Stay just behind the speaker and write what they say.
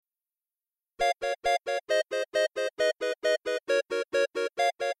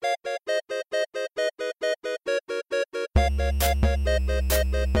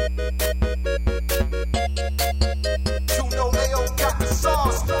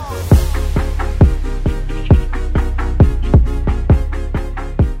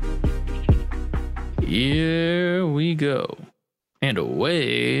And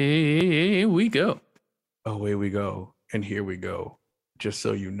away we go. Away we go. And here we go. Just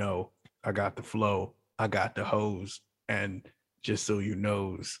so you know, I got the flow. I got the hose. And just so you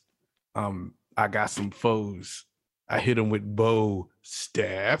knows, I got some foes. I hit them with bow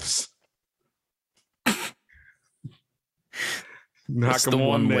staffs. That's the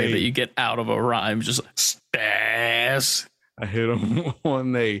one way that you get out of a rhyme. Just staffs. I hit them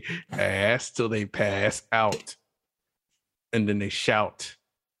on they ass till they pass out. And then they shout.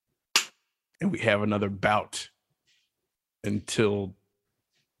 And we have another bout until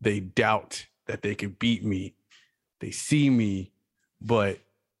they doubt that they can beat me. They see me, but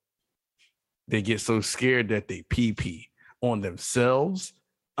they get so scared that they pee on themselves.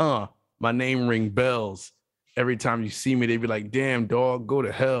 My name ring bells. Every time you see me, they be like, damn, dog, go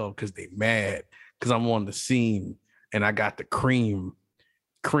to hell, because they mad because I'm on the scene and I got the cream.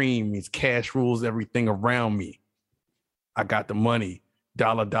 Cream means cash rules everything around me. I got the money.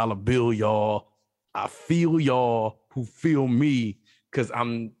 Dollar bill, y'all. I feel y'all who feel me because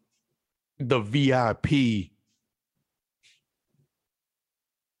I'm the VIP.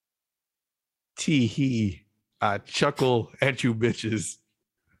 Tee-hee. I chuckle at you bitches.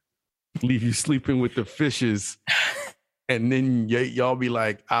 Leave you sleeping with the fishes. And then y'all be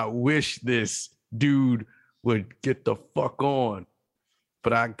like, I wish this dude would get the fuck on.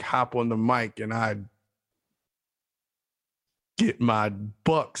 But I hop on the mic and I get my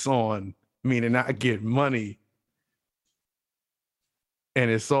bucks on, meaning I get money.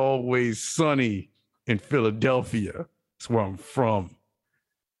 And it's always sunny in Philadelphia. That's where I'm from.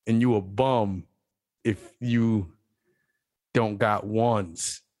 And you a bum if you don't got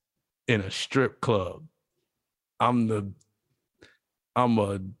ones in a strip club. I'm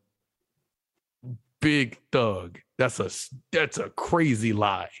a big thug. That's a crazy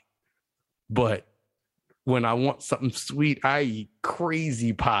lie. But when I want something sweet, I eat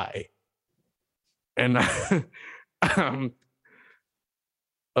crazy pie. And I'll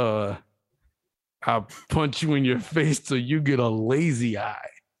punch you in your face till you get a lazy eye.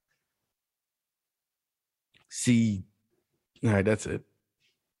 See, all right, that's it.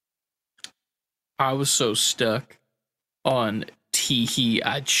 I was so stuck on tee-hee,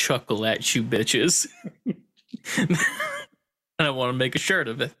 I chuckle at you bitches. And I want to make a shirt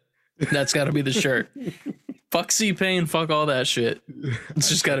of it. That's got to be the shirt. Fuck C-Pain, fuck all that shit. It's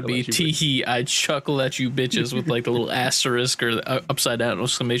just got to be tee-hee, I chuckle at you bitches with like a little asterisk or upside down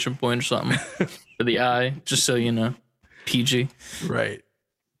exclamation point or something for the I, just so you know. PG. Right.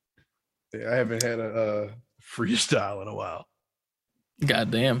 Yeah, I haven't had a freestyle in a while.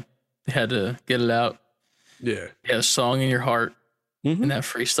 Goddamn. You had to get it out. Yeah. You had a song in your heart, and that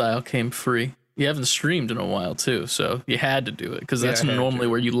freestyle came free. You haven't streamed in a while, too, so you had to do it, because that's normally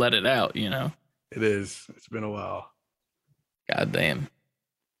where you let it out, you know? It is. It's been a while. Goddamn.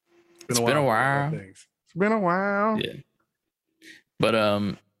 It's been a while. It's been a while. Yeah. But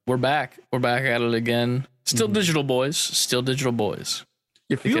we're back. We're back at it again. Still digital boys. Still digital boys.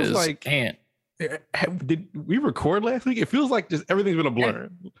 It feels like... Did we record last week? It feels like just everything's been a blur.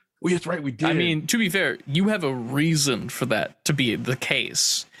 Well, that's right, we did. I mean, to be fair, you have a reason for that to be the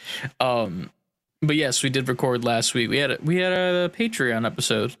case. But yes, we did record last week. We had a Patreon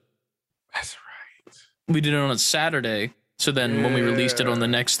episode. That's right. We did it on a Saturday. So then when we released it on the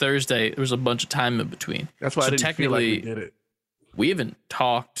next Thursday, there was a bunch of time in between. That's why I didn't feel like we did it. We haven't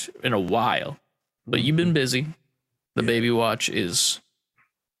talked in a while, but you've been busy. The baby watch is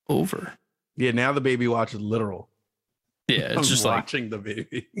over. Yeah, now the baby watch is literal. Yeah, it's just watching the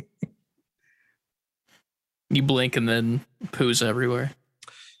baby. You blink and then poos everywhere.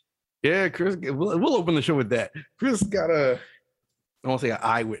 Yeah, Chris, we'll open the show with that. Chris got I won't say an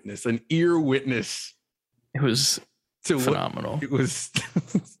eyewitness, an ear witness. It was phenomenal. It was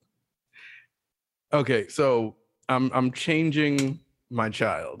okay. So I'm changing my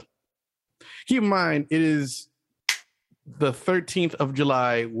child. Keep in mind, it is the 13th of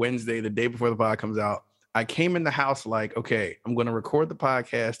July, Wednesday, the day before the pod comes out. I came in the house like, okay, I'm going to record the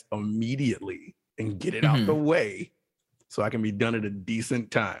podcast immediately and get it out the way so I can be done at a decent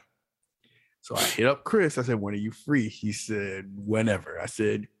time. So I hit up Chris. I said, when are you free? He said, whenever. I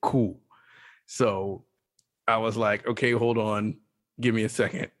said, cool. So I was like, okay, hold on. Give me a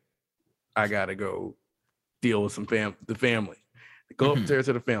second. I got to go deal with the family. Go upstairs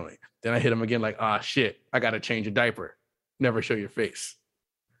to the family. Then I hit him again like, shit, I got to change a diaper. Never show your face.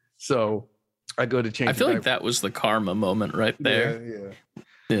 So I go to change. I feel like that was the karma moment right there.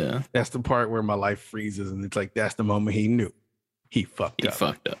 Yeah. That's the part where my life freezes, and it's like that's the moment he knew he fucked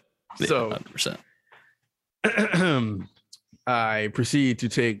up. Yeah, so 100%. I proceed to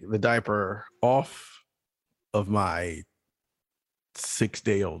take the diaper off of my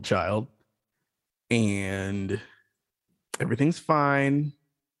 6-day-old child, and everything's fine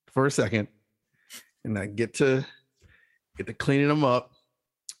for a second, and I get to cleaning him up,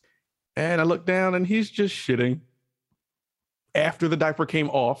 and I look down and he's just shitting after the diaper came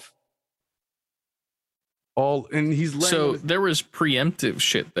off. And he's laying. So there was preemptive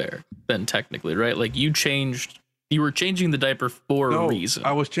shit there then, technically, right? Like you were changing the diaper for a reason.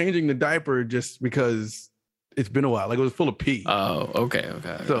 I was changing the diaper just because it's been a while. Like it was full of pee. Oh, okay.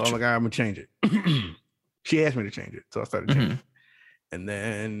 So I'm like, I'm gonna change it. She asked me to change it, so I started changing it. And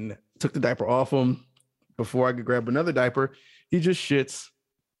then took the diaper off him. Before I could grab another diaper, he just shits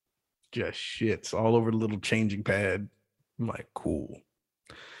all over the little changing pad. I'm like, cool.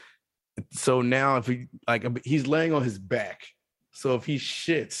 So now if he's laying on his back. So if he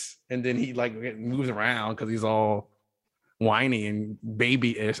shits and then he like moves around because he's all whiny and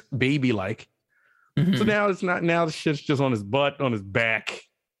baby-like. Mm-hmm. So now the shit's just on his butt, on his back.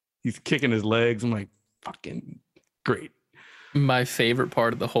 He's kicking his legs. I'm like, fucking great. My favorite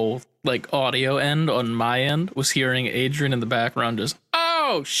part of the whole like audio end on my end was hearing Adrian in the background just,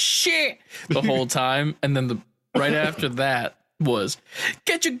 oh shit, the whole time. And then right after that was,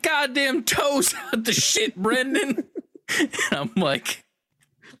 get your goddamn toes out the shit, Brendan. And I'm like,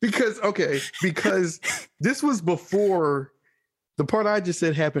 because this was before the part I just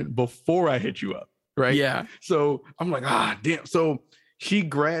said happened before I hit you up, right? Yeah. So I'm like, damn. So she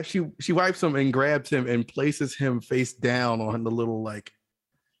wipes him and grabs him and places him face down on the little, like,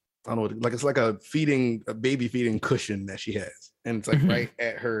 I don't know, like it's like a baby feeding cushion that she has. And it's like right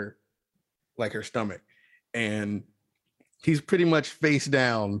at her, like her stomach. And he's pretty much face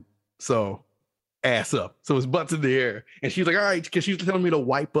down. So ass up. So his butt's in the air. And she's like, all right, because she's telling me to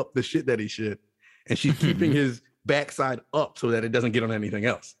wipe up the shit that he shit. And she's keeping his backside up so that it doesn't get on anything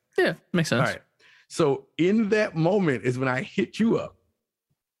else. Yeah, makes sense. All right. So in that moment is when I hit you up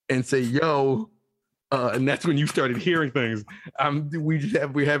and say, yo, and that's when you started hearing things.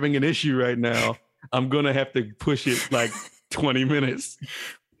 We're having an issue right now. I'm gonna have to push it like 20 minutes.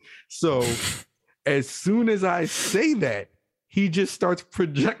 So as soon as I say that, he just starts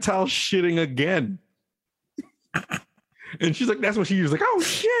projectile shitting again. And she's like, that's what she was like, oh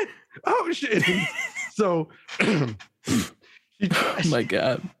shit. So oh my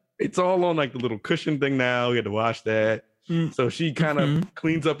God. It's all on like the little cushion thing now. We had to wash that. So she kind of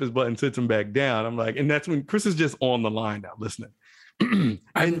cleans up his butt and sits him back down. I'm like, and that's when Chris is just on the line now listening.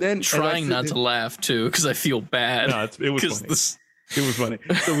 I'm then trying not to laugh too because I feel bad. No, it was funny. It was funny.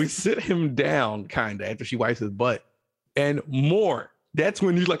 So we sit him down kind of after she wipes his butt and more. That's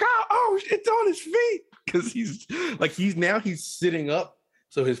when he's like, oh, it's on his feet. Because he's sitting up.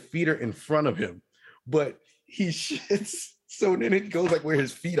 So his feet are in front of him, but he shits. So then it goes like where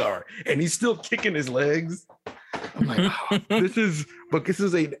his feet are and he's still kicking his legs. I'm like, this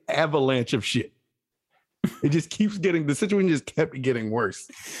is an avalanche of shit. It just keeps the situation just kept getting worse.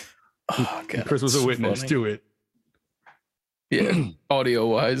 Oh, God, Chris was a witness to it. Yeah, audio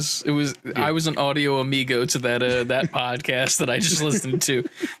wise, I was an audio amigo to that podcast that I just listened to,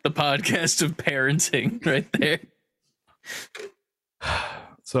 the podcast of parenting, right there.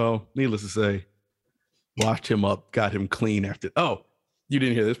 So, needless to say, washed him up, got him clean after. Oh, you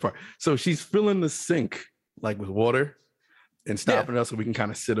didn't hear this part. So she's filling the sink like with water and stopping us so we can kind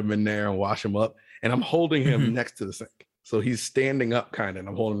of sit him in there and wash him up. And I'm holding him next to the sink. So he's standing up kind of, and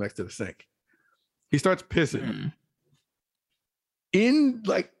I'm holding him next to the sink. He starts pissing.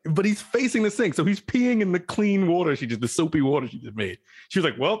 But he's facing the sink. So he's peeing in the clean water. The soapy water she just made. She was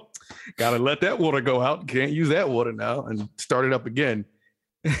like, well, gotta let that water go out. Can't use that water now. And start it up again.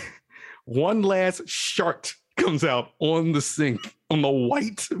 One last shark comes out on the sink, on the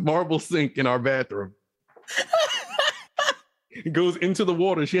white marble sink in our bathroom. It goes into the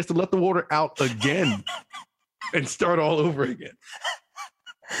water. She has to let the water out again and start all over again.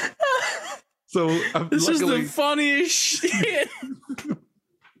 So this is the funniest shit.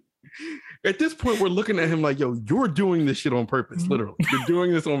 At this point, we're looking at him like, yo, you're doing this shit on purpose, literally. You're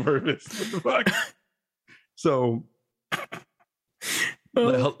doing this on purpose. What the fuck? So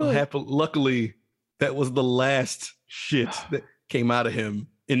luckily, that was the last shit that came out of him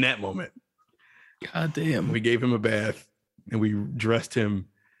in that moment. God damn. We gave him a bath and we dressed him,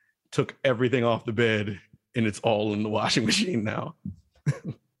 took everything off the bed, and it's all in the washing machine now.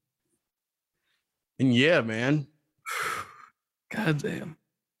 And yeah, man. God damn.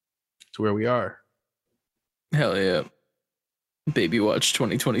 It's where we are. Hell yeah. Baby Watch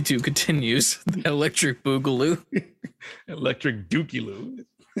 2022 continues. The Electric Boogaloo. Electric Dookie-loo.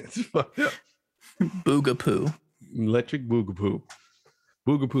 It's fucked up. Boogapoo. Electric Boogapoo.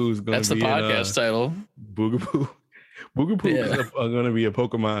 Boogapoo is going to be That's the podcast title. Boogapoo. Boogapoo Yeah. is going to be a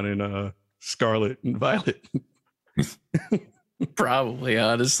Pokemon in Scarlet and Violet. Probably,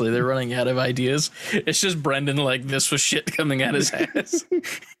 honestly. They're running out of ideas. It's just Brendan like this was shit coming out his ass.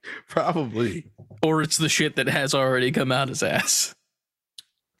 Probably. Or it's the shit that has already come out his ass.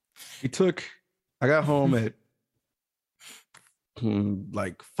 I got home at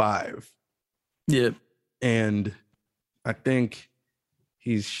like 5. Yep. And I think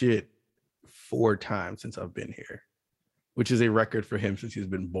he's shit 4 times since I've been here, which is a record for him since he's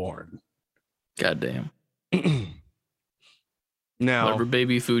been born. Goddamn. Now, Whatever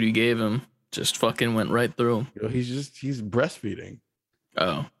baby food you gave him just fucking went right through him. He's breastfeeding.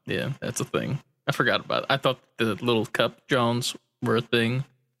 Oh, yeah, that's a thing. I forgot about it. I thought the little cup Jones were a thing.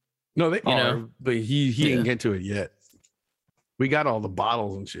 No, they You are, know? but he didn't get to it yet. We got all the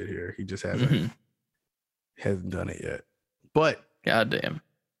bottles and shit here. He just hasn't done it yet. But Goddamn.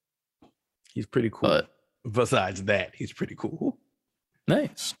 he's pretty cool. But Besides that, he's pretty cool.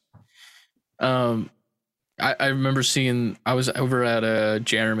 nice. I remember I was over at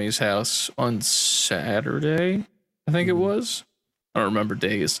Jeremy's house on Saturday, I think it was. I don't remember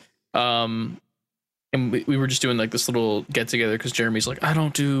days. And we were just doing like this little get together because Jeremy's like, I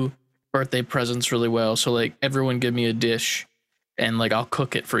don't do birthday presents really well. So like everyone give me a dish and like I'll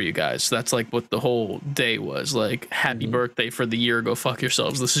cook it for you guys. So that's like what the whole day was. Like, happy birthday for the year, go fuck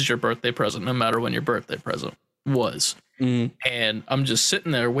yourselves. This is your birthday present, no matter when your birthday present was. And I'm just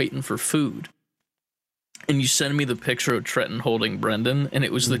sitting there waiting for food. And you send me the picture of Trenton holding Brendan, and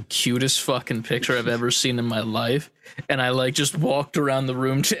it was the cutest fucking picture I've ever seen in my life. And I like just walked around the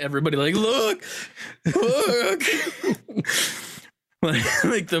room to everybody like, look.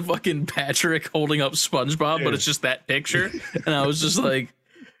 like the fucking Patrick holding up SpongeBob, but it's just that picture. And I was just like,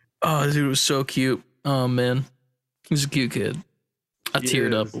 oh, dude, it was so cute. Oh man, he's a cute kid. I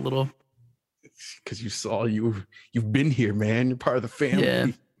teared up a little. Because you saw you've been here, man. You're part of the family. Yeah.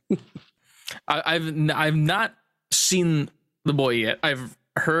 I've not seen the boy yet. I've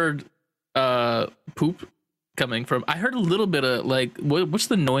heard poop coming from. I heard a little bit of like what's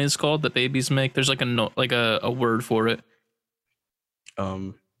the noise called that babies make? There's like a word for it.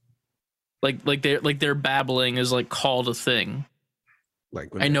 Like their babbling is like called a thing. Like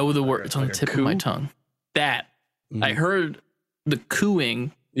I know the word. It's on the tip of my tongue. That I heard the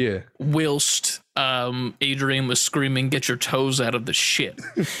cooing. Yeah. Whilst Adrian was screaming, "Get your toes out of the shit."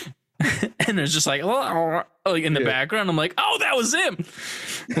 And there's just like in the background. I'm like, oh, that was him.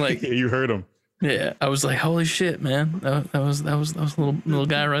 Like, yeah, you heard him. Yeah, I was like, holy shit, man. That was a little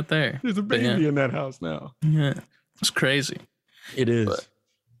guy right there. There's a baby in that house now. Yeah, it's crazy. It is.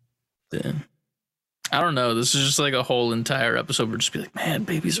 But, yeah, I don't know. This is just like a whole entire episode where just be like, man,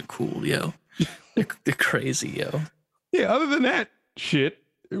 babies are cool, yo. They're crazy, yo. Yeah. Other than that shit,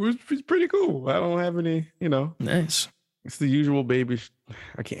 it's pretty cool. I don't have any, Nice. It's the usual baby.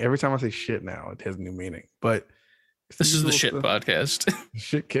 I can't. Every time I say shit now, it has new meaning. But this is the shit podcast.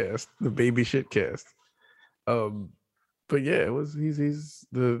 Shitcast, the baby shitcast. But yeah, it was.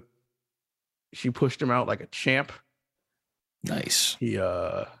 She pushed him out like a champ. Nice. He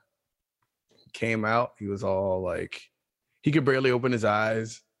came out. He was all like, he could barely open his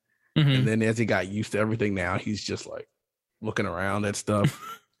eyes. And then as he got used to everything, now he's just like looking around at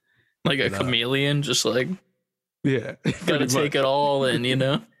stuff, like a chameleon, just like. Yeah. Gotta take it all in,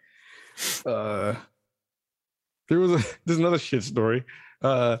 There's another shit story.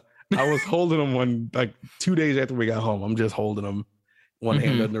 I was holding him 2 days after we got home. I'm just holding him, one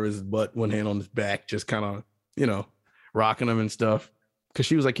hand under his butt, one hand on his back, just kind of, rocking him and stuff. Cause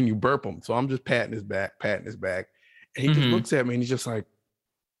she was like, can you burp him? So I'm just patting his back. And he just looks at me and he's just like,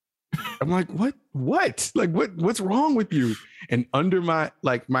 I'm like, what? Like, what's wrong with you? And under my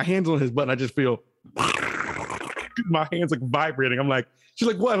hands on his butt, I just feel my hands like vibrating. I'm like, she's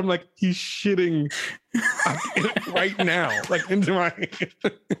like, what? I'm like, he's shitting right now, like into my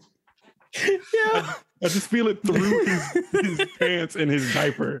hand. Yeah. I just feel it through his pants and his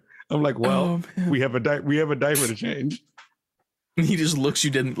diaper. I'm like, well, we have a diaper to change. He just looks. You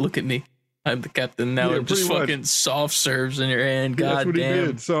didn't look at me. I'm the captain now. It just fucking soft serves in your hand. God that's what damn. He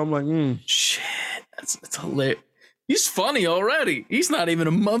did. So I'm like, shit. It's hilarious. He's funny already. He's not even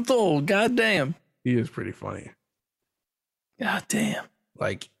a month old. God damn. He is pretty funny. God damn.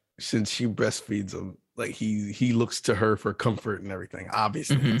 Like, since she breastfeeds him, like he looks to her for comfort and everything.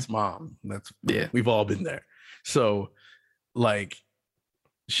 Obviously, it's mom. We've all been there. So, like,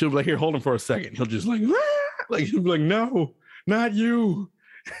 she'll be like, here, hold him for a second. He'll just like, he'll be like, no, not you.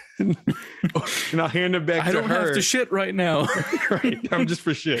 And I'll hand it back to her. I don't have to shit right now. Right. I'm just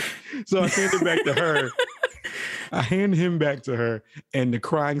for shit. So I hand it back to her. I hand him back to her, and the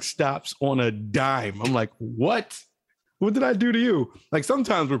crying stops on a dime. I'm like, what? What did I do to you? Like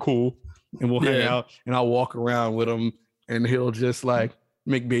sometimes we're cool and we'll hang out and I'll walk around with him and he'll just like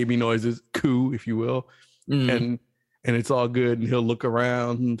make baby noises, coo, if you will. And it's all good. And he'll look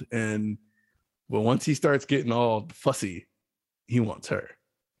around but once he starts getting all fussy, he wants her.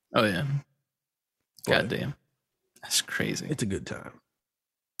 Oh yeah. God damn. That's crazy. It's a good time.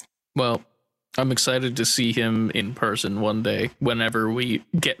 Well, I'm excited to see him in person one day whenever we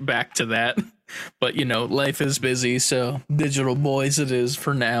get back to that. But, you know, life is busy, so digital boys it is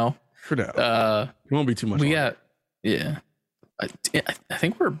for now. For now. It won't be too much longer. Yeah. I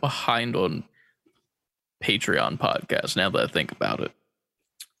think we're behind on Patreon podcasts now that I think about it.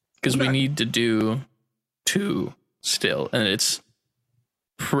 Because we need to do 2 still, and it's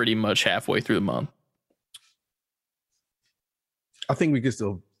pretty much halfway through the month. I think we could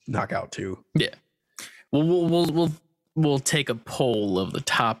still knock out 2. Yeah. Well, we'll take a poll of the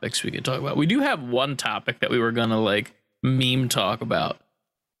topics we could talk about. We do have one topic that we were gonna like meme talk about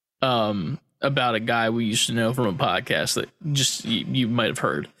a guy we used to know from a podcast that just you might have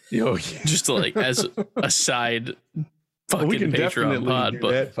heard. Oh, yeah. Just like as a side fucking we can Patreon pod,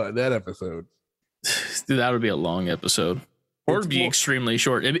 but that episode. That would be a long episode. Or it'd be extremely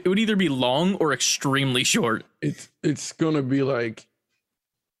short. It would either be long or extremely short. It's gonna be like,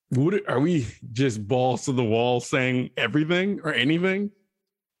 are we just balls to the wall saying everything or anything?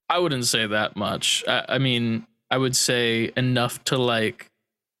 I wouldn't say that much. I mean, I would say enough to like,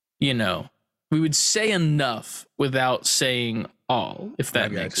 you know, we would say enough without saying all, if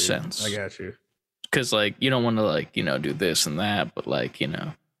that makes sense. I got you. Because like, you don't want to like, you know, do this and that, but like, you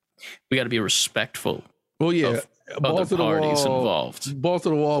know, we got to be respectful. Well, yeah. Balls to the parties involved. Balls to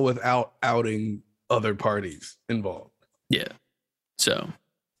the wall without outing other parties involved. Yeah. So,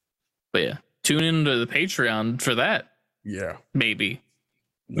 but yeah, tune into the Patreon for that. Yeah. Maybe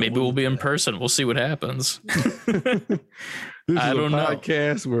we'll be in person. We'll see what happens. I don't know.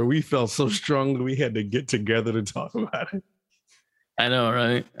 Podcast where we felt so strong that we had to get together to talk about it. I know,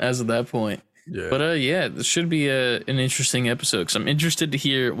 right? As of that point. Yeah. But yeah, this should be an interesting episode because I'm interested to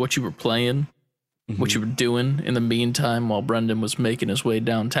hear what you were playing. What you were doing in the meantime while Brendan was making his way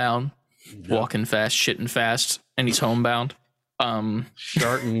downtown, walking fast, shitting fast, and he's homebound.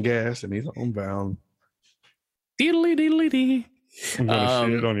 Starting gas and he's homebound. Deedly deedly dee. I'm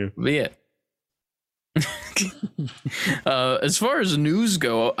gonna shit on you. Yeah. As far as news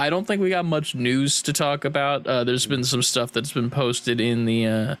go, I don't think we got much news to talk about. There's been some stuff that's been posted in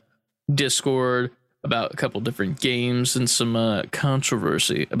the Discord about a couple different games and some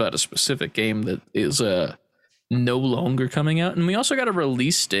controversy about a specific game that is no longer coming out. And we also got a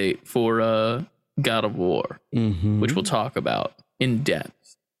release date for God of War, which we'll talk about in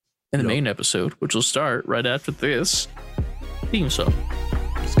depth in the main episode, which will start right after this theme song.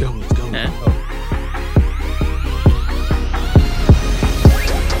 Let's go.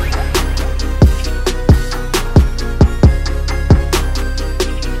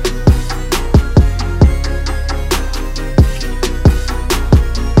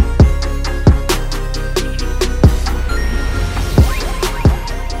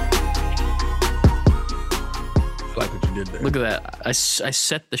 Look at that. I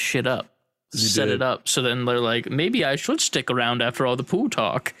set the shit up. Set it up. So then they're like, maybe I should stick around after all the poo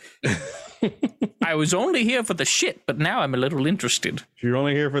talk. I was only here for the shit, but now I'm a little interested. If you're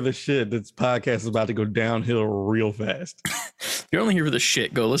only here for the shit, this podcast is about to go downhill real fast. If you're only here for the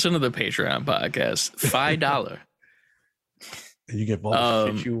shit, go listen to the Patreon podcast. $5. And you get all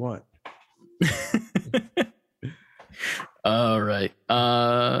the shit you want. All right.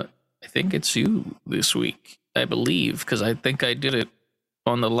 I think it's you this week. I believe, because I think I did it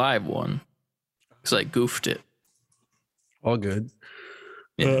on the live one because I goofed it. All good.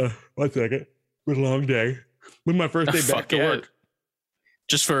 Yeah. 1 second. It was a long day. With my first day back to work.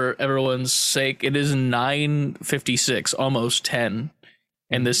 Just for everyone's sake, it is 9:56, almost 10,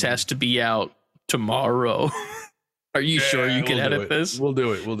 and this has to be out tomorrow. Are you sure you can edit this? We'll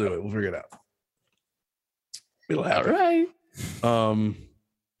do it. We'll figure it out. It'll happen. All right.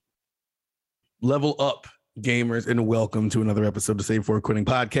 Level up, gamers, and welcome to another episode of the Save Before Quitting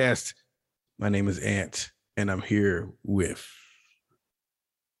podcast. My name is Ant, and I'm here with...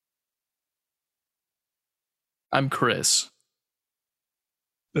 I'm Chris.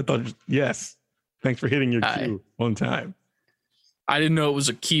 Yes. Thanks for hitting your cue on time. I didn't know it was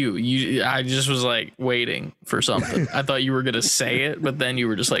a cue. I just was like waiting for something. I thought you were going to say it, but then you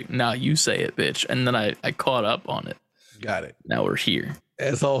were just like, nah, you say it, bitch. And then I caught up on it. Got it. Now we're here.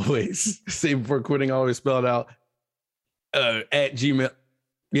 As always, Save Before Quitting, always spelled out at Gmail.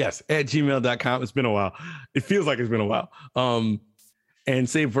 Yes, at gmail.com. It's been a while. It feels like it's been a while. And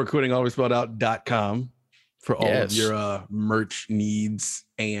Save Before Quitting, always spelled out .com. for all of Yes. your merch needs,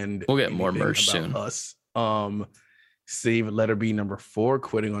 and We'll get more anything merch about soon. us. Save letter B number 4,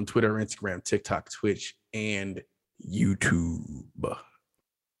 quitting on Twitter, Instagram, TikTok, Twitch, and YouTube.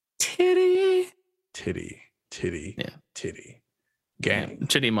 Titty. Titty. Yeah. Titty. Gang.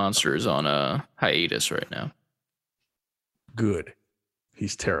 Titty Monster is on a hiatus right now. Good.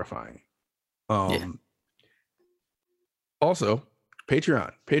 He's terrifying. Yeah. Also,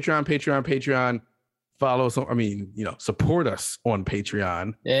 Patreon. Follow us. Support us on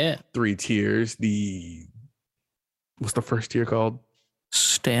Patreon. Yeah. 3 tiers. What's the first tier called?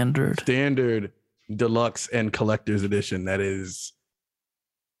 Standard, Deluxe, and Collector's Edition. That is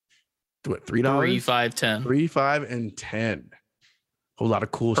what, $3? 3, 5, 10 3, 5, and 10. Whole lot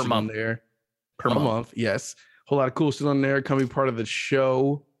of cool Per shit month. on there. per A month. month. Yes. Whole lot of cool shit on there. Come be part of the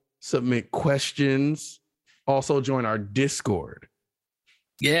show. Submit questions. Also join our Discord.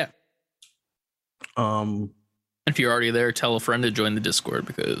 Yeah. Um, If you're already there, tell a friend to join the Discord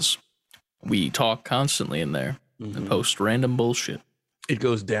because we talk constantly in there and post random bullshit. It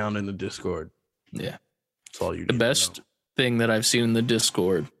goes down in the Discord. Yeah. That's all you The need best to thing that I've seen in the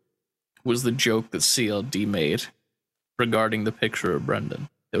Discord was the joke that CLD made regarding the picture of Brendan.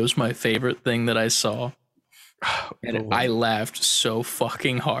 It was my favorite thing that I saw. know. And I laughed so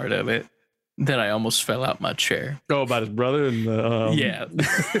fucking hard at it that I almost fell out my chair. about his brother and the Yeah.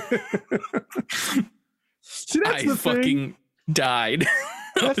 See, that's I the fucking thing. died.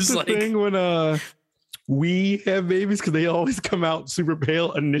 I That's was the like, thing when we have babies, because they always come out super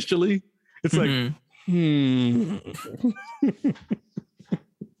pale initially. It's like, mhm.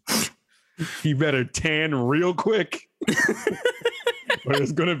 you better tan real quick, or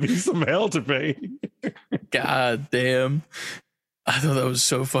there's gonna be some hell to pay. God damn. I thought that was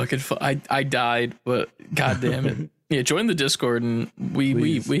so fucking fun. I died, but god damn it. Yeah, join the Discord and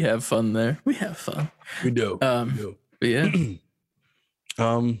we have fun there. We have fun. We do. But yeah.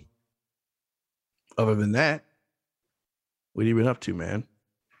 Other than that, what have you been up to, man?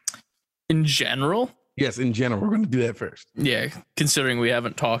 In general, Yes, in general, we're going to do that first. yeah, considering we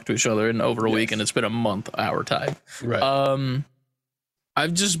haven't talked to each other in over a week Yes. and it's been a month our time. Right.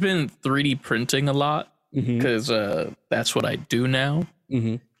 I've just been 3D printing a lot because that's what I do now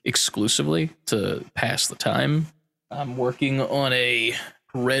exclusively to pass the time. I'm working on a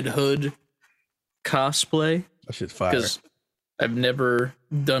Red Hood cosplay That shit's fire. because I've never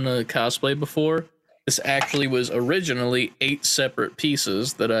done a cosplay before. This actually was originally 8 separate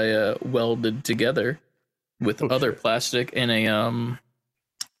pieces that I welded together with other plastic and a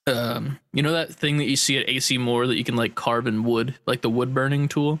you know that thing that you see at AC Moore that you can like carve in wood, like the wood burning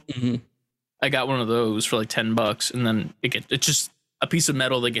tool. I got one of those for like $10, and then it's just a piece of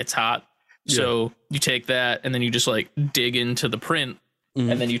metal that gets hot. So you take that and then you just like dig into the print.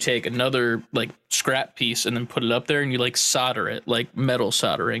 And then you take another like scrap piece and then put it up there and you like solder it, like metal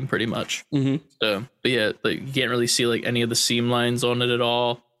soldering pretty much. So, but yeah, like you can't really see like any of the seam lines on it at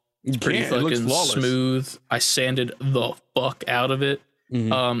all. It's pretty fucking smooth. I sanded the fuck out of it.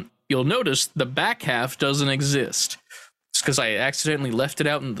 You'll notice the back half doesn't exist. It's because I accidentally left it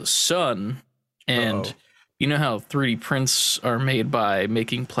out in the sun. And you know how 3D prints are made by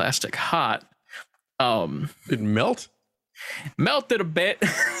making plastic hot. It melt? Melted a bit.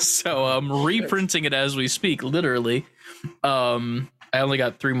 So I'm reprinting it as we speak, literally. I only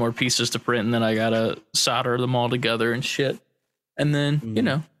got 3 more pieces to print, and then I gotta solder them all together and shit. And then, you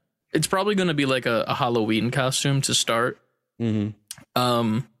know, it's probably gonna be like a Halloween costume to start.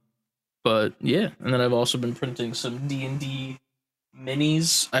 But yeah, and then I've also been printing some D&D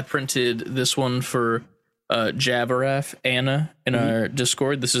minis. I printed this one for Javaraf Anna in our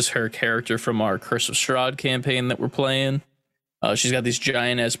Discord. This is her character from our Curse of Strahd campaign that we're playing. She's got these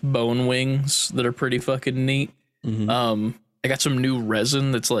giant ass bone wings that are pretty fucking neat. I got some new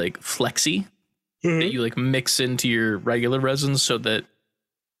resin that's like flexy that you like mix into your regular resins so that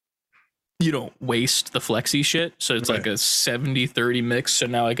you don't waste the flexy shit. So it's like a 70-30 mix. So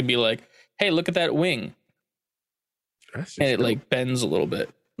now I can be like, hey, look at that wing. And it like bends a little bit.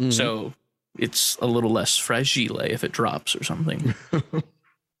 So it's a little less fragile if it drops or something.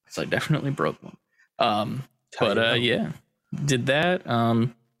 So I definitely broke one. But yeah, did that. Where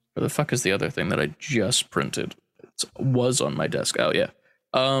the fuck is the other thing that I just printed? It was on my desk. Oh yeah.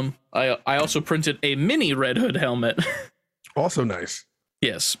 I also printed a mini Red Hood helmet. Also nice.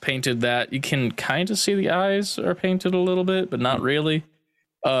 Yes, painted that. You can kind of see the eyes are painted a little bit, but not really.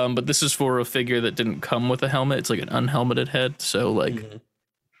 But this is for a figure that didn't come with a helmet. It's like an unhelmeted head. So like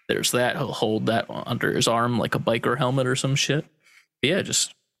there's that. He'll hold that under his arm like a biker helmet or some shit. But yeah,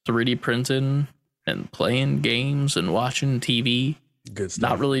 just 3D printing and playing games and watching TV. Good stuff.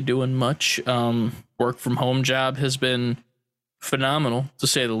 Not really doing much. Work from home job has been phenomenal, to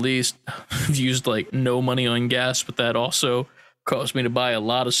say the least. I've used like no money on gas, but that also caused me to buy a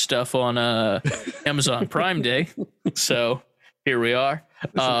lot of stuff on Amazon Prime Day. So here we are.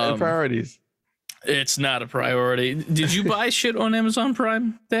 Priorities. It's not a priority. Did you buy shit on Amazon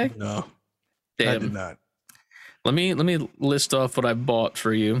Prime Day? No, Damn. I did not. Let me list off what I bought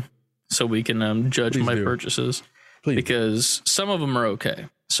for you, so we can judge Please my do. purchases. Please. Because some of them are okay.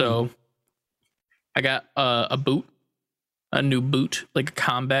 So I got a boot, a new boot, like a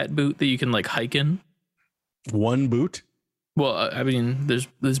combat boot that you can like hike in. One boot. Well, I mean, there's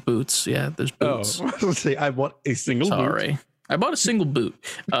boots. Yeah, there's boots. Oh, I was gonna say I bought a single boot. Sorry. I bought a single boot.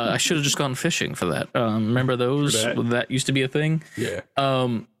 I should have just gone fishing for that. Remember those? That used to be a thing. Yeah.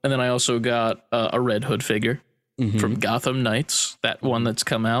 And then I also got a Red Hood figure from Gotham Knights. That one that's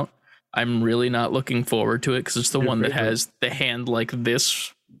come out. I'm really not looking forward to it because it's the one that has the hand like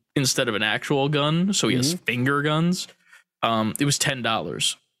this instead of an actual gun. So he has finger guns. It was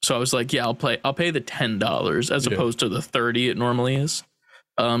 $10. So I was like, yeah, I'll pay the $10 as opposed to the $30 it normally is.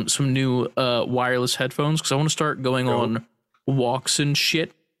 Some new wireless headphones because I want to start going on walks and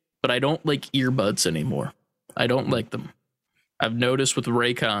shit, but I don't like earbuds anymore. I don't like them. I've noticed with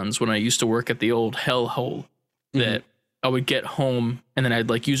Raycons when I used to work at the old hellhole that I would get home and then I'd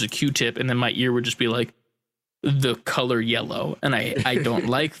like use a Q-tip and then my ear would just be like the color yellow. And I don't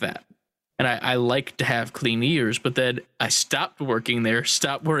like that. And I like to have clean ears, but then I stopped working there,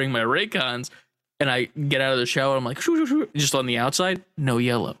 stopped wearing my Raycons, and I get out of the shower. I'm like, shoo, shoo, shoo, just on the outside, no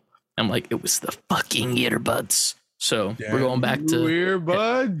yellow. I'm like, it was the fucking earbuds. So we're going back to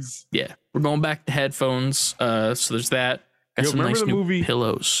earbuds. Yeah, we're going back to headphones. So there's that. Got some nice new movie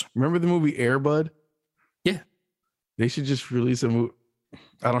pillows. Remember the movie Air Bud? Yeah. They should just release a movie.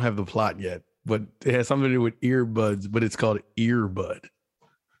 I don't have the plot yet, but it has something to do with earbuds, but it's called Earbud.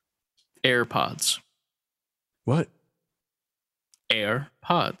 AirPods. What?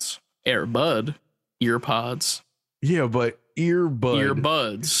 AirPods. Airbud. Earpods. Yeah, but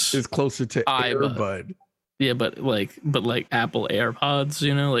earbuds is closer to Airbud. Yeah, but like Apple AirPods,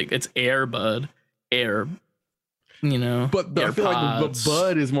 you know, like it's Airbud, Air, you know. But I feel like the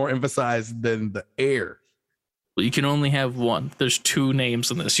bud is more emphasized than the air. Well, you can only have one. There's two names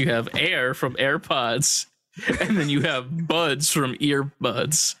in this. You have Air from AirPods, and then you have Buds from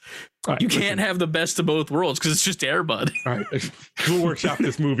Earbuds. Right, you can't have the best of both worlds because it's just Airbud. All right, we'll workshop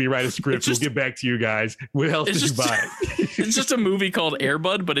this movie, write a script. We'll get back to you guys. What else did you buy? It's just a movie called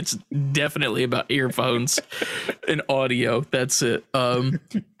Airbud, but it's definitely about earphones and audio. That's it. I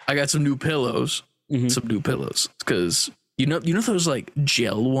got some new pillows. Some new pillows because you know those like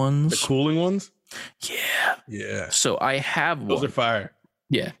gel ones, the cooling ones. Yeah. So I have one. Those are fire.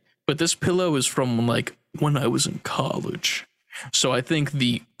 Yeah, but this pillow is from like when I was in college. So I think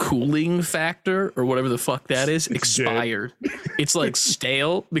the cooling factor or whatever the fuck that is expired. It's like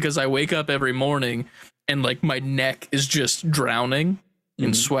stale because I wake up every morning and like my neck is just drowning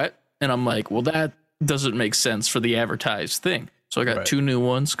in sweat. And I'm like, well, that doesn't make sense for the advertised thing. So I got two new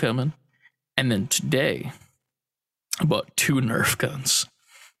ones coming. And then today I bought 2 Nerf guns.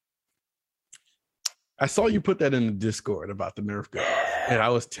 I saw you put that in the Discord about the Nerf guns and I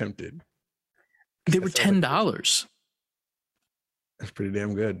was tempted. They were $10. That's pretty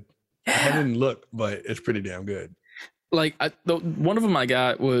damn good. I didn't look, but it's pretty damn good. Like one of them I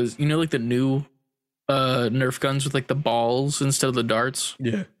got was, you know, like the new Nerf guns with like the balls instead of the darts.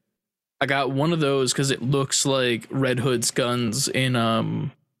 Yeah. I got one of those because it looks like Red Hood's guns in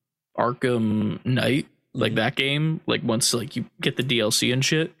Arkham Knight, like that game. Like once like you get the DLC and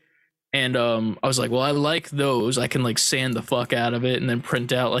shit. And I was like, well, I like those. I can like sand the fuck out of it and then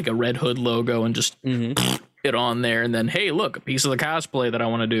print out like a Red Hood logo and just it on there. And then, hey, look, a piece of the cosplay that I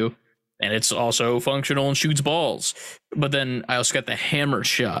want to do. And it's also functional and shoots balls. But then I also got the Hammer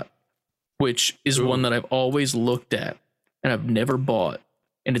Shot, which is one that I've always looked at and I've never bought.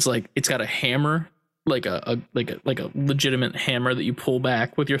 And it's like it's got a hammer, like a legitimate hammer that you pull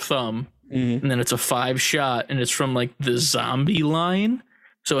back with your thumb. And then it's a 5-shot and it's from like the Zombie line.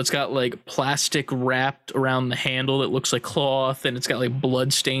 So it's got like plastic wrapped around the handle that looks like cloth, and it's got like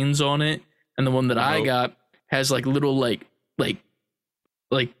blood stains on it. And the one that I got has like little like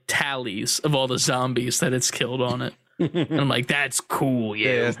tallies of all the zombies that it's killed on it. And I'm like, that's cool.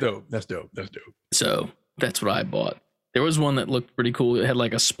 Yeah, that's dope. That's dope. So that's what I bought. There was one that looked pretty cool. It had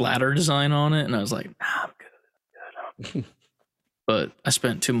like a splatter design on it, and I was like, nah, I'm good. But I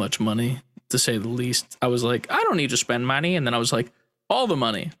spent too much money, to say the least. I was like, I don't need to spend money, and then I was like, all the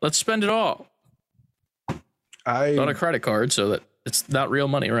money. Let's spend it all. Not a credit card, so that it's not real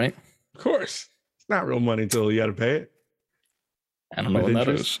money, right? Of course. It's not real money until you got to pay it. I don't know With what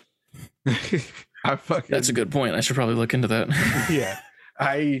that interest? is. I fucking That's a good point. I should probably look into that. yeah.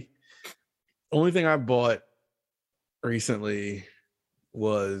 Only thing I bought recently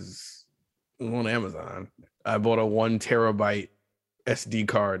was on Amazon. I bought a 1 terabyte SD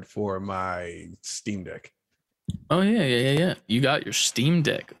card for my Steam Deck. Oh yeah. You got your Steam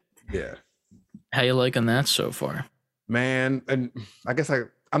Deck. Yeah. How you liking that so far? Man, and I guess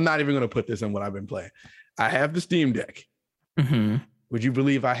I'm not even going to put this in what I've been playing. I have the Steam Deck. Mm-hmm. Would you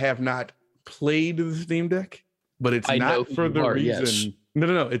believe I have not played the Steam Deck? But it's I know not who for you the are, reason. yes.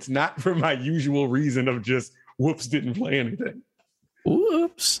 No. It's not for my usual reason of just whoops, didn't play anything.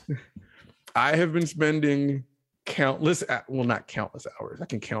 Whoops. I have been spending not countless hours. I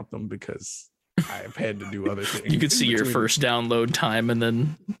can count them because I've had to do other things. You could see your first download time and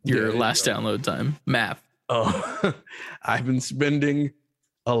then your last download time. Math. Oh, I've been spending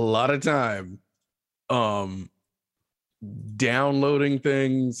a lot of time downloading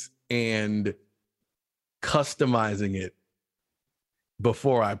things and customizing it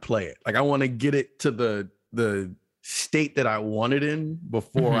before I play it. Like I want to get it to the state that I want it in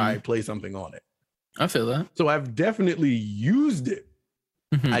before I play something on it. I feel that. So I've definitely used it.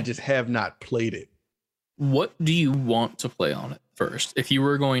 Mhm. I just have not played it. What do you want to play on it first? If you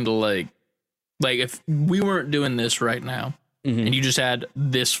were going to like if we weren't doing this right now and you just had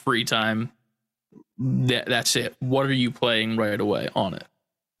this free time, that's it. What are you playing right away on it?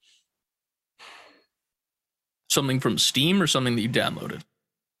 Something from Steam or something that you downloaded?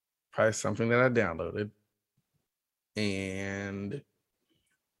 Probably something that I downloaded. And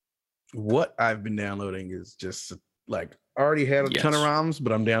what I've been downloading is just like I already had a ton of ROMs,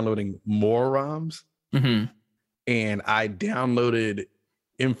 but I'm downloading more ROMs. Mm-hmm. And I downloaded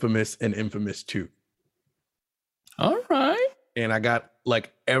Infamous and Infamous 2. All right. And I got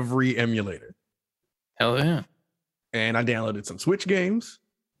like every emulator. Hell yeah. And I downloaded some Switch games.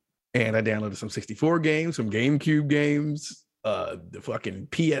 And I downloaded some 64 games, some GameCube games, the fucking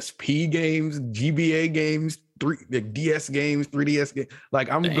PSP games, GBA games, the DS games, 3DS games. Like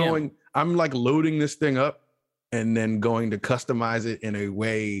I'm like loading this thing up and then going to customize it in a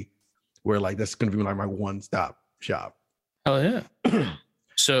way where like that's going to be like my one-stop shop. Hell yeah.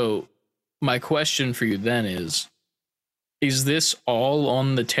 So my question for you then is this all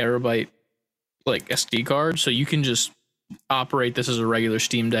on the terabyte like SD card? So you can just operate this as a regular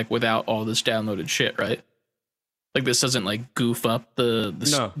Steam Deck without all this downloaded shit, right? Like this doesn't like goof up the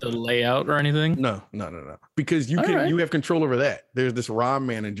layout or anything? No. Because you have control over that. There's this ROM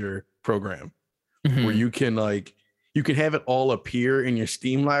manager program where you can have it all appear in your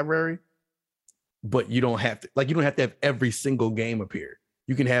Steam library, but you don't have to have every single game appear.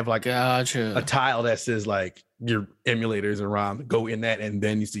 You can have like a tile that says like your emulators and ROM go in that, and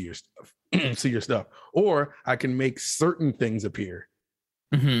then you see your stuff. Or I can make certain things appear,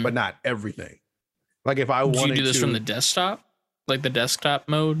 but not everything. Like if I wanted to, do this from the desktop, like the desktop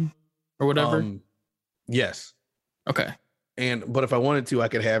mode or whatever. Yes. Okay. But if I wanted to, I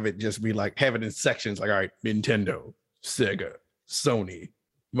could have it just be like have it in sections. Like all right, Nintendo, Sega, Sony,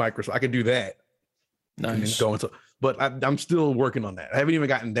 Microsoft. I could do that. Nice. But I'm still working on that. I haven't even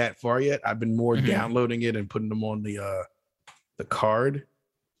gotten that far yet. I've been more downloading it and putting them on the card.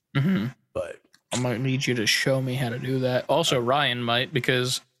 But I might need you to show me how to do that. Also, Ryan might,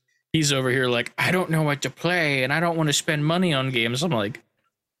 because he's over here like, I don't know what to play and I don't want to spend money on games. I'm like,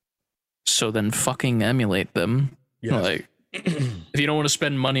 so then fucking emulate them. Yes. Like, if you don't want to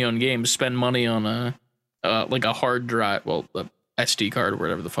spend money on games, spend money on a hard drive, a SD card or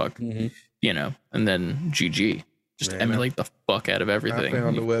whatever the fuck, you know, and then GG. Just emulate the fuck out of everything. I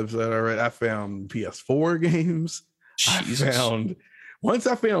found the website already. I found PS4 games. Jesus. Once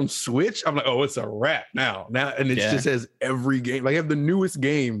I found Switch, I'm like, oh, it's a wrap now. And it just has every game. Like I have the newest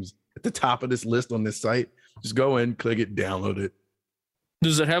games at the top of this list on this site. Just go in, click it, download it.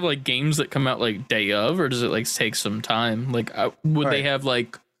 Does it have like games that come out like day of, or does it like take some time? Like, would they have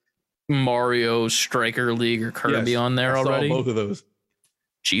like Mario, Striker League, or Kirby on there already? Saw both of those.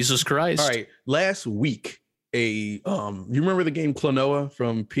 Jesus Christ! All right, last week, you remember the game Klonoa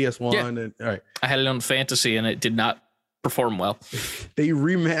from PS1? Yeah. And, all right, I had it on Fantasy and it did not perform well. They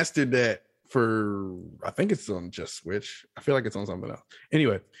remastered that for, I think it's on just Switch. I feel like it's on something else.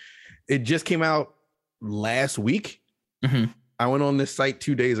 Anyway, it just came out last week. I went on this site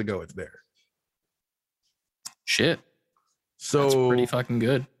 2 days ago. It's there. Shit. So that's pretty fucking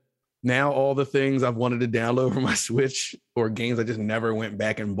good. Now all the things I've wanted to download for my Switch or games I just never went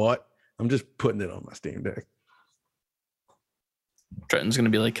back and bought, I'm just putting it on my Steam Deck. Trenton's gonna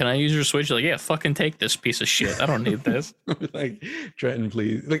be like, "Can I use your Switch?" You're like, yeah, fucking take this piece of shit. I don't need this. Like, Trenton,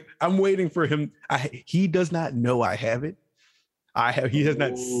 please. Like, I'm waiting for him. He does not know I have it. He has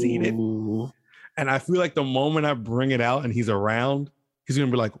not seen it. Ooh. And I feel like the moment I bring it out and he's around, he's gonna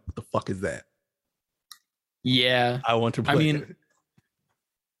be like, "What the fuck is that?" Yeah. I want to play I mean, it.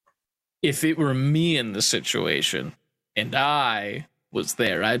 if it were me in the situation and I was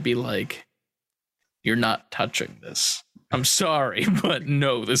there, I'd be like, "You're not touching this. I'm sorry, but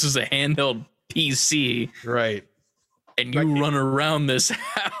no, this is a handheld PC, Right. and you run around this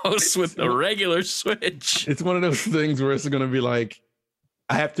house with a regular Switch." It's one of those things where it's gonna be like,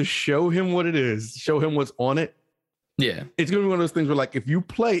 I have to show him what it is, show him what's on it. Yeah. It's gonna be one of those things where, like, if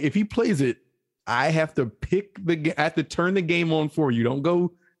he plays it, I have to I have to turn the game on for you. Don't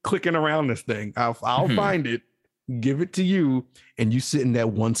go clicking around this thing. I'll find it, give it to you, and you sit in that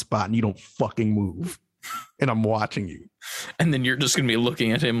one spot and you don't fucking move. And I'm watching you. And then you're just going to be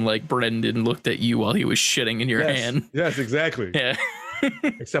looking at him like Brendan looked at you while he was shitting in your hand. Yes, exactly. Yeah.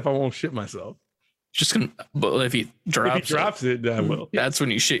 Except I won't shit myself. Just gonna, but if he drops it, then I will. That's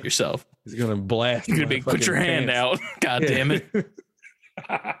when you shit yourself. He's gonna blast. You're gonna be, put your hand out. God damn it.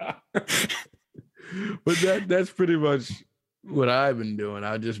 But that's pretty much what I've been doing.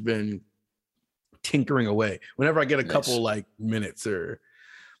 I've just been tinkering away. Whenever I get a couple like minutes, or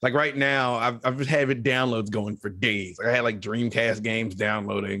like right now, I've just had it downloads going for days. Like I had like Dreamcast games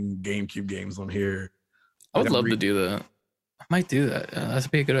downloading, GameCube games on here. I would love to do that. I might do that. That'd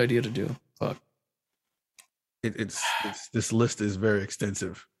be a good idea to do. Fuck. It's this list is very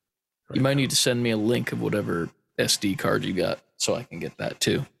extensive. Right, you might need to send me a link of whatever SD card you got so I can get that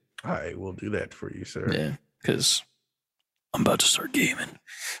too. I will do that for you, sir. Yeah, because I'm about to start gaming.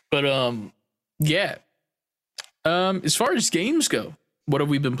 But yeah. As far as games go, what have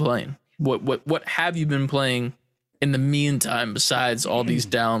we been playing? What have you been playing in the meantime besides all these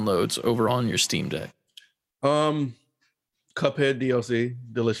downloads over on your Steam Deck? Cuphead DLC,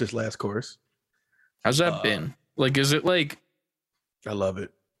 Delicious Last Course. How's that been? Like, is it like? I love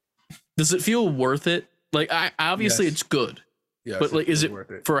it. Does it feel worth it? Like, obviously it's good. Yes, but like, is it worth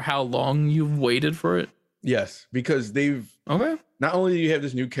it for how long you've waited for it? Yes, because they've not only do you have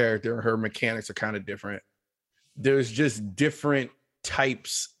this new character, her mechanics are kind of different. There's just different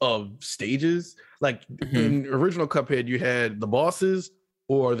types of stages. Like in original Cuphead, you had the bosses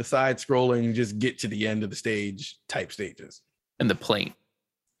or the side scrolling, just get to the end of the stage type stages. And the plane.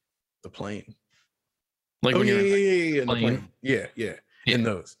 The plane. Like when you're in the plane. Yeah. In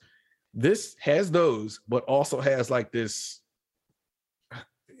those. This has those, but also has like this.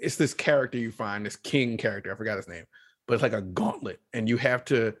 It's this character you find, this king character. I forgot his name, but it's like a gauntlet, and you have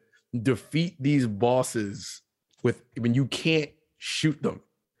to defeat these bosses when you can't shoot them.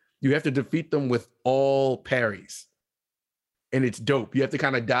 You have to defeat them with all parries, and it's dope. You have to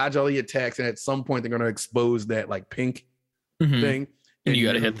kind of dodge all the attacks, and at some point they're going to expose that like pink thing, and you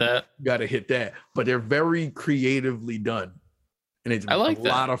got to hit that. You got to hit that, but they're very creatively done, and it's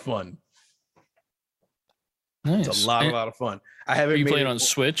lot of fun. Nice. It's a lot of fun. I haven't. Are you playing on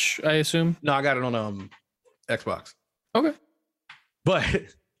Switch? I assume. No, I got it on Xbox. Okay. But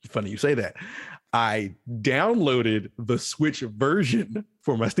funny you say that. I downloaded the Switch version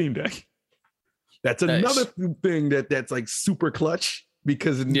for my Steam Deck. That's another thing that's like super clutch,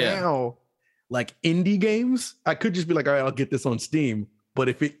 because now, like indie games, I could just be like, all right, I'll get this on Steam. But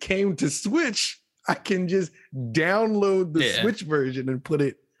if it came to Switch, I can just download the Switch version and put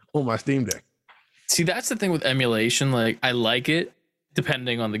it on my Steam Deck. See, that's the thing with emulation. Like, I like it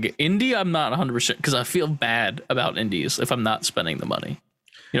depending on the game. Indie, I'm not 100% because I feel bad about indies if I'm not spending the money.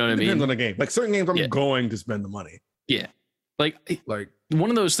 You know what I mean? Depends on the game. Like certain games, I'm going to spend the money. Yeah. Like one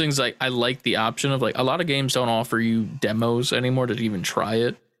of those things, like I like the option of like a lot of games don't offer you demos anymore to even try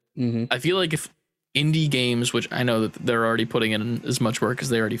it. I feel like if indie games, which I know that they're already putting in as much work as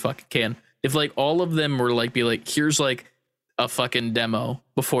they already fucking can, if like all of them were like, be like, here's like a fucking demo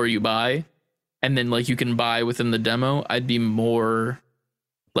before you buy, and then like you can buy within the demo, I'd be more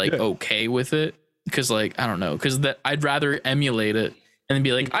like okay with it. Because like, I don't know, because that I'd rather emulate it and then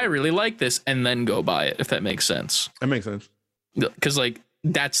be like, I really like this, and then go buy it, if that makes sense. That makes sense. Because like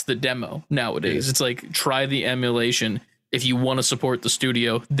that's the demo nowadays. It's like, try the emulation. If you want to support the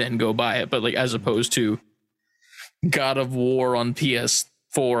studio, then go buy it. But like, as opposed to God of War on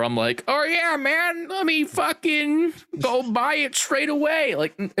PS4, I'm like, oh yeah, man, let me fucking go buy it straight away.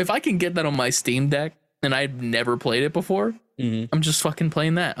 Like, if I can get that on my Steam Deck and I've never played it before, I'm just fucking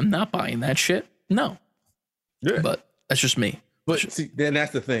playing that. I'm not buying that shit. No. Yeah. But that's just me. But see, then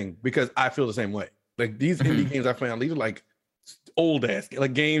that's the thing, because I feel the same way. Like these indie games I found, these are like old ass,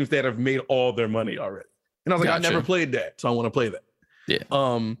 like games that have made all their money already. And I was like, I never played that, so I want to play that. Yeah.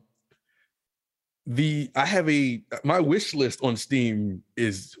 I have my wish list on Steam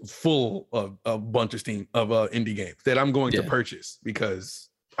is full of a bunch of indie games that I'm going to purchase because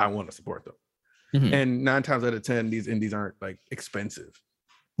I want to support them. Mhm. And 9 times out of 10, these indies aren't like expensive.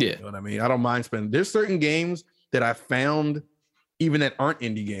 Yeah. You know what I mean? I don't mind spending. There's certain games that I found, even that aren't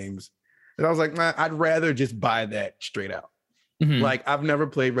indie games, that I was like, nah, I'd rather just buy that straight out. Mhm. Like, I've never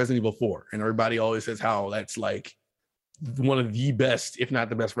played Resident Evil 4, and everybody always says how that's like one of the best, if not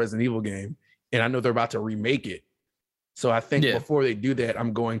the best, Resident Evil game. And I know they're about to remake it. So I think before they do that,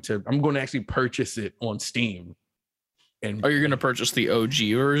 I'm going to actually purchase it on Steam. And are you going to purchase the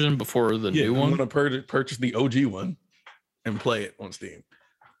OG version before the new one? I'm going to purchase the OG one and play it on Steam.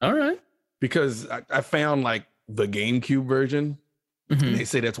 All right. Because I found like the GameCube version, and they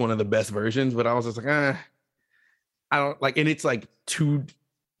say that's one of the best versions, but I was just like, I don't like, and it's like two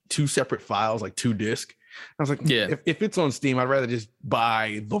separate files, like 2 discs. I was like, if it's on Steam, I'd rather just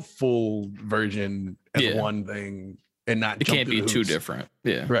buy the full version as one thing and not. It can't be too different.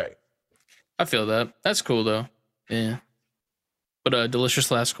 Yeah, right. I feel that. That's cool though. Yeah, but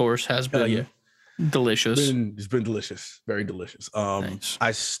Delicious Last Course has been delicious. It's been delicious, very delicious. Nice.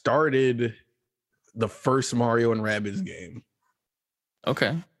 I started the first Mario and Rabbids game.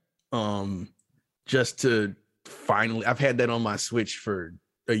 Okay. Just to finally, I've had that on my Switch for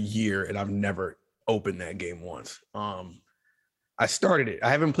a year, and I've never opened that game once. I started it. I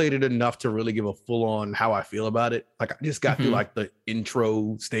haven't played it enough to really give a full on how I feel about it. Like, I just got through like the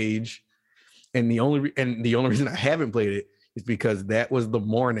intro stage, and the only reason I haven't played it is because that was the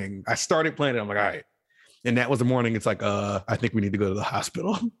morning I started playing it. I'm like, all right, and that was the morning. It's like, I think we need to go to the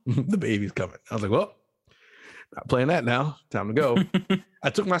hospital. The baby's coming. I was like, well, not playing that now. Time to go. I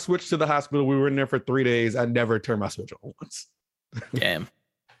took my Switch to the hospital. We were in there for 3 days. I never turned my Switch on once. Damn.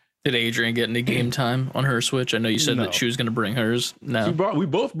 Did Adrian get any game time on her Switch? I know you said that she was going to bring hers. No, we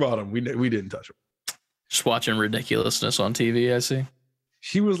both brought them. We didn't touch them. Just watching ridiculousness on TV. I see.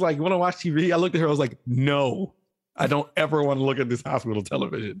 She was like, "You want to watch TV?" I looked at her. I was like, "No, I don't ever want to look at this hospital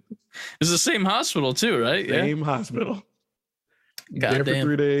television." It's the same hospital too, right? Same hospital. There for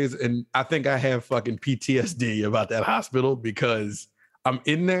 3 days, and I think I have fucking PTSD about that hospital because I'm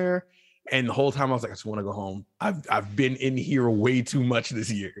in there. And the whole time I was like, I just want to go home. I've been in here way too much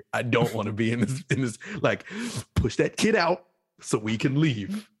this year. I don't want to be in this, like, push that kid out so we can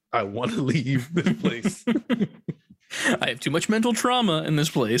leave. I want to leave this place. I have too much mental trauma in this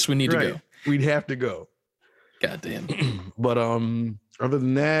place. We need to go. We'd have to go. Goddamn. But other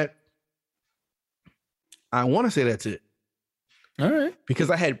than that, I want to say that's it. All right. Because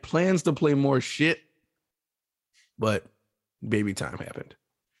I had plans to play more shit, but baby time happened.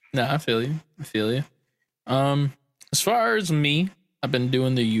 No, I feel you. As far as me, I've been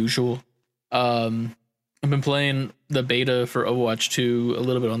doing the usual. I've been playing the beta for Overwatch 2 a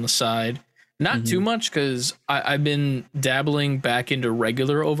little bit on the side. Not too much, because I've been dabbling back into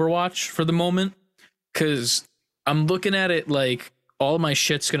regular Overwatch for the moment. Because I'm looking at it like all my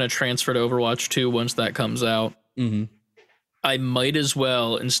shit's going to transfer to Overwatch 2 once that comes out. I might as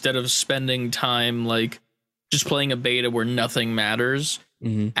well, instead of spending time like just playing a beta where nothing matters,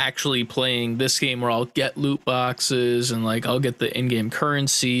 actually playing this game where I'll get loot boxes and like I'll get the in-game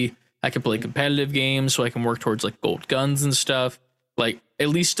currency. I can play competitive games so I can work towards like gold guns and stuff. Like, at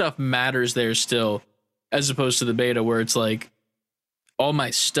least stuff matters there still, as opposed to the beta where it's like all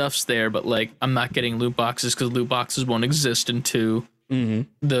my stuff's there, but like I'm not getting loot boxes because loot boxes won't exist in 2.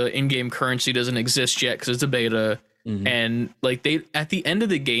 The in-game currency doesn't exist yet because it's a beta. And like they at the end of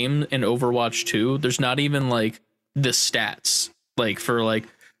the game in Overwatch 2, there's not even like the stats like for like,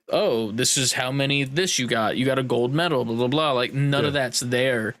 oh, this is how many this you got a gold medal, blah blah blah. Like none of that's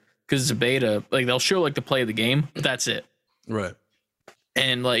there because it's a beta. Like they'll show like the play of the game, but that's it. Right.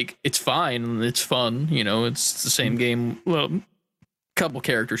 And like it's fine, it's fun, you know, it's the same game. Well, couple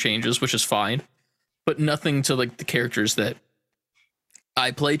character changes, which is fine, but nothing to like the characters that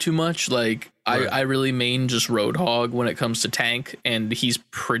I play too much. Like I really main just Roadhog when it comes to tank, and he's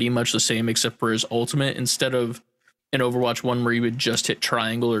pretty much the same except for his ultimate. Instead of in Overwatch 1 where you would just hit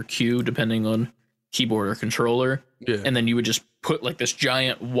triangle or Q depending on keyboard or controller, and then you would just put like this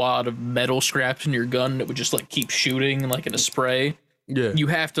giant wad of metal scraps in your gun that would just like keep shooting like in a spray. You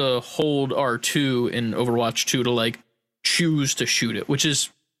have to hold R2 in Overwatch 2 to like choose to shoot it, which is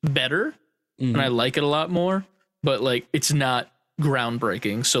better, and I like it a lot more, but like it's not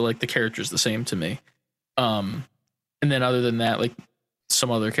groundbreaking, so like the character's the same to me. And then other than that, like some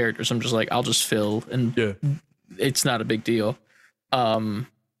other characters I'm just like I'll just fill, and it's not a big deal. Other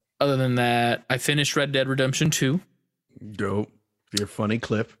than that, I finished Red Dead Redemption 2. Dope. Your funny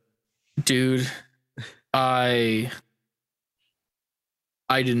clip. Dude, I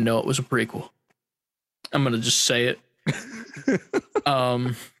didn't know it was a prequel. I'm gonna just say it.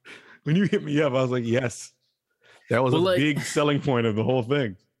 When you hit me up, I was like, yes. That was Well, a big selling point of the whole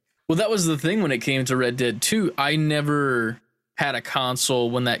thing. Well, that was the thing when it came to Red Dead 2. I never had a console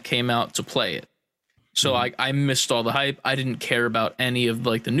when that came out to play it. So I missed all the hype. I didn't care about any of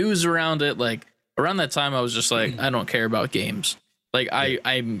like the news around it. Like around that time, I was just like, I don't care about games. Like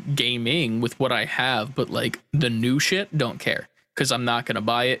I'm gaming with what I have, but like the new shit, don't care because I'm not gonna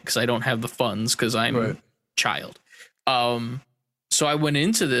buy it because I don't have the funds because I'm a child. So I went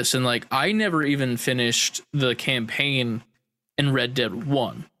into this and like I never even finished the campaign in Red Dead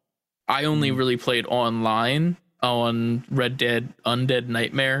 1. I only really played online on Red Dead Undead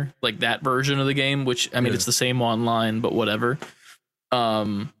Nightmare, like that version of the game, which I mean it's the same online, but whatever.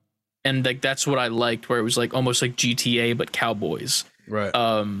 And like that's what I liked, where it was like almost like GTA but cowboys. Right.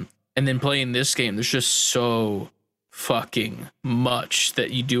 And then playing this game, there's just so fucking much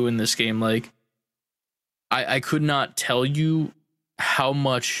that you do in this game. Like I could not tell you how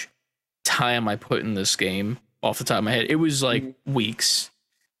much time I put in this game off the top of my head. It was like weeks.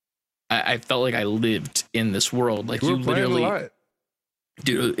 I felt like I lived in this world. Like you literally,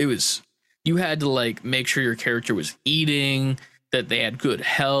 dude, it was, you had to like make sure your character was eating, that they had good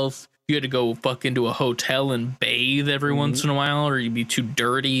health. You had to go fuck into a hotel and bathe every once in a while, or you'd be too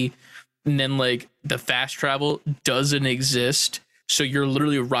dirty. And then like the fast travel doesn't exist. So you're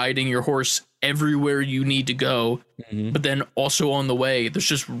literally riding your horse everywhere you need to go. But then also on the way, there's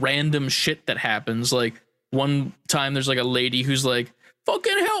just random shit that happens. Like one time there's like a lady who's like,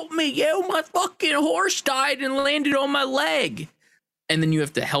 fucking help me, yo, my fucking horse died and landed on my leg. And then you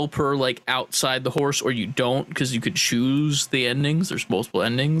have to help her like outside the horse, or you don't, because you could choose the endings. There's multiple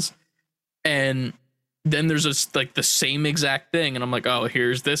endings. And then there's this like the same exact thing. And I'm like, oh,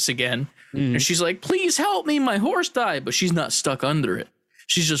 here's this again. And she's like, please help me, my horse died. But she's not stuck under it.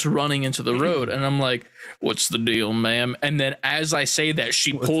 She's just running into the road. And I'm like, what's the deal, ma'am? And then as I say that,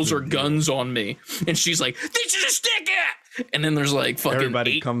 she pulls her guns on me. And she's like, this is a stick it. And then there's like fucking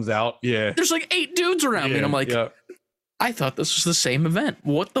everybody comes out. Yeah. There's like 8 dudes around me. And I'm like, I thought this was the same event.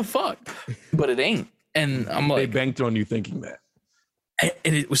 What the fuck? But it ain't. And I'm like, they banked on you thinking that.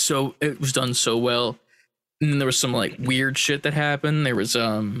 And it was done so well. And then there was some like weird shit that happened. There was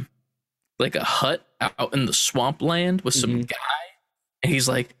like a hut out in the swampland with some guy. And he's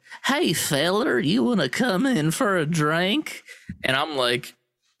like, hey, feller, you want to come in for a drink? And I'm like,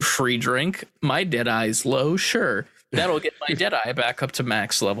 free drink? My dead eye's low? Sure. That'll get my dead eye back up to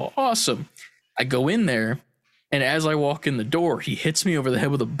max level. Awesome. I go in there, and as I walk in the door, he hits me over the head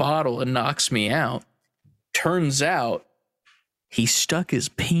with a bottle and knocks me out. Turns out he stuck his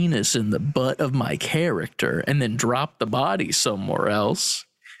penis in the butt of my character and then dropped the body somewhere else.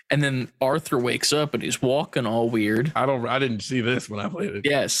 And then Arthur wakes up and he's walking all weird. I didn't see this when I played it.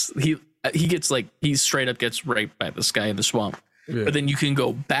 Yes, he gets like, he straight up gets raped by this guy in the swamp. Yeah. But then you can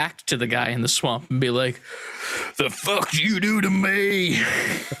go back to the guy in the swamp and be like, the fuck you do to me?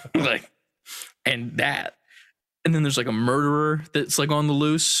 Like, and that. And then there's like a murderer that's like on the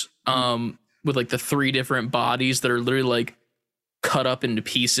loose with like the 3 different bodies that are literally like cut up into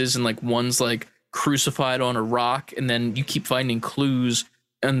pieces. And like one's like crucified on a rock. And then you keep finding clues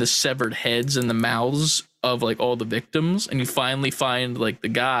and the severed heads and the mouths of like all the victims, and you finally find like the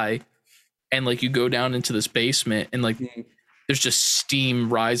guy, and like you go down into this basement, and like there's just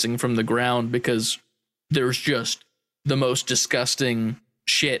steam rising from the ground because there's just the most disgusting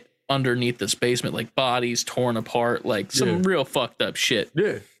shit underneath this basement, like bodies torn apart, like some real fucked up shit.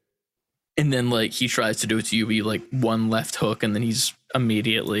 Yeah. And then like he tries to do it to you, but like one left hook, and then he's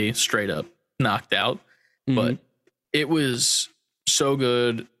immediately straight up knocked out. But it was so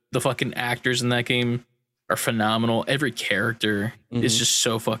good. The fucking actors in that game are phenomenal. Every character is just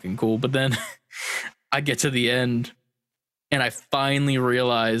so fucking cool. But then I get to the end and I finally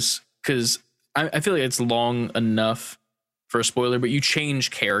realize, because I feel like it's long enough for a spoiler, but you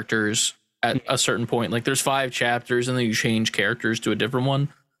change characters at a certain point. Like there's 5 chapters and then you change characters to a different one.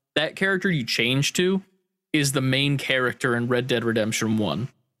 That character you change to is the main character in Red Dead Redemption 1.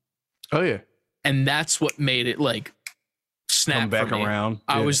 Oh yeah. And that's what made it like snap back around.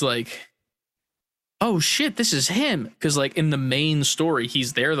 I was like, oh shit, this is him. Because like in the main story,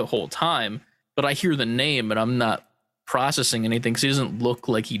 he's there the whole time, but I hear the name and I'm not processing anything because he doesn't look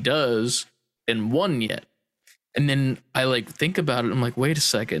like he does in 1 yet. And then I like think about it. I'm like, wait a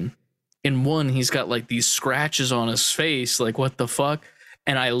second. In 1, he's got like these scratches on his face. Like, what the fuck?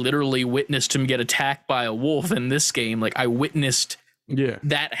 And I literally witnessed him get attacked by a wolf in this game. Like I witnessed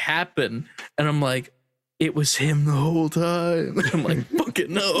that happen. And I'm like, it was him the whole time. I'm like,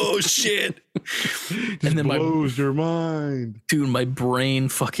 fucking no shit. And then blows your mind. Dude, my brain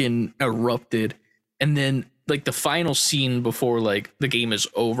fucking erupted. And then like the final scene before like the game is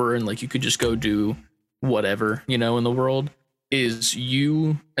over and like you could just go do whatever, you know, in the world is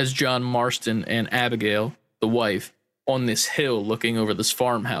you as John Marston and Abigail, the wife, on this hill looking over this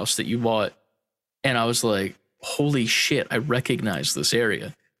farmhouse that you bought. And I was like, holy shit, I recognize this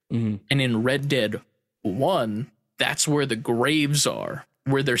area. Mm-hmm. And in Red Dead 1, that's where the graves are,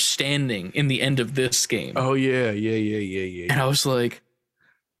 where they're standing in the end of this game. Oh yeah. And I was like,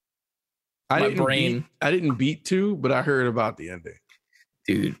 I didn't beat 2, but I heard about the ending.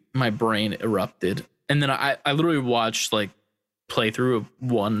 Dude, my brain erupted. And then I literally watched like playthrough of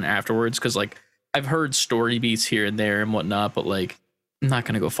 1 afterwards because like I've heard story beats here and there and whatnot, but like I'm not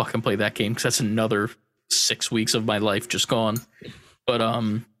gonna go fucking play that game because that's another 6 weeks of my life just gone. But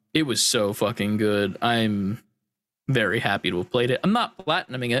it was so fucking good. I'm very happy to have played it. I'm not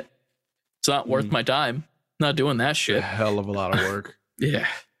platinuming it. It's not worth my time. Not doing that shit. A hell of a lot of work. Yeah.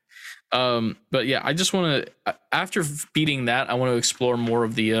 But yeah, I just want to after beating that, I want to explore more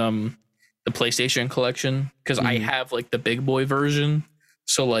of the PlayStation collection because I have like the big boy version.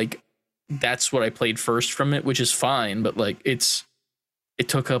 So like that's what I played first from it, which is fine, but like it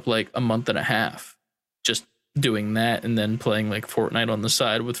took up like a month and a half just doing that and then playing like Fortnite on the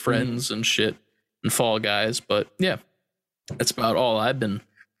side with friends and shit and Fall Guys. But yeah, that's about all I've been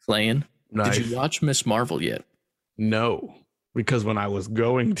playing. Nice. Did you watch Miss Marvel yet? No, because when I was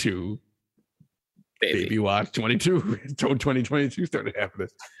going to Baby Watch 2022 started happening.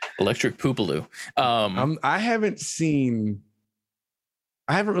 Electric Poopaloo. I haven't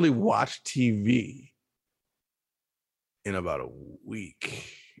really watched TV in about a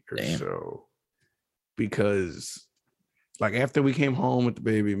week or so because like after we came home with the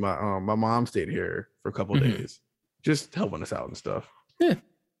baby, my mom stayed here for a couple of days, just helping us out and stuff. Yeah.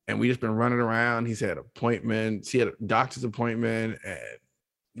 And we just been running around. He's had appointments. He had a doctor's appointment, and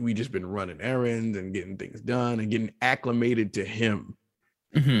we just been running errands and getting things done and getting acclimated to him.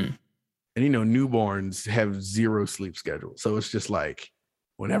 Mm-hmm. And you know, newborns have zero sleep schedule, so it's just like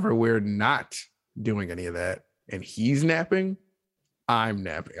whenever we're not doing any of that and he's napping, I'm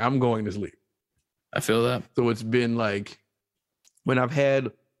napping. I'm going to sleep. I feel that. So it's been like when I've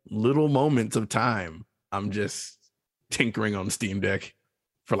had little moments of time, I'm just tinkering on the Steam Deck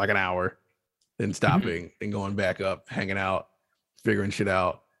for like an hour, then stopping and going back up, hanging out, figuring shit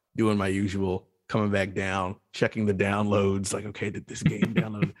out, doing my usual, coming back down, checking the downloads. Like, okay, did this game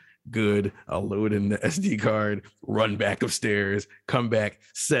download? Good. I'll load in the SD card, run back upstairs, come back,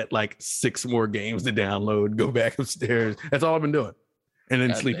 set like 6 more games to download, go back upstairs. That's all I've been doing. And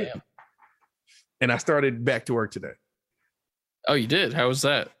then sleeping. Damn. And I started back to work today. Oh, you did? How was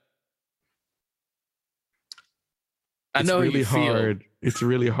that? I know really you feel hard. It's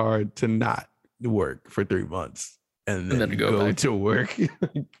really hard to not work for 3 months and then go to work.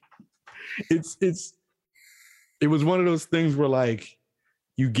 It was one of those things where like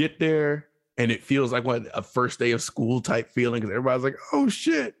you get there and it feels like what a first day of school type feeling because everybody's like, oh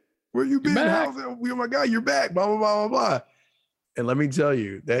shit, where you been? Oh my God, you're back, blah, blah, blah, blah, blah. And let me tell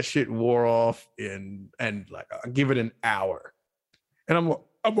you, that shit wore off and like I'll give it an hour. And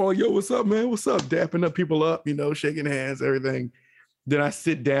I'm all, yo, what's up, man? What's up? Dapping up people up, you know, shaking hands, everything. Then I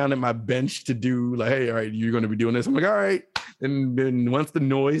sit down at my bench to do like, hey, all right, you're going to be doing this. I'm like, all right. And then once the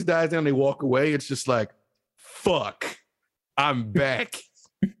noise dies down, they walk away. It's just like, fuck, I'm back.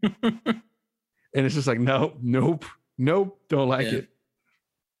 And it's just like, nope, don't like it.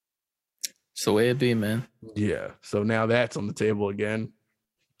 It's the way it be, man. Yeah. So now that's on the table again.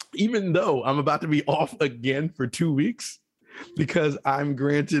 Even though I'm about to be off again for 2 weeks because I'm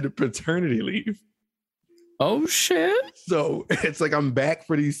granted paternity leave. Oh, shit. So it's like I'm back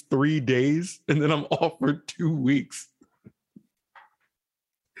for these 3 days and then I'm off for 2 weeks.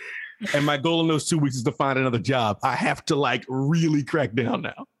 And my goal in those 2 weeks is to find another job. I have to like really crack down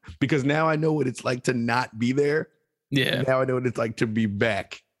now because now I know what it's like to not be there. Yeah. Now I know what it's like to be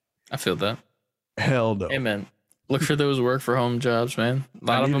back. I feel that. Hell no. Hey, man. Look for those work for home jobs, man. A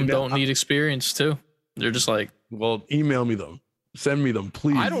lot of them don't need experience too. They're just like, well, email me them. Send me them,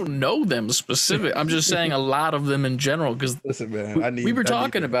 please. I don't know them specific. I'm just saying a lot of them in general because listen, man, we were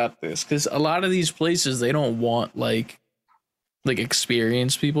talking about this because a lot of these places they don't want like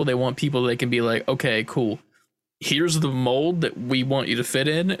experienced people. They want people that can be like, okay, cool. Here's the mold that we want you to fit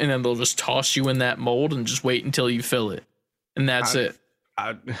in, and then they'll just toss you in that mold and just wait until you fill it, and that's it.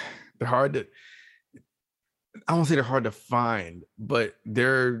 They're hard to. I won't say they're hard to find, but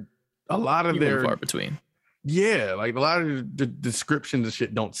they're a lot of their far between. Yeah, like a lot of the descriptions and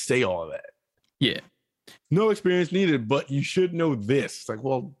shit don't say all of that. Yeah. No experience needed, but you should know this. It's like,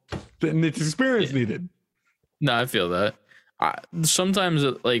 well, then it's experience needed. No, I feel that. Sometimes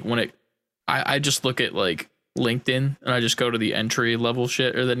like when it I just look at like LinkedIn and I just go to the entry level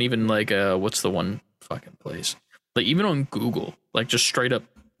shit, or then even like what's the one fucking place? Like even on Google, like just straight up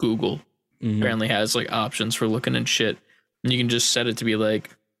Google apparently has like options for looking at shit. And you can just set it to be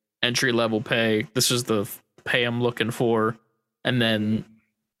like entry level pay. This is the pay I'm looking for, and then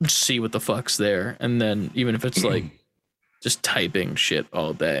see what the fuck's there. And then even if it's like just typing shit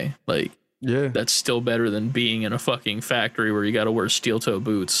all day, like Yeah. that's still better than being in a fucking factory where you got to wear steel toe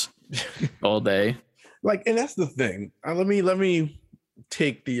boots all day. Like, and that's the thing. Let me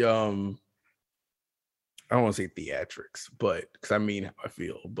take the I don't want to say theatrics, but because I mean how I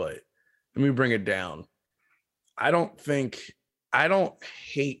feel, but let me bring it down. I don't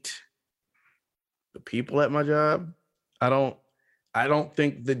hate the people at my job. I don't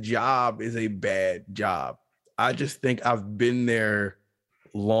think the job is a bad job. I just think I've been there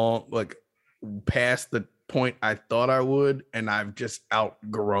long, like past the point I thought I would, and I've just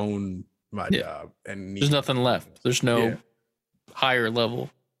outgrown my job. And there's nothing left. There's no higher level.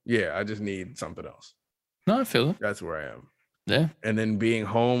 Yeah, I just need something else. No, I feel it. That's where I am. Yeah. And then being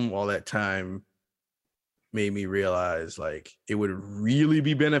home all that time made me realize like it would really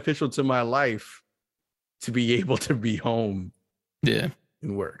be beneficial to my life to be able to be home. Yeah.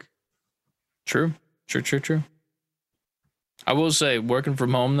 And work. True. I will say working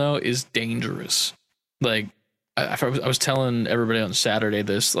from home though is dangerous. Like I was telling everybody on Saturday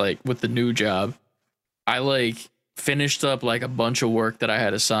this, like with the new job, I like finished up like a bunch of work that I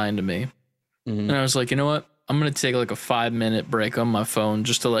had assigned to me. And I was like, you know what? I'm going to take like a 5-minute break on my phone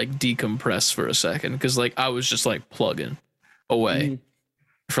just to like decompress for a second. Cause like I was just like plugging away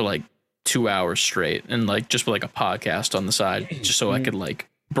for like 2 hours straight and like just like a podcast on the side just so I could like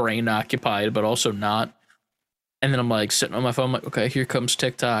brain occupied, but also not. And then I'm like sitting on my phone, like, okay, here comes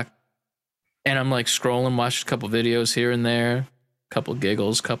TikTok. And I'm like scrolling, watched a couple videos here and there, couple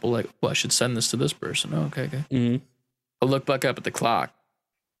giggles, couple like, well, I should send this to this person. Oh, okay. I look back up at the clock.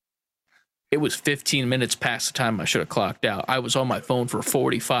 It was 15 minutes past the time I should have clocked out. I was on my phone for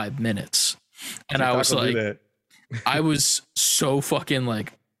 45 minutes. And I was like, I was so fucking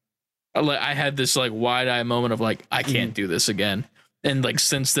like, I had this like wide eye moment of like, I can't do this again. And like,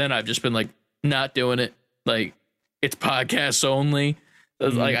 since then I've just been like, not doing it. Like it's podcasts only.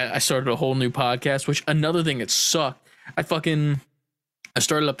 Like I started a whole new podcast, which another thing that sucked. I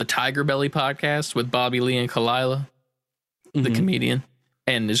started up the Tiger Belly podcast with Bobby Lee and Kalila, the comedian,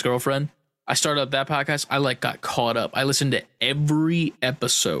 and his girlfriend. I started up that podcast. I like got caught up. I listened to every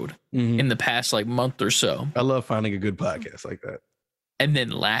episode in the past like month or so. I love finding a good podcast like that. And then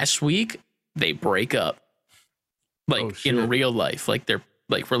last week they break up, like in real life, like their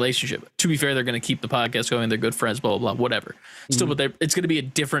like relationship. To be fair, they're going to keep the podcast going. They're good friends, blah, blah, blah, whatever. Still, but it's going to be a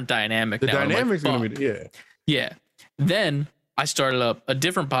different dynamic. The now. dynamic's like, going to be, yeah. Then I started up a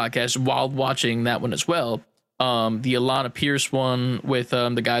different podcast while watching that one as well. The Alana Pierce one with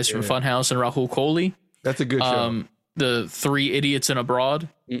the guys from Funhouse and Rahul Kohli. That's a good show. The 3 Idiots in Abroad.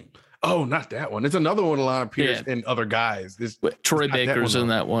 Oh, not that one. It's another one, Alana Pierce and other guys. Troy Baker's in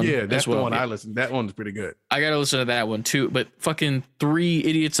that one. Yeah, that's the one I listened. That one's pretty good. I gotta listen to that one too. But fucking 3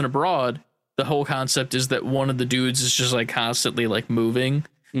 Idiots in Abroad, the whole concept is that one of the dudes is just like constantly like moving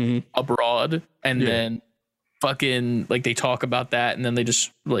abroad, and then fucking like they talk about that, and then they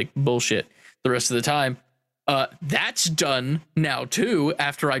just like bullshit the rest of the time. That's done now too,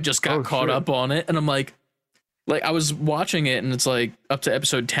 after I just got caught up on it. And I'm like I was watching it and it's like up to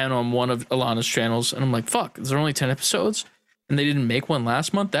episode 10 on one of Alana's channels. And I'm like, fuck, is there only 10 episodes? And they didn't make one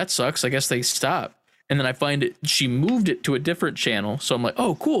last month? That sucks. I guess they stopped. And then I find it, she moved it to a different channel. So I'm like,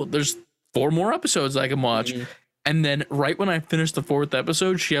 oh, cool. There's 4 more episodes I can watch. And then right when I finished the 4th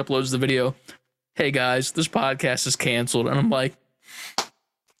episode, she uploads the video. Hey guys, this podcast is canceled. And I'm like,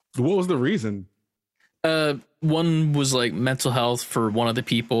 what was the reason? One was like mental health for one of the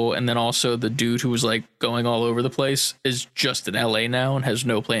people, and then also the dude who was like going all over the place is just in LA now and has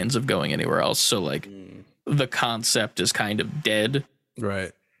no plans of going anywhere else. So like the concept is kind of dead.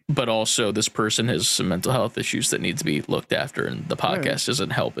 Right. But also this person has some mental health issues that need to be looked after, and the podcast isn't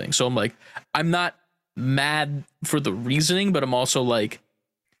helping. So I'm like, I'm not mad for the reasoning, but I'm also like,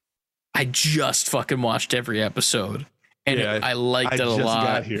 I just fucking watched every episode and I liked it a lot.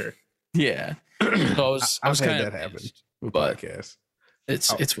 Got here. Yeah. So I was kind of that happen with podcasts.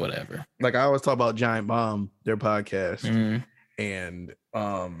 It's whatever. Like I always talk about Giant Bomb, their podcast, and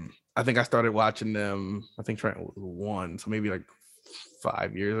I think I started watching them. I think trying one, so maybe like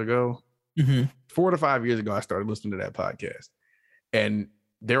 5 years ago, 4 to 5 years ago, I started listening to that podcast, and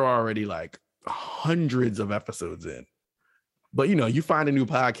they're already like hundreds of episodes in. But you know, you find a new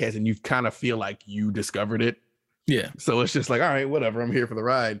podcast and you kind of feel like you discovered it. Yeah. So it's just like, all right, whatever. I'm here for the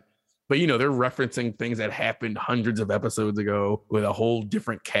ride. But they're referencing things that happened hundreds of episodes ago with a whole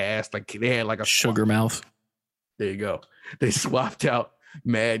different cast. Like they had like a Sugar mouth. There you go. They swapped out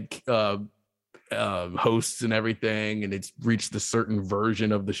mad hosts and everything, and it's reached a certain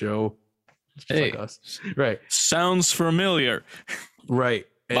version of the show. It's just like us. Right. Sounds familiar. Right.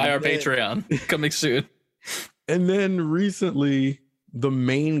 Buy our Patreon. Coming soon. And then recently, the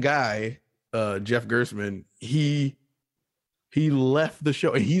main guy, Jeff Gerstmann, he left the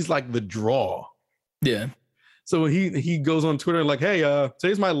show, and he's like the draw. Yeah. So he goes on Twitter like, hey,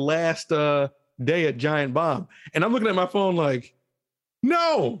 today's my last day at Giant Bomb. And I'm looking at my phone like,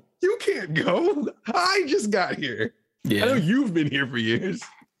 no, you can't go. I just got here. Yeah. I know you've been here for years.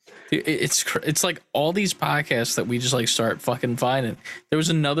 It's like all these podcasts that we just like start fucking finding. There was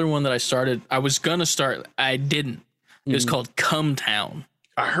another one that I started. I was gonna start. I didn't. It was called Come Town.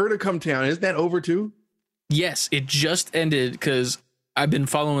 I heard of Come Town. Isn't that over too? Yes, it just ended because I've been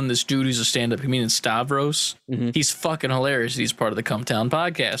following this dude who's a stand-up comedian, Stavros. He's fucking hilarious. He's part of the Come Town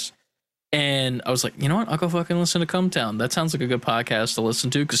podcast. And I was like, you know what? I'll go fucking listen to Come Town. That sounds like a good podcast to listen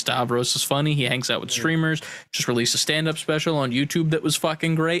to because Stavros is funny. He hangs out with streamers. Just released a stand-up special on YouTube that was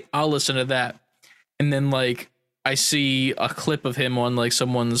fucking great. I'll listen to that. And then like I see a clip of him on like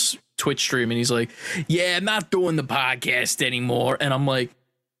someone's Twitch stream and he's like, yeah, I'm not doing the podcast anymore. And I'm like,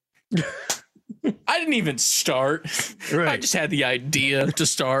 I didn't even start. Right. I just had the idea to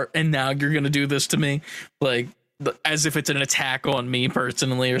start. And now you're going to do this to me. Like, as if it's an attack on me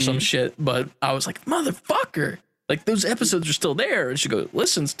personally or some shit. But I was like, motherfucker, like those episodes are still there. And she goes,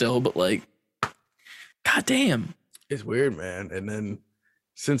 listen still, but like, goddamn. It's weird, man. And then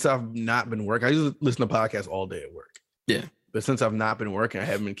since I've not been working, I used to listen to podcasts all day at work. Yeah. But since I've not been working,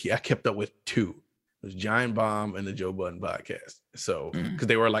 I kept up with two. It was Giant Bomb and the Joe Budden podcast. So, because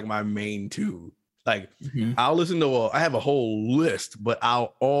they were like my main two. Like I'll listen to I have a whole list, but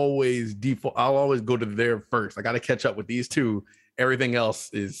I'll always go to there first. I got to catch up with these two. Everything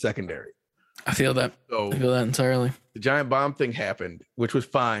else is secondary. I feel that. So I feel that entirely. The Giant Bomb thing happened, which was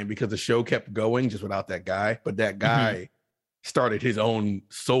fine because the show kept going just without that guy. But that guy started his own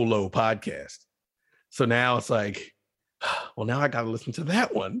solo podcast. So now it's like, well, now I got to listen to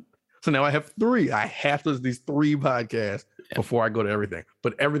that one. So now I have three. I have to listen to these three podcasts before I go to everything.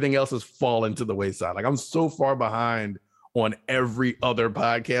 But everything else has fallen to the wayside. Like I'm so far behind on every other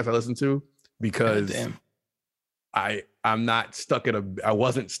podcast I listen to because I'm not stuck I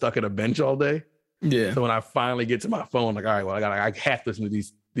wasn't stuck at a bench all day. Yeah. So when I finally get to my phone, like, all right, well, I have to listen to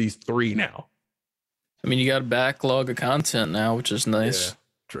these three now. I mean, you got a backlog of content now, which is nice. Yeah,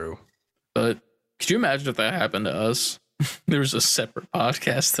 true. But could you imagine if that happened to us? There was a separate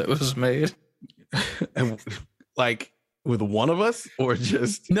podcast that was made. Like with one of us or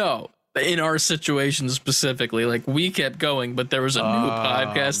just no, in our situation specifically, like we kept going, but there was a new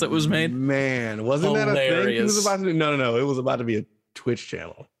podcast that was made. Man, wasn't that a thing? It was about to no. It was about to be a Twitch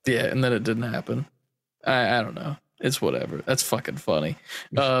channel. Yeah, and then it didn't happen. I don't know. It's whatever. That's fucking funny.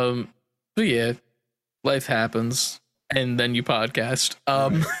 But yeah, life happens, and then you podcast.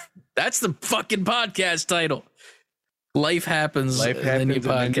 That's the fucking podcast title. Life happens. Life happens. And then you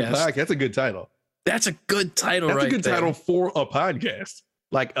podcast. That's a good title. That's a good title. That's right a good there. title for a podcast,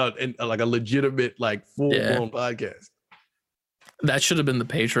 like a legitimate, like full blown podcast. That should have been the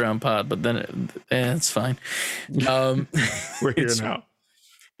Patreon pod, but then it's fine. We're here now.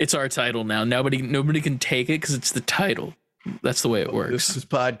 It's our title now. Nobody can take it because it's the title. That's the way it works. This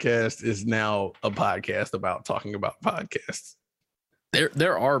podcast is now a podcast about talking about podcasts.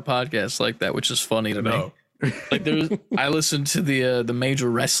 There are podcasts like that, which is funny to me. Like I listened to the Major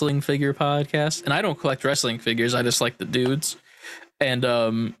Wrestling Figure podcast, and I don't collect wrestling figures. I just like the dudes. And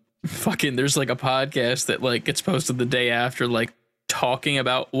there's like a podcast that like gets posted the day after, like talking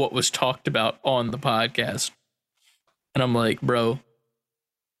about what was talked about on the podcast. And I'm like, bro,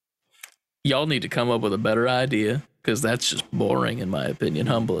 y'all need to come up with a better idea because that's just boring in my opinion,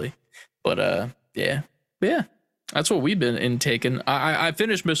 humbly. But yeah, that's what we've been intaking. I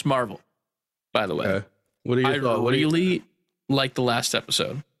finished Miss Marvel, by the way. Okay. What are your thoughts? Really like the last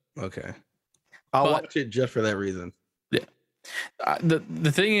episode. Okay. I'll watch it just for that reason. Yeah.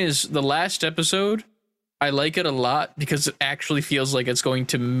 The thing is, the last episode, I like it a lot because it actually feels like it's going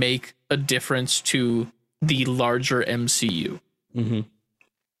to make a difference to the larger MCU.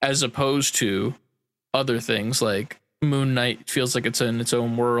 As opposed to other things like Moon Knight feels like it's in its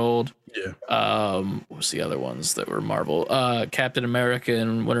own world. Yeah. What's the other ones that were Marvel? Captain America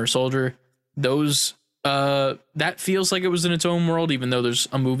and Winter Soldier. Those that feels like it was in its own world, even though there's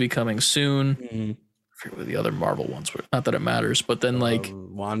a movie coming soon. I forget what the other Marvel ones were. Not that it matters, but then like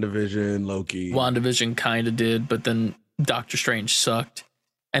WandaVision, Loki. WandaVision kind of did, but then Doctor Strange sucked.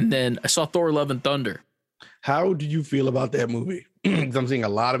 And then I saw Thor: Love and Thunder. How did you feel about that movie? 'Cause I'm seeing a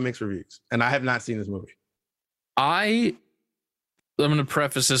lot of mixed reviews, and I have not seen this movie. I'm gonna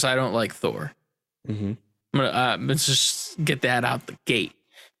preface this. I don't like Thor. Mm-hmm. Let's just get that out the gate.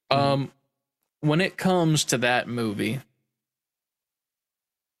 Mm-hmm. When it comes to that movie,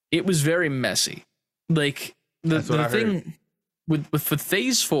 it was very messy. Like the thing with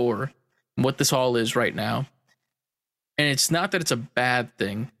Phase 4, what this all is right now, and it's not that it's a bad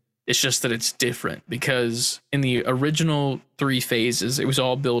thing. It's just that it's different because in the original 3 phases, it was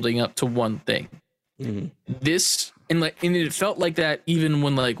all building up to one thing. Mm-hmm. This and it felt like that even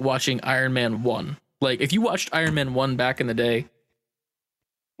when like watching Iron Man 1. Like if you watched Iron Man 1 back in the day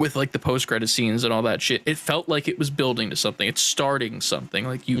with like the post-credit scenes and all that shit, it felt like it was building to something. It's starting something.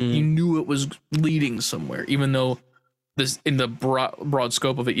 Like you knew it was leading somewhere, even though this in the broad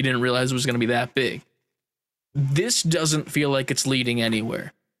scope of it, you didn't realize it was going to be that big. This doesn't feel like it's leading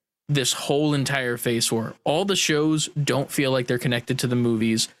anywhere. This whole entire Phase 4, all the shows don't feel like they're connected to the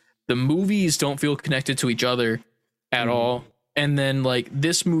movies. The movies don't feel connected to each other at all. And then like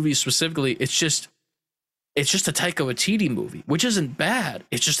this movie specifically, it's just a Taika Waititi movie, which isn't bad.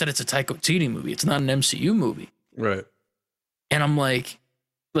 It's just that it's a Taika Waititi movie. It's not an MCU movie. Right. And I'm like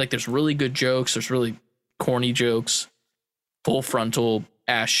there's really good jokes. There's really corny jokes. Full frontal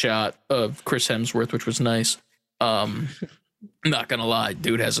ass shot of Chris Hemsworth, which was nice. Not gonna lie,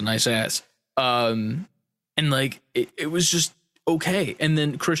 dude has a nice ass. And like it was just okay. And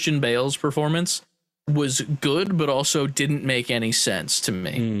then Christian Bale's performance was good, but also didn't make any sense to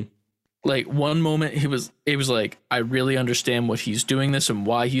me. Like one moment it was like, I really understand what he's doing this and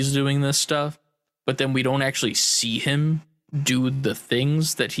why he's doing this stuff, but then we don't actually see him do the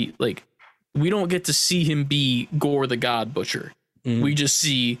things that he like. We don't get to see him be Gore the God Butcher. We just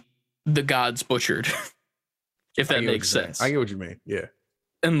see the gods butchered. If that makes sense. I get what you mean. Yeah.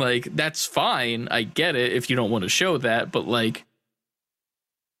 And like that's fine. I get it if you don't want to show that, but like,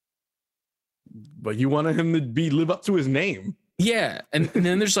 but you wanted him to live up to his name. Yeah. And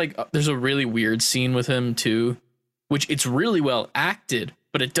then there's a really weird scene with him too, which it's really well acted,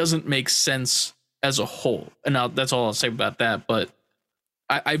 but it doesn't make sense as a whole. And now that's all I'll say about that. But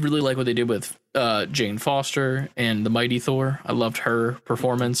I really like what they did with Jane Foster and the Mighty Thor. I loved her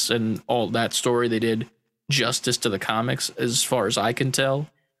performance and all that story. They did justice to the comics as far as I can tell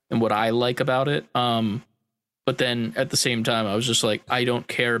and what I like about it. But then at the same time, I was just like, I don't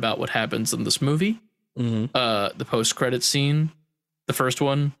care about what happens in this movie. The post-credit scene, the first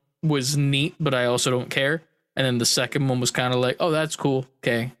one was neat, but I also don't care. And then the second one was kind of like, oh, that's cool.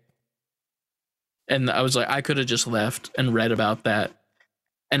 Okay. And I was like, I could have just left and read about that.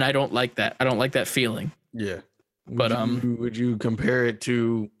 And I don't like that. I don't like that feeling. Yeah. But would you compare it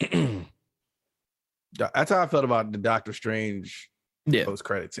to that's how I felt about the Doctor Strange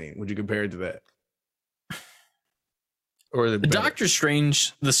post-credit scene. Would you compare it to that? Or the Doctor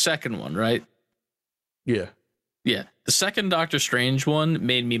Strange, the second one, right? Yeah. Yeah. The second Doctor Strange one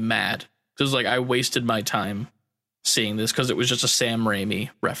made me mad. Because like I wasted my time seeing this because it was just a Sam Raimi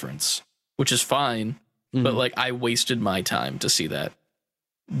reference, which is fine. But like I wasted my time to see that.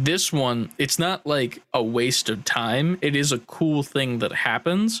 This one, it's not like a waste of time. It is a cool thing that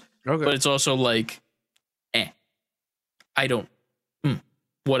happens. Okay. But it's also like, I don't,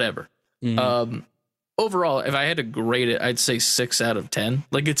 whatever. Overall, if I had to grade it, I'd say 6 out of 10.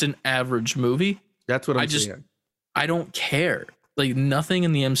 Like it's an average movie. That's what I'm saying. I don't care. Like nothing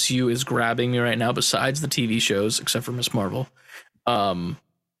in the MCU is grabbing me right now besides the TV shows, except for Miss Marvel. But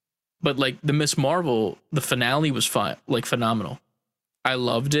like the Miss Marvel, the finale was fine, like phenomenal. I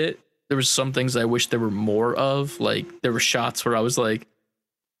loved it. There was some things I wish there were more of. Like there were shots where I was like,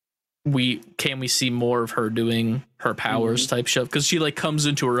 can we see more of her doing her powers type stuff? Because she like comes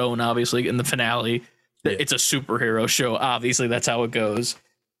into her own, obviously, in the finale. Yeah. It's a superhero show. Obviously, that's how it goes.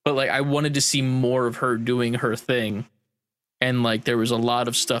 But like I wanted to see more of her doing her thing. And like there was a lot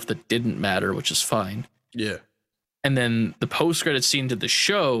of stuff that didn't matter, which is fine. Yeah. And then the post-credit scene to the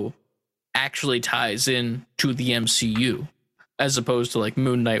show actually ties in to the MCU, as opposed to like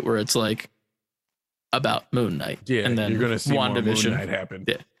Moon Knight, where it's like about Moon Knight. Yeah, and then you're gonna see WandaVision. More Moon Knight happen.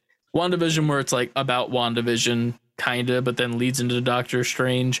 Yeah. WandaVision, where it's like about WandaVision, kinda, but then leads into Doctor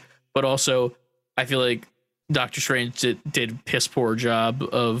Strange. But also, I feel like Doctor Strange did piss poor job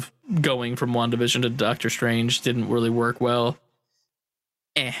of going from WandaVision to Doctor Strange. Didn't really work well.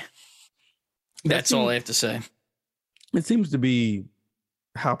 That's all I have to say. It seems to be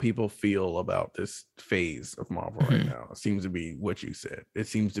how people feel about this phase of Marvel right now. It seems to be what you said. It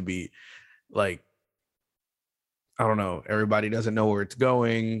seems to be like, I don't know, everybody doesn't know where it's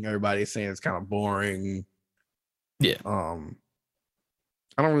going. Everybody's saying it's kind of boring. Yeah.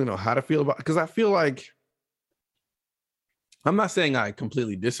 I don't really know how to feel about, because I feel like, I'm not saying I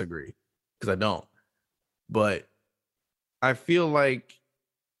completely disagree, because I don't, but I feel like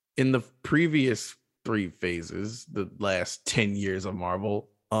in the previous three phases, the last 10 years of Marvel,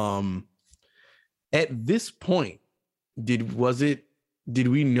 at this point, did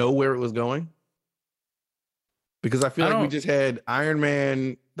we know where it was going? Because I feel like we just had Iron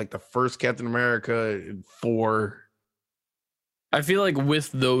Man, like the first Captain America, and Thor. I feel like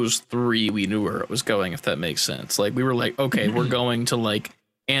with those three, we knew where it was going, if that makes sense. Like, we were like, okay, we're going to like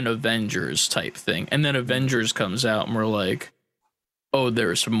an Avengers type thing. And then Avengers comes out and we're like, oh,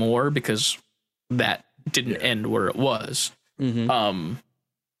 there's more, because that didn't end where it was. Mm-hmm.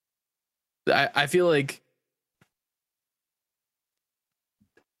 I feel like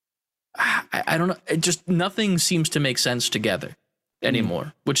I don't know. It just, nothing seems to make sense together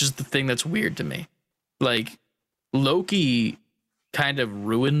anymore, which is the thing that's weird to me. Like, Loki kind of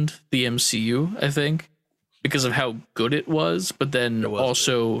ruined the MCU, I think, because of how good it was, but then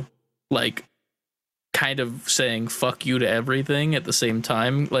also like kind of saying fuck you to everything at the same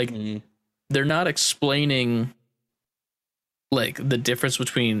time. Like, they're not explaining like the difference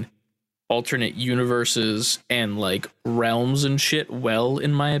between alternate universes and like realms and shit well,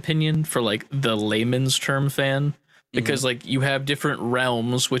 in my opinion, for like the layman's term fan, because like you have different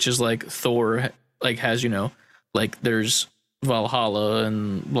realms, which is like Thor like has, you know, like there's Valhalla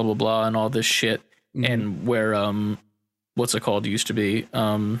and blah blah blah and all this shit, and where what's it called, used to be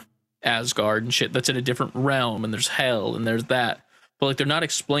Asgard and shit, that's in a different realm, and there's hell and there's that, but like they're not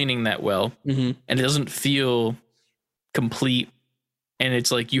explaining that well, and it doesn't feel complete. And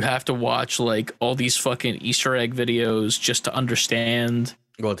it's like you have to watch like all these fucking Easter egg videos just to understand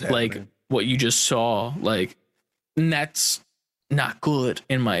like what you just saw. Like, and that's not good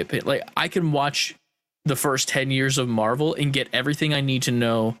in my opinion. Like, I can watch the first 10 years of Marvel and get everything I need to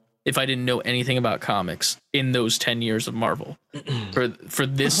know if I didn't know anything about comics in those 10 years of Marvel. for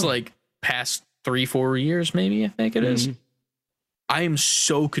this like past 3-4 years, maybe, I think it is. I am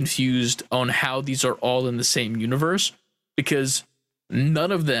so confused on how these are all in the same universe, because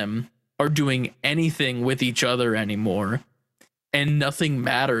none of them are doing anything with each other anymore, and nothing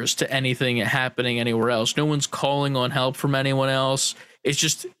matters to anything happening anywhere else. No one's calling on help from anyone else. It's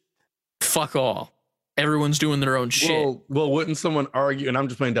just fuck all. Everyone's doing their own shit. Well, wouldn't someone argue, and I'm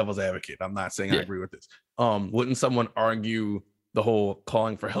just playing devil's advocate, I'm not saying I agree with this. Wouldn't someone argue the whole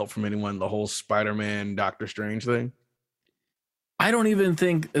calling for help from anyone, the whole Spider-Man, Doctor Strange thing? I don't even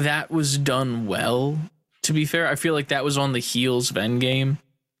think that was done well. To be fair, I feel like that was on the heels of Endgame.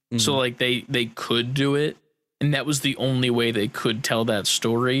 So like they could do it, and that was the only way they could tell that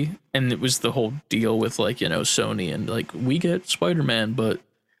story. And it was the whole deal with like, you know, Sony and like, we get Spider-Man, but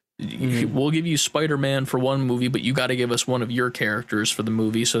we'll give you Spider-Man for one movie, but you got to give us one of your characters for the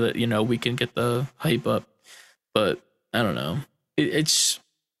movie so that, you know, we can get the hype up. But I don't know. It's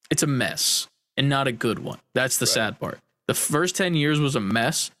a mess, and not a good one. That's the sad part. The first 10 years was a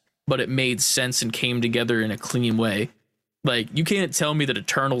mess, but it made sense and came together in a clean way. Like, you can't tell me that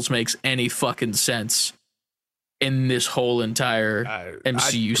Eternals makes any fucking sense in this whole entire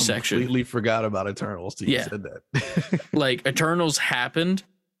MCU section. I completely forgot about Eternals till you said that. Like, Eternals happened,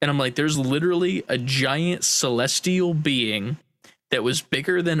 and I'm like, there's literally a giant celestial being that was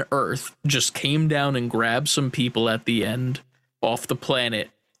bigger than Earth just came down and grabbed some people at the end off the planet,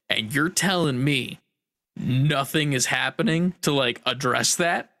 and you're telling me nothing is happening to like address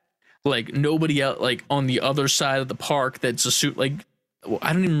that? Like, nobody out like on the other side of the park that's a suit, like, well,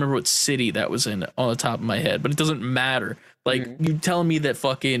 I don't even remember what city that was in on the top of my head, but it doesn't matter. Like, you telling me that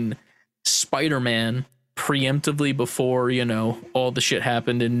fucking Spider-Man preemptively before, you know, all the shit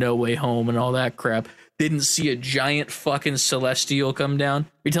happened in No Way Home and all that crap, didn't see a giant fucking celestial come down?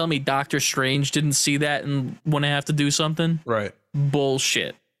 You're telling me Doctor Strange didn't see that and want to have to do something? Right.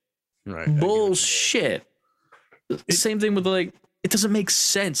 Bullshit. Right. Bullshit. Same thing with like, it doesn't make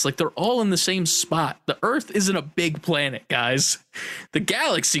sense. Like, they're all in the same spot. The Earth isn't a big planet, guys. The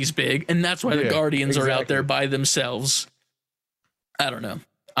galaxy's big, and that's why the Guardians are out there by themselves. I don't know.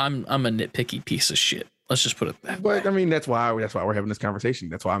 I'm a nitpicky piece of shit. Let's just put it that way. But I mean, that's why we're having this conversation.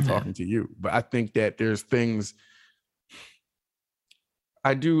 That's why I'm talking to you. But I think that there's things.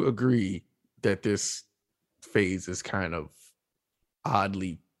 I do agree that this phase is kind of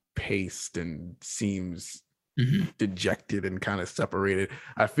oddly paced and seems dejected and kind of separated.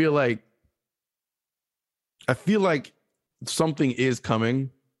 I feel like something is coming,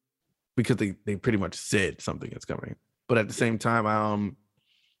 because they pretty much said something is coming. But at the same time,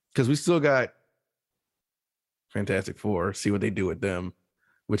 because we still got Fantastic Four, see what they do with them,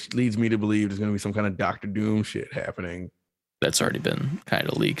 which leads me to believe there's going to be some kind of Doctor Doom shit happening. That's already been kind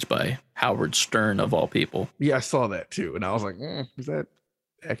of leaked by Howard Stern of all people. Yeah, I saw that too, and I was like, is that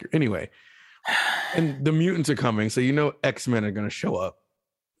accurate? Anyway, and the mutants are coming, so you know X-Men are going to show up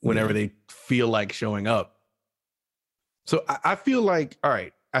whenever they feel like showing up. So I feel like, all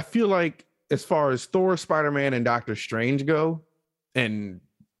right, I feel like as far as Thor, Spider-Man, and Doctor Strange go, and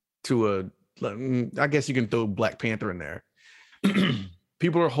I guess you can throw Black Panther in there.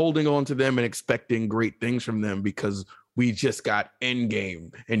 People are holding on to them and expecting great things from them because we just got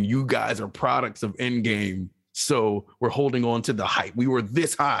Endgame, and you guys are products of Endgame. So we're holding on to the hype. We were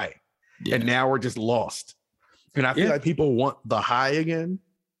this high, and now we're just lost. And I feel like people want the high again.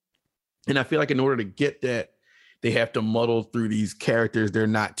 And I feel like in order to get that, they have to muddle through these characters they're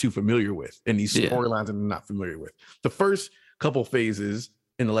not too familiar with, and these storylines that they're not familiar with. The first couple phases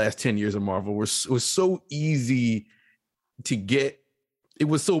in the last 10 years of Marvel was so easy to get. It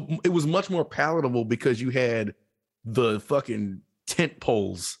was much more palatable because you had the fucking tent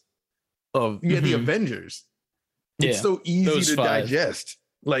poles of the Avengers. It's so easy to digest.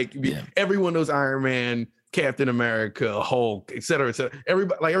 Like everyone knows Iron Man, Captain America, Hulk, et cetera, et cetera.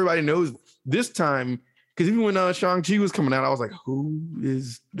 Everybody knows this time, because even when Shang-Chi was coming out, I was like, who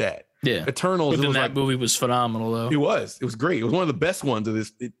is that? Yeah. Eternals. But then that movie was phenomenal, though. It was great. It was one of the best ones of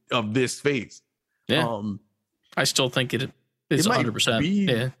this phase. Yeah. I still think it's 100%.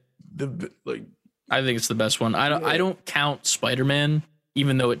 Yeah. I think it's the best one. I don't count Spider-Man,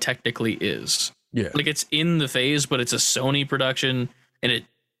 even though it technically is. Yeah. Like, it's in the phase, but it's a Sony production, and it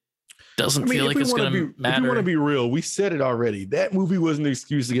doesn't feel like it's going to matter. If you want to be real, we said it already. That movie was an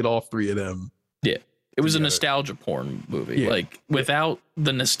excuse to get all three of them. Yeah. It was a nostalgia porn movie. Yeah. Like, without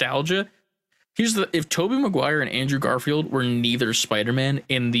the nostalgia, if Tobey Maguire and Andrew Garfield were neither Spider-Man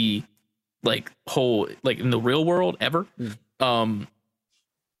in the in the real world ever, and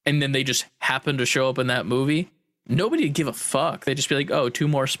then they just happened to show up in that movie, nobody would give a fuck. They'd just be like, oh, 2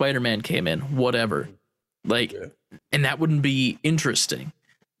 more Spider-Man came in, whatever. And that wouldn't be interesting.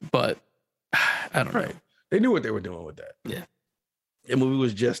 But I don't know. They knew what they were doing with that. Yeah. The movie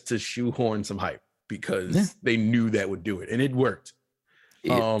was just to shoehorn some hype because they knew that would do it, and it worked.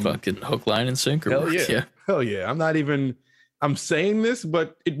 Fucking hook, line, and sinker. Hell yeah. I'm saying this,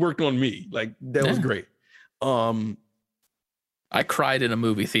 but it worked on me. Like, that was great. I cried in a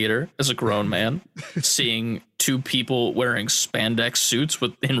movie theater as a grown man, seeing 2 people wearing spandex suits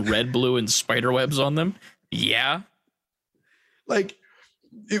in red, blue, and spider webs on them. Yeah. Like,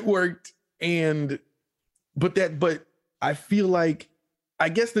 it worked. But I feel like, I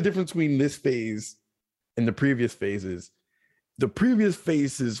guess the difference between this phase and the previous phases, the previous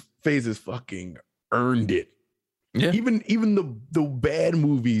phases fucking earned it. Yeah. Even the bad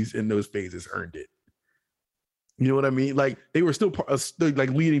movies in those phases earned it. You know what I mean? Like, they were still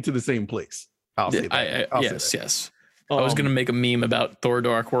leading to the same place. I'll say that. Yes. I was gonna make a meme about Thor: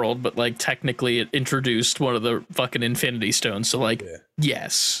 Dark World, but technically it introduced one of the fucking Infinity Stones. So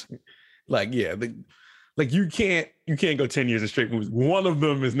yes, you can't go 10 years of straight movies. One of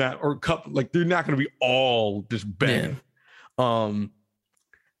them is not, or a couple. Like, they're not gonna be all just bang. Yeah.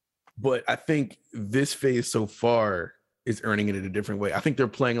 But I think this phase so far is earning it in a different way. I think they're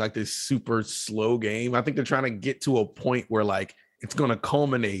playing like this super slow game. I think they're trying to get to a point where it's going to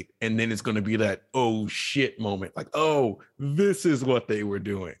culminate, and then it's going to be that, oh shit moment. Like, oh, this is what they were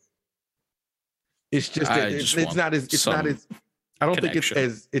doing. It's just that it's not as I don't think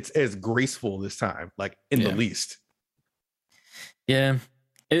it's as graceful this time, the least. Yeah.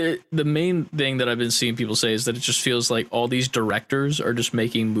 The main thing that I've been seeing people say is that it just feels like all these directors are just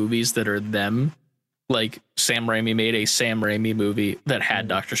making movies that are them. Like, Sam Raimi made a Sam Raimi movie that had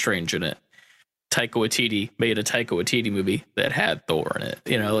Doctor Strange in it. Taika Waititi made a Taika Waititi movie that had Thor in it.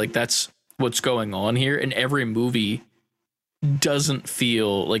 That's what's going on here. And every movie doesn't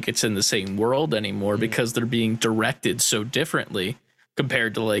feel like it's in the same world anymore because they're being directed so differently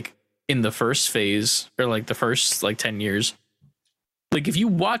compared to in the first phase or the first 10 years. If you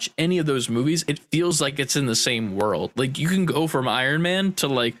watch any of those movies, it feels like it's in the same world. You can go from Iron Man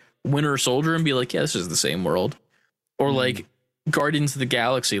to Winter Soldier and be like, yeah, this is the same world. Or Guardians of the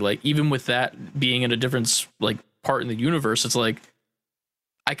Galaxy, even with that being in a different part in the universe, it's I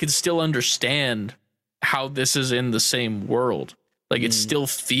could still understand how this is in the same world. It still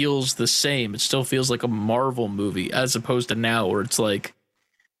feels the same. It still feels like a Marvel movie, as opposed to now where it's Taika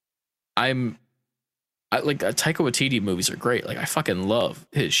Waititi movies are great. I fucking love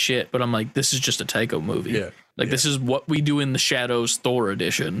his shit, but I'm this is just a Taika movie. Yeah. This is what we do in the Shadows Thor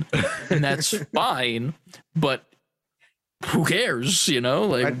edition, and that's fine. But who cares?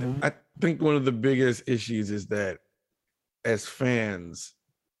 I think one of the biggest issues is that as fans,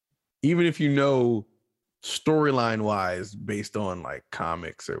 even if you know storyline wise, based on like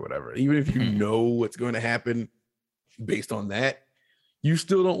comics or whatever, even if you know what's going to happen based on that, you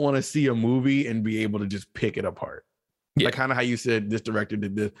still don't want to see a movie and be able to just pick it apart. Yeah. Like kind of how you said this director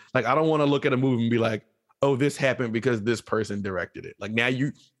did this. Like, I don't want to look at a movie and be like, oh, this happened because this person directed it. Like now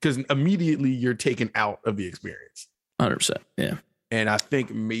because immediately you're taken out of the experience. 100%. Yeah. And I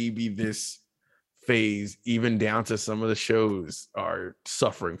think maybe this phase, even down to some of the shows, are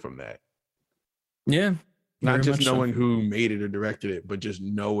suffering from that. Yeah. Not just knowing who made it or directed it, but just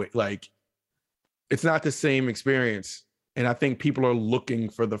know it. Like, it's not the same experience. And I think people are looking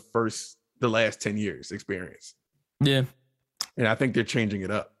for the last 10 years experience. Yeah. And I think they're changing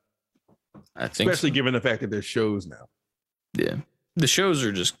it up. I think especially given the fact that there's shows now. Yeah. The shows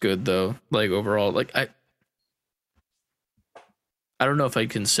are just good though. Like overall, like I don't know if I'd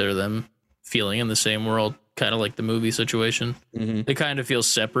consider them feeling in the same world, kind of like the movie situation. Mm-hmm. They kind of feel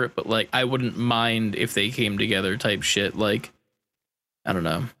separate, but like I wouldn't mind if they came together type shit. Like, I don't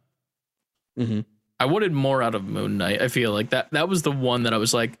know. Mm-hmm. I wanted more out of Moon Knight. I feel like that was the one that I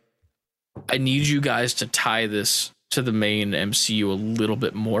was like, I need you guys to tie this to the main MCU a little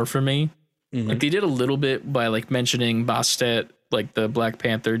bit more for me. Mm-hmm. Like they did a little bit by like mentioning Bastet, like the Black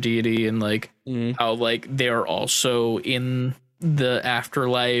Panther deity, and like how like they're also in the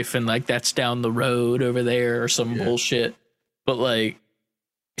afterlife and like that's down the road over there or some bullshit. But like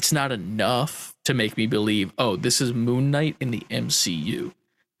it's not enough to make me believe, oh, this is Moon Knight in the MCU,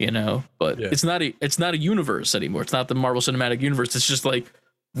 you know? But it's not a universe anymore. It's not the Marvel Cinematic Universe. It's just like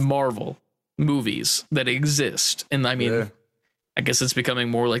Marvel movies that exist. And I mean, I guess it's becoming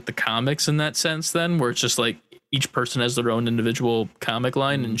more like the comics in that sense then, where it's just like each person has their own individual comic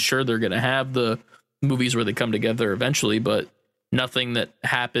line. And sure, they're going to have the movies where they come together eventually, but nothing that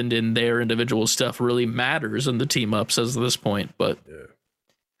happened in their individual stuff really matters in the team ups as of this point. But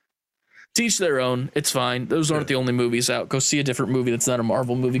to each their own. It's fine. Those aren't the only movies out. Go see a different movie that's not a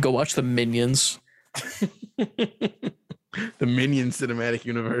Marvel movie. Go watch the Minions. The Minions cinematic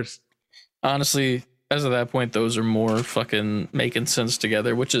universe. Honestly, as of that point, those are more fucking making sense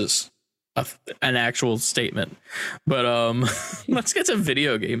together, which is an actual statement. But let's get some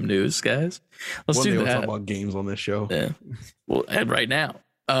video game news, guys. Let's do that. Talk about games on this show. Yeah. Well, and right now,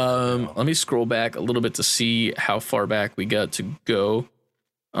 let me scroll back a little bit to see how far back we got to go.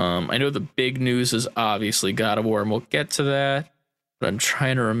 I know the big news is obviously God of War, and we'll get to that. But I'm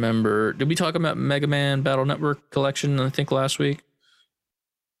trying to remember. Did we talk about Mega Man Battle Network Collection, I think, last week?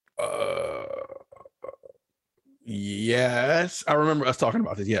 Yes. I remember us talking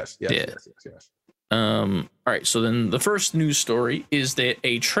about this. Yes. All right. So then the first news story is that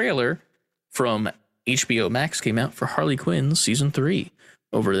a trailer from HBO Max came out for Harley Quinn season 3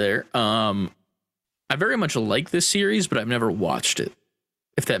 over there. I very much like this series, but I've never watched it,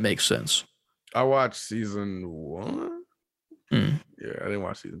 if that makes sense. I watched season 1. Yeah, I didn't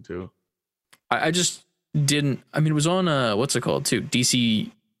watch season 2. I just didn't. I mean, it was on what's it called too?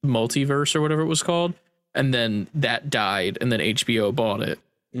 DC Multiverse or whatever it was called, and then that died, and then HBO bought it,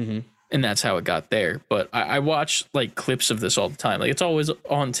 and that's how it got there. But I watch like clips of this all the time. Like it's always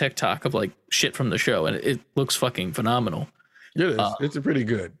on TikTok of like shit from the show, and it looks fucking phenomenal. It is. It's pretty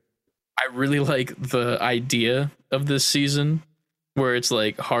good. I really like the idea of this season, where it's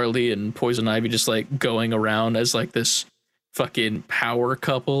like Harley and Poison Ivy just like going around as like this fucking power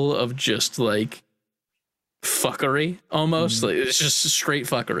couple of just like fuckery almost. Like it's just straight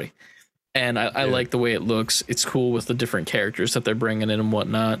fuckery. And I like the way it looks. It's cool with the different characters that they're bringing in and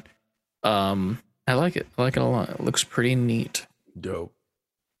whatnot. I like it. I like it a lot. It looks pretty neat. Dope.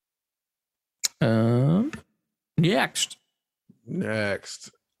 Next,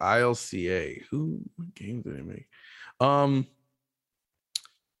 ILCA. What games did they make?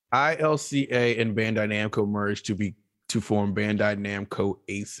 ILCA and Bandai Namco merged to form Bandai Namco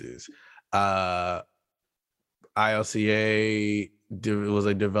Aces. ILCA was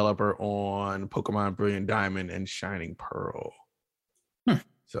a developer on Pokemon Brilliant Diamond and Shining Pearl.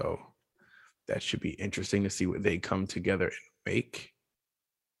 So that should be interesting to see what they come together and make.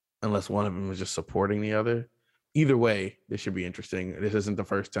 Unless one of them is just supporting the other. Either way, this should be interesting. This isn't the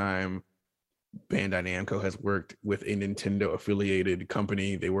first time Bandai Namco has worked with a Nintendo affiliated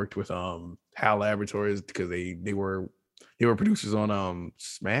company. They worked with HAL Laboratories because they were producers on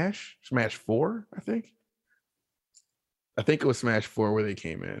Smash 4, I think it was Smash 4 where they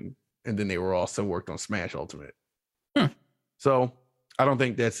came in, and then they were also worked on Smash Ultimate. So I don't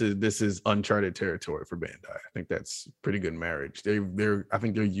think this is uncharted territory for Bandai. I think that's pretty good marriage. I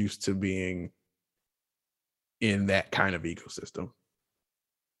think they're used to being in that kind of ecosystem.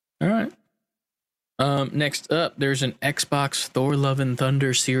 All right. Next up, there's an Xbox Thor: Love and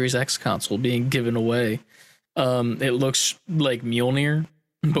Thunder Series X console being given away. It looks like Mjolnir,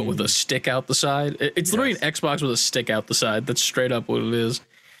 but with a stick out the side. It's literally an Xbox with a stick out the side. That's straight up what it is.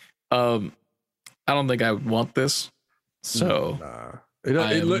 I don't think I would want this. So it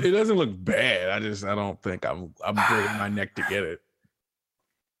doesn't look bad. I don't think I'm breaking my neck to get it.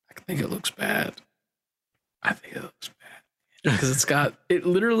 I think it looks bad. I think it looks bad because it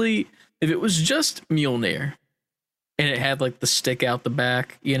literally, if it was just Mjolnir and it had like the stick out the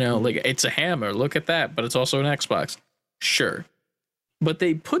back, like it's a hammer. Look at that, but it's also an Xbox. Sure. But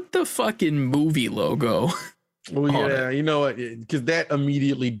they put the fucking movie logo. Well, yeah, you know what? Because that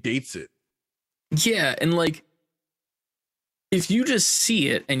immediately dates it. Yeah, and like, if you just see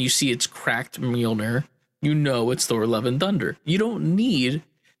it and you see it's cracked Mjolnir, you know it's Thor: Love and Thunder. You don't need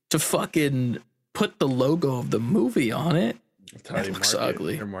to fucking put the logo of the movie on it. It looks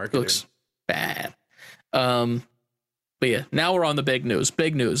ugly. It looks bad. But yeah, now we're on the big news.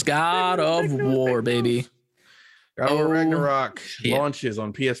 Big news. God of War, baby. God of War Ragnarok launches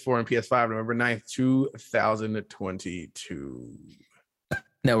on PS4 and PS5 November 9th, 2022.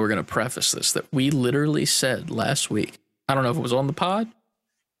 Now we're going to preface this that we literally said last week. I don't know if it was on the pod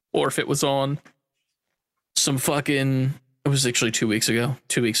or if it was on some fucking, it was actually 2 weeks ago.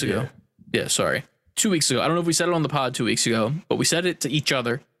 2 weeks ago. Yeah, sorry. 2 weeks ago. I don't know if we said it on the pod 2 weeks ago, but we said it to each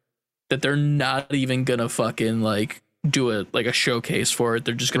other that they're not even going to fucking like do a showcase for it.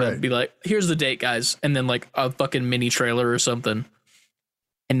 They're just going to be like, here's the date, guys. And then like a fucking mini trailer or something.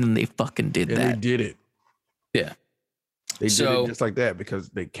 And then they fucking did that. They did it. Yeah. They did it just like that because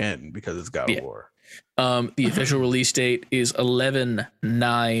it's God of War. The official release date is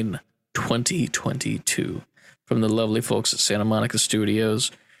 11/9/2022 from the lovely folks at Santa Monica Studios.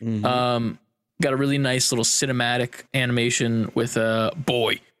 Got a really nice little cinematic animation with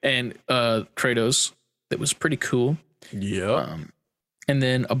Boy and Kratos that was pretty cool. Yeah. And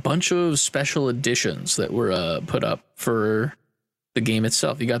then a bunch of special editions that were put up for the game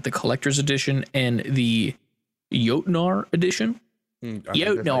itself. You got the collector's edition and the Jotnar edition.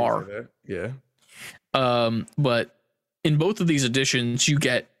 Jotnar. Yeah. But in both of these editions, you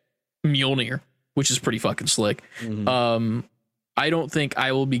get Mjolnir, which is pretty fucking slick. I don't think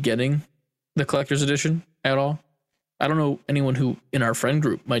I will be getting the collector's edition at all. I don't know anyone who in our friend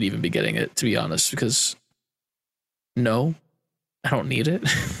group might even be getting it, to be honest, because no, I don't need it.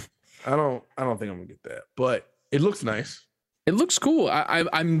 I don't think I'm gonna get that, but it looks nice. It looks cool.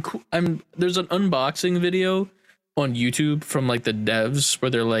 I'm there's an unboxing video on YouTube from like the devs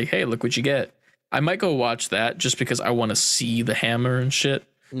where they're like, hey, look what you get. I might go watch that just because I want to see the hammer and shit.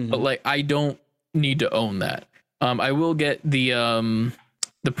 But like, I don't need to own that. I will get the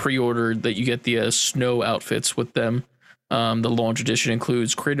pre-order that you get the snow outfits with them. The launch edition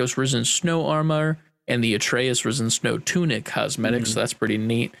includes Kratos Risen snow armor and the Atreus Risen snow tunic cosmetics. So that's pretty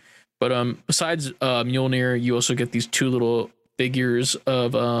neat. But besides Mjolnir, you also get these two little figures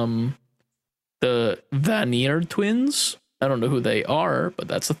of the Vanir twins. I don't know who they are, but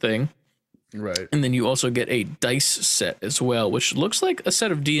that's a thing. Right. And then you also get a dice set as well, which looks like a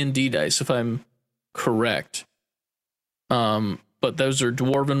set of D&D dice, if I'm correct. But those are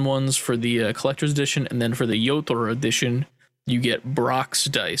dwarven ones for the collector's edition, and then for the Jotnar edition, you get Brock's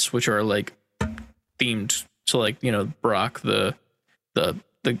dice, which are like themed to like Brock the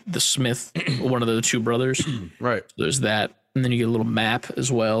smith, one of the two brothers. Right. So there's that, and then you get a little map as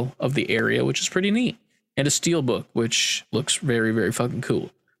well of the area, which is pretty neat, and a steel book, which looks very, very fucking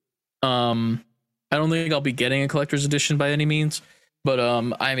cool. I don't think I'll be getting a collector's edition by any means, but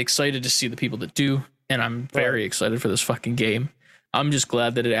I'm excited to see the people that do, and I'm very excited for this fucking game. I'm just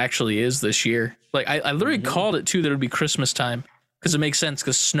glad that it actually is this year. Like I literally called it too that it would be Christmas time because it makes sense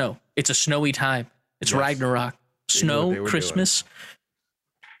because snow. It's a snowy time. It's Ragnarok. Snow, Christmas.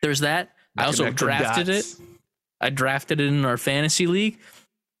 There's that. I also drafted it. I drafted it in our fantasy league,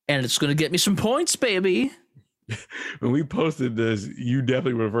 and it's gonna get me some points, baby. When we posted this, you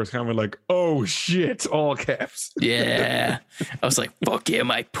definitely were the first comment like, oh shit, all caps. Yeah. I was like, fuck yeah,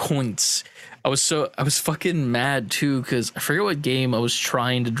 my points. I was fucking mad too, because I forget what game I was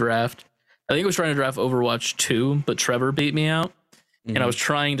trying to draft. I think I was trying to draft Overwatch 2, but Trevor beat me out. And I was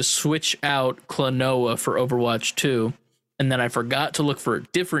trying to switch out Klonoa for Overwatch 2. And then I forgot to look for a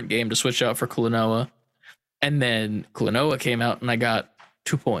different game to switch out for Klonoa. And then Klonoa came out and I got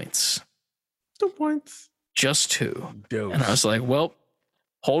 2 points. 2 points. Just 2. Dose. And I was like, well,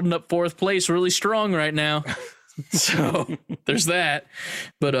 holding up 4th place really strong right now. So there's that.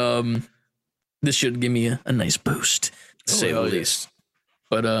 But this should give me a nice boost, to say the least.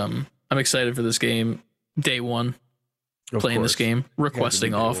 But I'm excited for this game. Day one, playing this game,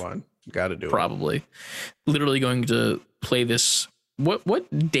 requesting off. Gotta do it. Probably. Literally going to play this.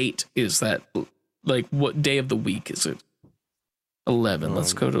 What date is that? Like, what day of the week is it? 11.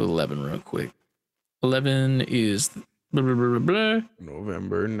 Let's go to 11 real quick. 11 is blah, blah, blah, blah, blah.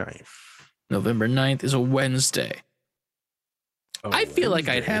 November 9th. November 9th is a Wednesday. I feel like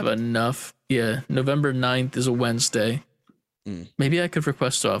I'd have enough. Yeah, November 9th is a Wednesday. Maybe I could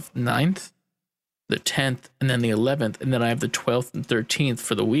request off 9th, the 10th, and then the 11th, and then I have the 12th and 13th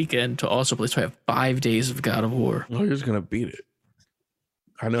for the weekend to also play. So I have 5 days of God of War. Oh, you're just gonna beat it.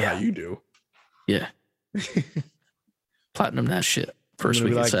 I know how you do. Yeah. Platinum that shit. First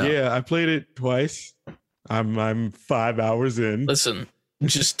week it's out. Yeah, I played it twice. I'm 5 hours in. Listen,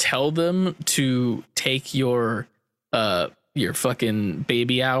 just tell them to take your fucking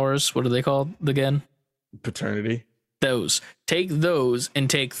baby hours. What are they called again? Paternity. Those. Take those and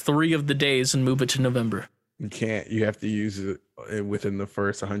take 3 of the days and move it to November. You can't. You have to use it within the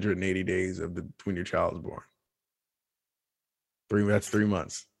first 180 days of when your child is born. That's 3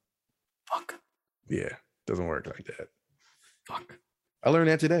 months. Fuck. Yeah, doesn't work like that. Fuck. I learned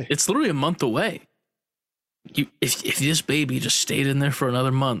that today. It's literally a month away. If this baby just stayed in there for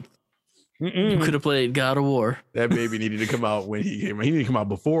another month, you could have played God of War. That baby needed to come out when he came. He needed to come out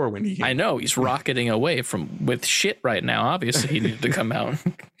before when he came. I know he's rocketing away with shit right now. Obviously, he needed to come out.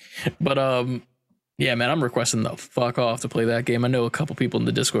 But yeah, man, I'm requesting the fuck off to play that game. I know a couple people in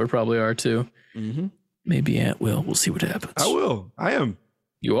the Discord probably are too. Mm-hmm. Maybe Aunt will. We'll see what happens. I will. I am.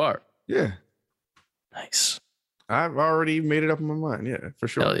 You are. Yeah. Nice. I've already made it up in my mind. Yeah, for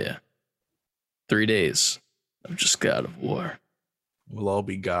sure. Hell yeah. 3 days of just God of War. We'll all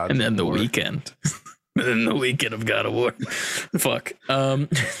be gods. And then the weekend. And then the weekend of God of War. Fuck.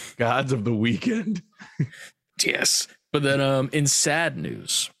 Gods of the weekend. Yes. But then in sad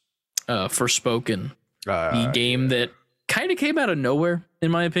news, Forspoken, the game that kind of came out of nowhere,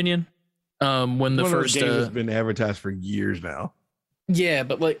 in my opinion. When the first game has been advertised for years now. Yeah,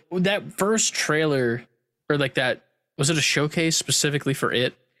 but like that first trailer, or like that, was it a showcase specifically for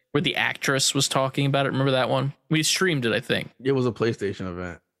it where the actress was talking about it? Remember that one? We streamed it, I think. It was a PlayStation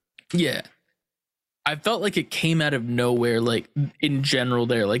event. Yeah. I felt like it came out of nowhere, like in general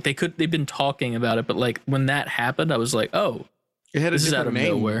there. Like they've been talking about it, but like when that happened, I was like, oh, it had a this is out of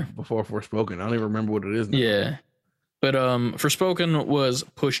name nowhere before Forspoken. I don't even remember what it is now. Yeah. But Forspoken was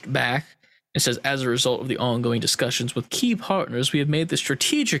pushed back. It says, as a result of the ongoing discussions with key partners, we have made the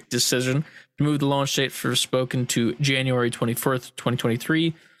strategic decision to move the launch date for Forspoken to January 24th,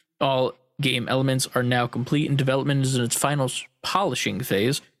 2023. All game elements are now complete and development is in its final polishing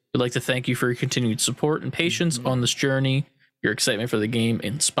phase. We'd like to thank you for your continued support and patience on this journey. Your excitement for the game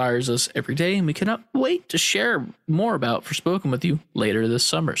inspires us every day, and we cannot wait to share more about Forspoken with you later this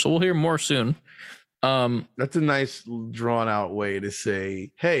summer. So we'll hear more soon. That's a nice drawn out way to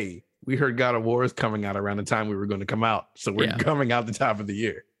say, hey, we heard God of War is coming out around the time we were going to come out. So we're coming out the top of the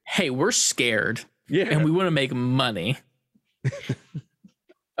year. Hey, we're scared. Yeah. And we want to make money.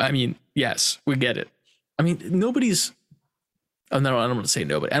 I mean, yes, we get it. I mean, nobody's. Oh, no, I don't want to say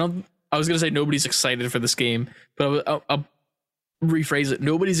nobody. I was going to say nobody's excited for this game, but I'll rephrase it.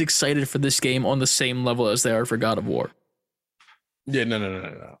 Nobody's excited for this game on the same level as they are for God of War. Yeah,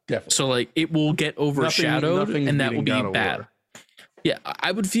 no. Definitely. So, like, it will get overshadowed, and that will be bad. Yeah,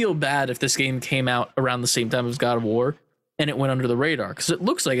 I would feel bad if this game came out around the same time as God of War and it went under the radar, because it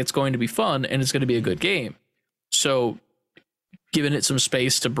looks like it's going to be fun and it's going to be a good game. So giving it some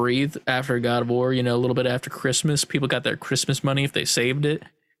space to breathe after God of War, a little bit after Christmas, people got their Christmas money. If they saved it,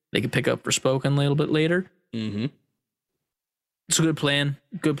 they could pick up Forspoken a little bit later. Mm-hmm. It's a good plan.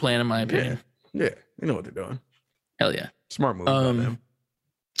 Good plan, in my opinion. Yeah, you know what they're doing. Hell yeah. Smart move by them.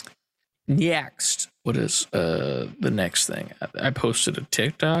 Next, what is the next thing? I posted a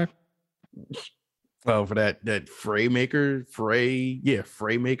TikTok. Oh, for that Fraymaker game.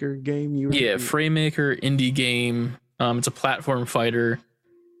 Fraymaker indie game. It's a platform fighter.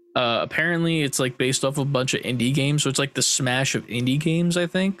 Apparently, it's like based off of a bunch of indie games, so it's like the smash of indie games. I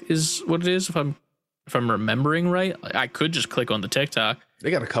think is what it is. If I'm remembering right, I could just click on the TikTok.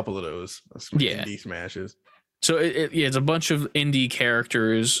 They got a couple of those. Indie smashes. So it's a bunch of indie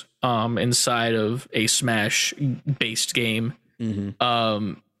characters inside of a Smash based game.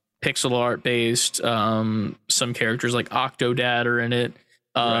 Mm-hmm. Pixel art based. Some characters like Octodad are in it.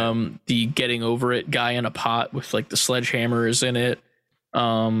 Right. The Getting Over It guy in a pot with like the sledgehammer is in it.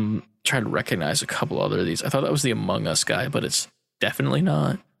 Trying to recognize a couple other of these. I thought that was the Among Us guy, but it's definitely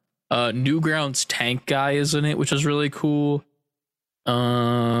not. Newgrounds tank guy is in it, which is really cool. Do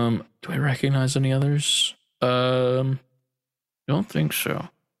I recognize any others? Don't think so.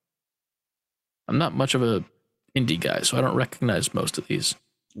 I'm not much of a indie guy, so I don't recognize most of these.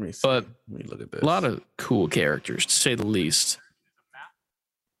 Let me see. But Let me look at this. a lot of cool characters, to say the least.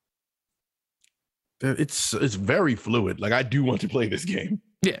 It's very fluid. Like, I do want to play this game.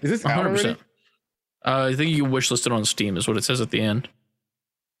 Yeah, Is this out already? I think you can wishlist it on Steam, is what it says at the end.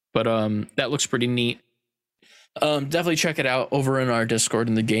 But that looks pretty neat. Definitely check it out over in our Discord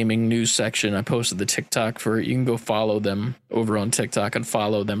in the gaming news section. I posted the TikTok for it. You can go follow them over on TikTok and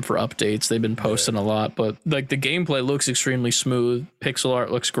follow them for updates. They've been posting a lot, but like the gameplay looks extremely smooth. Pixel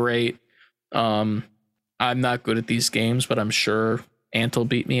art looks great. I'm not good at these games, but I'm sure Ant will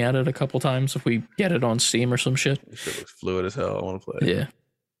beat me at it a couple times if we get it on Steam or some shit. This shit looks fluid as hell. I want to play. Yeah.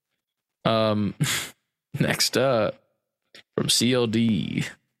 Next up from CLD.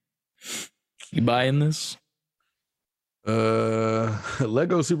 You buying this?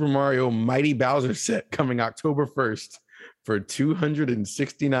 Lego Super Mario Mighty Bowser set coming October 1st for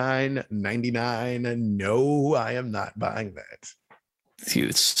 $269.99. No, I am not buying that.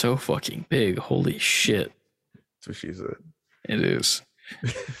 Dude, it's so fucking big. Holy shit. That's what she said. It is.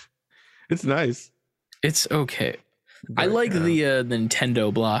 It's nice. It's okay. I But, like the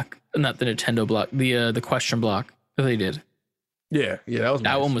Nintendo block. Not the Nintendo block. The question block that they did. yeah, that was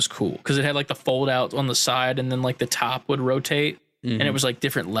That nice. one was cool because it had like the fold out on the side and then like the top would rotate and it Mhm. was like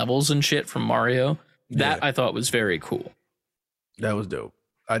different levels and shit from Mario. That Yeah. I thought was very cool. That was dope.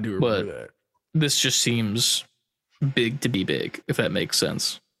 I do remember that. This just seems big to be big, if that makes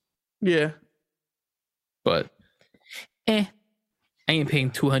sense. Yeah. But I ain't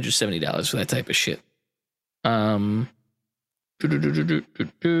paying $270 for that type of shit.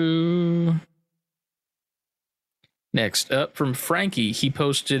 Next up from Frankie, he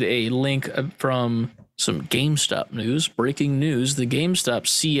posted a link from some GameStop news. Breaking news, the GameStop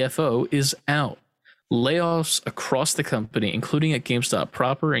CFO is out. Layoffs across the company, including at GameStop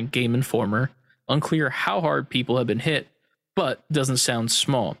proper and Game Informer. Unclear how hard people have been hit, but doesn't sound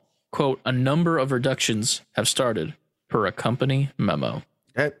small. Quote, a number of reductions have started, per a company memo.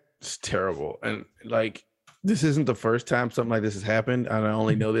 That's terrible. And like, this isn't the first time something like this has happened. And I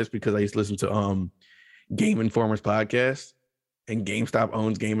only know this because I used to listen to Game Informer's podcast, and GameStop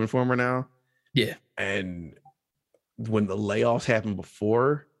owns Game Informer now. Yeah. And when the layoffs happened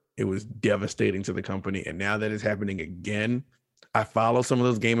before, it was devastating to the company. And now that it's happening again, I follow some of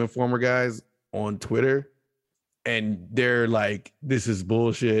those Game Informer guys on Twitter, and they're like, this is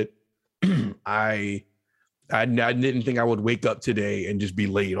bullshit. I didn't think I would wake up today and just be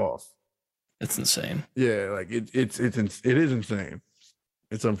laid off. That's insane. Yeah, like it is insane.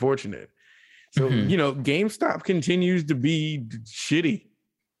 It's unfortunate. So, Mhm. GameStop continues to be shitty.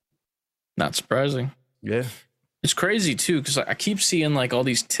 Not surprising. Yeah. It's crazy too, because I keep seeing like all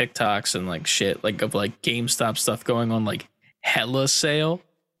these TikToks and like shit like of like GameStop stuff going on like hella sale.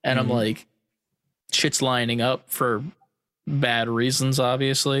 And I'm Mhm. like, shit's lining up for bad reasons,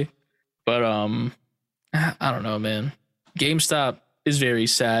 obviously. But I don't know, man. GameStop is very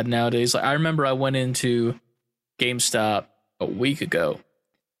sad nowadays. Like I remember I went into GameStop a week ago,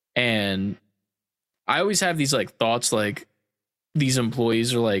 and I always have these like thoughts like these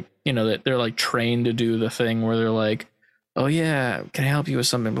employees are like, that they're like trained to do the thing where they're like, oh yeah, can I help you with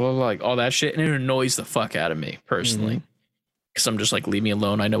something, blah, blah, blah, like all that shit. And it annoys the fuck out of me personally. Because I'm just like, leave me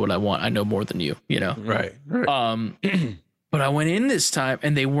alone. I know what I want. I know more than you, Right. But I went in this time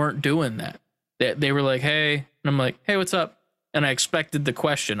and they weren't doing that. They were like, hey, and I'm like, hey, what's up? And I expected the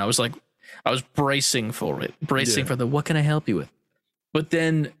question. I was bracing for it, for the, what can I help you with? But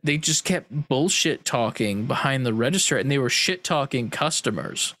then they just kept bullshit talking behind the register, and they were shit talking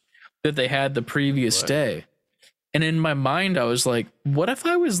customers that they had the previous day. And in my mind, I was like, what if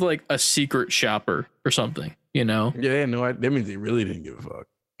I was like a secret shopper or something, Yeah, no, that means they really didn't give a fuck.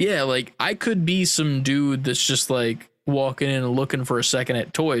 Yeah, like I could be some dude that's just like walking in and looking for a second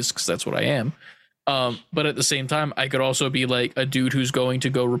at toys, because that's what I am. But at the same time, I could also be like a dude who's going to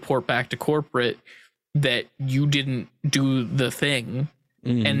go report back to corporate that you didn't do the thing.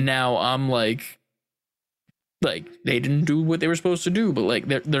 And now I'm like they didn't do what they were supposed to do, but like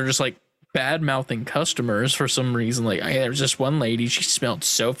they're just like bad mouthing customers for some reason. Like there's this one lady, she smelled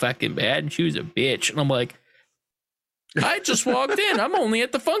so fucking bad and she was a bitch. And I'm like, I just walked in. I'm only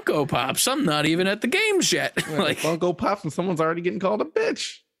at the Funko Pops. I'm not even at the games yet. Like Funko Pops, and someone's already getting called a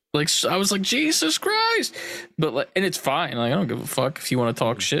bitch. Like I was like, Jesus Christ. But like, and it's fine. Like I don't give a fuck if you want to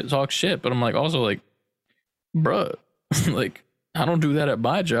talk shit. But I'm like, also like, bruh, like I don't do that at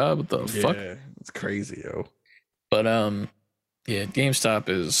my job. What the fuck? Yeah, it's crazy, yo. But yeah, GameStop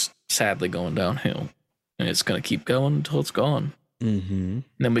is sadly going downhill, and it's gonna keep going until it's gone. And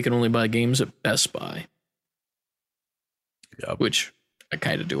then we can only buy games at Best Buy. Which I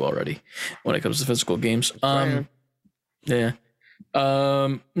kind of do already when it comes to physical games. Yeah.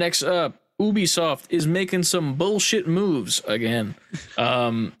 Next up, Ubisoft is making some bullshit moves again.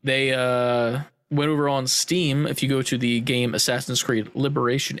 They went over on Steam. If you go to the game Assassin's Creed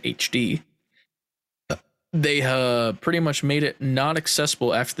Liberation HD, they pretty much made it not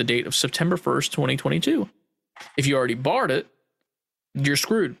accessible after the date of September 1st, 2022. If you already bought it, you're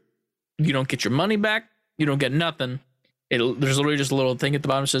screwed. You don't get your money back. You don't get nothing. There's literally just a little thing at the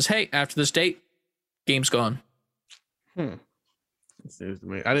bottom that says, hey, after this date, game's gone. Seems to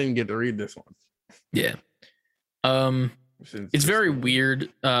me. I didn't get to read this one. Yeah. It's very weird.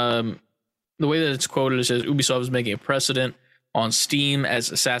 The way that it's quoted, it says Ubisoft is making a precedent on Steam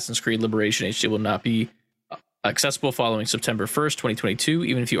as Assassin's Creed Liberation HD will not be accessible following September 1st, 2022,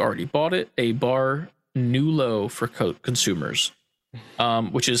 even if you already bought it, a bar new low for consumers,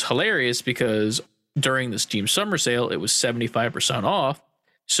 which is hilarious because during the Steam summer sale, it was 75% off.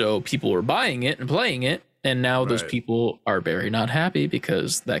 So people were buying it and playing it. And now those people are very not happy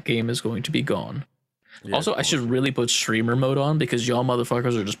because that game is going to be gone. Yeah, also, I should really put streamer mode on because y'all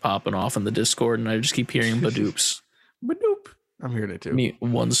motherfuckers are just popping off in the Discord and I just keep hearing badoops. Badoop. I'm hearing it too. Give me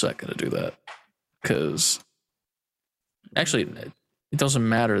 1 second to do that. Because actually, it doesn't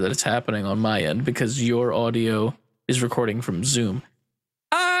matter that it's happening on my end because your audio is recording from Zoom.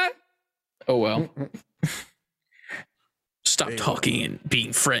 Oh, well. Stop talking and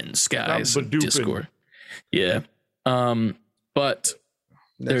being friends, guys. Discord. Yeah. But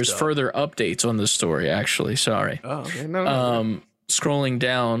there's further updates on this story, actually. Sorry. Oh, okay. No. Scrolling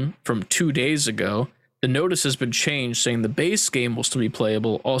down from 2 days ago, the notice has been changed saying the base game will still be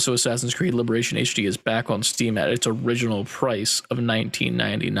playable. Also, Assassin's Creed Liberation HD is back on Steam at its original price of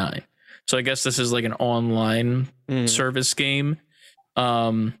 $19.99. So I guess this is like an online service game.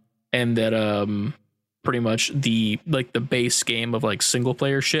 And that pretty much the base game of like single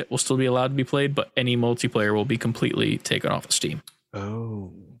player shit will still be allowed to be played, but any multiplayer will be completely taken off of Steam.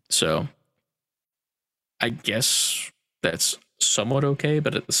 Oh. So I guess that's somewhat okay,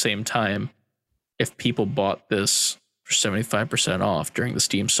 but at the same time, if people bought this for 75% off during the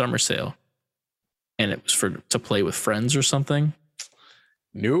Steam summer sale and it was to play with friends or something,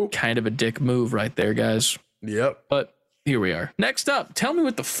 nope. Kind of a dick move right there, guys. Yep. But here we are. Next up, tell me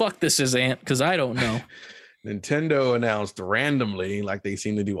what the fuck this is, Ant, because I don't know. Nintendo announced randomly, like they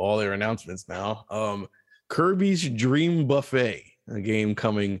seem to do all their announcements now, Kirby's Dream Buffet, a game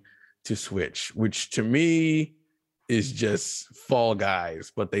coming to Switch, which to me is just Fall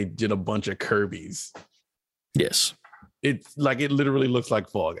Guys, but they did a bunch of Kirby's. Yes. It's like, it literally looks like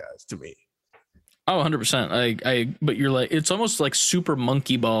Fall Guys to me. Oh, 100%. But you're like, it's almost like Super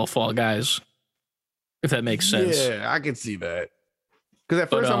Monkey Ball Fall Guys, if that makes sense. Yeah, I can see that. Because at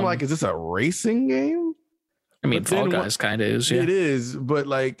first I'm like, is this a racing game? I mean, Fall Guys kind of is, yeah. It is, but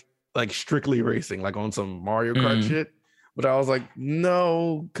like strictly racing, like on some Mario Kart shit. But I was like,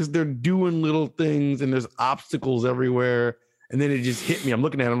 no, because they're doing little things and there's obstacles everywhere. And then it just hit me. I'm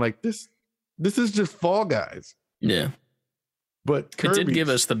looking at it, I'm like, this is just Fall Guys. Yeah. But Kirby's, it did give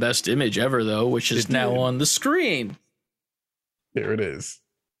us the best image ever, though, which is now on the screen. There it is.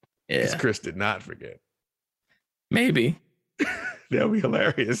 Yeah. As Chris did not forget. Maybe. That would be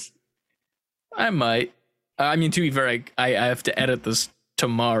hilarious. I might. I mean, to be fair, I have to edit this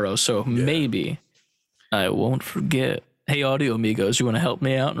tomorrow, so maybe I won't forget. Hey, audio amigos, you want to help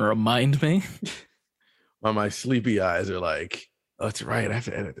me out and remind me? Well, my sleepy eyes are like, oh, that's right. I have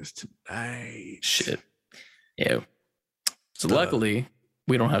to edit this tonight. Shit. Yeah. So luckily,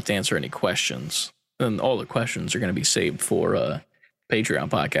 we don't have to answer any questions. And all the questions are going to be saved for Patreon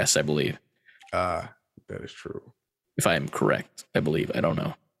podcasts, I believe. That is true. If I am correct, I believe. I don't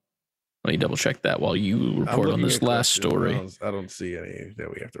know. Let me double check that while you report on this last story. I don't see any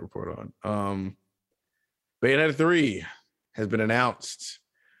that we have to report on. Bayonetta 3 has been announced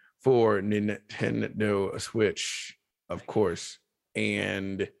for Nintendo Switch, of course,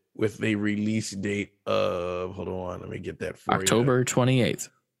 and with a release date of, hold on, let me get that for October 28th.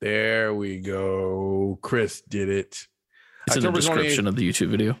 There we go. Chris did it. It's October in the description 28th. Of the YouTube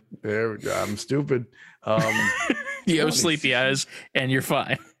video. There, I'm stupid. You have sleepy eyes and you're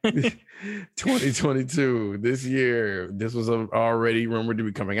fine. 2022, this year. This was already rumored to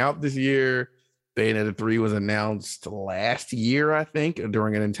be coming out this year. Bayonetta 3 was announced last year, I think,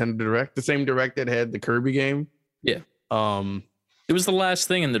 during a Nintendo Direct. The same Direct that had the Kirby game. Yeah. It was the last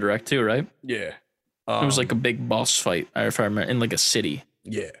thing in the Direct too, right? Yeah. It was like a big boss fight, if I remember, in like a city.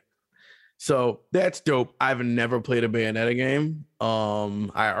 Yeah. So that's dope. I've never played a Bayonetta game.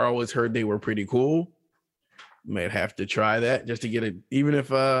 I always heard they were pretty cool. Might have to try that just to get it. Even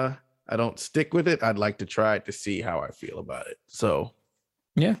if I don't stick with it, I'd like to try it to see how I feel about it. So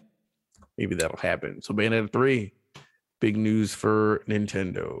yeah, maybe that'll happen. So Bayonetta 3, big news for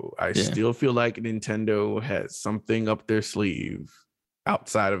Nintendo. I still feel like Nintendo has something up their sleeve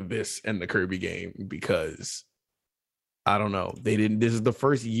outside of this and the Kirby game, because I don't know. They didn't. This is the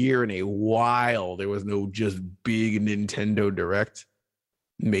first year in a while there was no just big Nintendo Direct.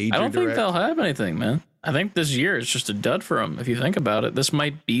 Major. I don't think Direct. they'll have anything, man. I think this year is just a dud for them. If you think about it, this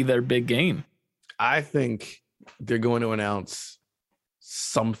might be their big game. I think they're going to announce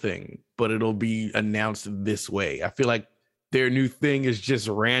something, but it'll be announced this way. I feel like their new thing is just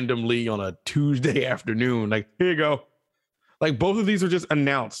randomly on a Tuesday afternoon. Like, here you go. Like, both of these are just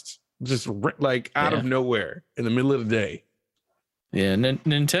announced, just like out of nowhere in the middle of the day. Yeah,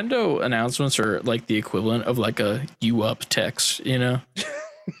 Nintendo announcements are like the equivalent of like a "you up" text, you know?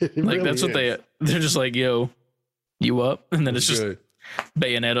 Like Really that's what they're just like, yo, you up? And then it's just good.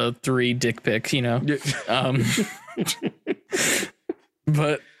 Bayonetta 3 dick pic, you know? Yeah.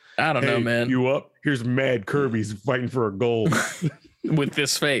 But I don't know, Hey, man. You up? Here's Mad Kirby's fighting for a goal. With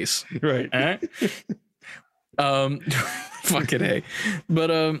this face. Right. Fucking A.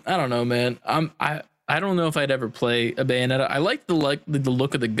 But I don't know, man. I don't know if I'd ever play a Bayonetta. I like the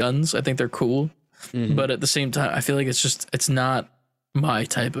look of the guns. I think they're cool. Mhm. But at the same time, I feel like it's not my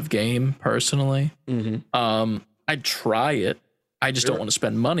type of game personally. Mhm. I'd try it. I just don't want to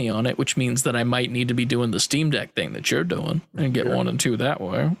spend money on it, which means that I might need to be doing the Steam Deck thing that you're doing and get 1 and 2 that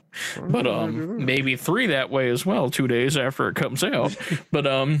way. But maybe 3 that way as well, 2 days after it comes out. But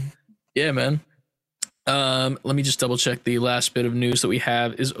yeah, man. Let me just double check. The last bit of news that we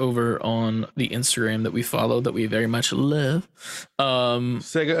have is over on the Instagram that we follow, that we very much love.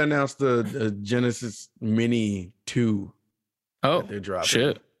 Sega announced the Genesis Mini 2 Oh, that they're dropping.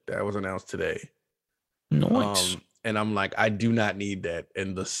 shit. That was announced today. Nice. And I'm like, I do not need that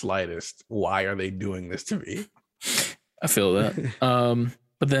in the slightest. Why are they doing this to me? I feel that.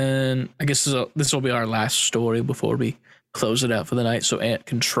 But then I guess this will be our last story before we close it out for the night, so Ant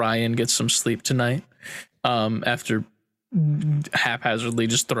can try and get some sleep tonight. After haphazardly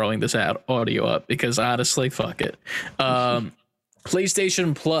just throwing this audio up, because honestly, fuck it.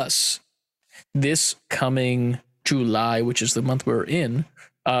 PlayStation Plus this coming July, which is the month we're in.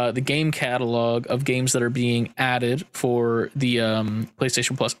 The game catalog of games that are being added for the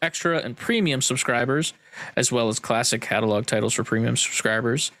PlayStation Plus Extra and Premium subscribers, as well as classic catalog titles for Premium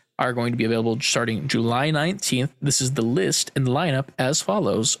subscribers, are going to be available starting July 19th. This is the list and lineup as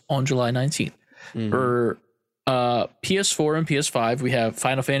follows on July 19th. For PS4 and PS5, we have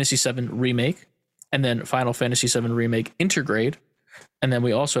Final Fantasy VII Remake, and then Final Fantasy VII Remake Intergrade, and then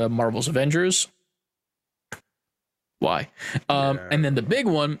we also have Marvel's Avengers. Why? And then the big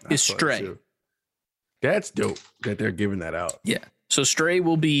one is Stray. That's dope that they're giving that out. Yeah. So Stray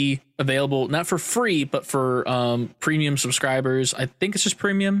will be available not for free, but for premium subscribers. I think it's just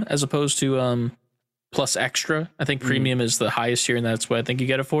premium as opposed to plus extra. I think premium is the highest here, and that's what I think you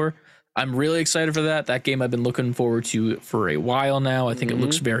get it for. I'm really excited for that. That game I've been looking forward to for a while now. I think it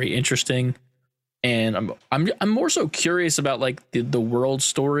looks very interesting, and I'm more so curious about like the world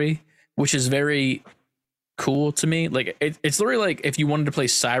story, which is very cool to me. Like it's literally like if you wanted to play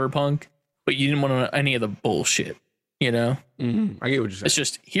Cyberpunk, but you didn't want any of the bullshit, you know? I get what you're saying. It's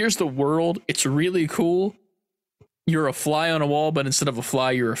just, here's the world. It's really cool. You're a fly on a wall, but instead of a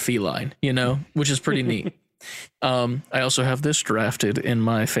fly, you're a feline, you know, which is pretty neat. I also have this drafted in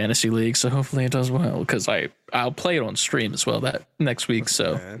my fantasy league, so hopefully it does well, because I'll play it on stream as well that next week.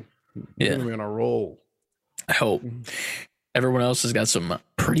 So Man, yeah, you're gonna be on a roll. I hope. Everyone else has got some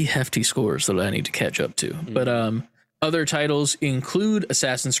pretty hefty scores that I need to catch up to. But other titles include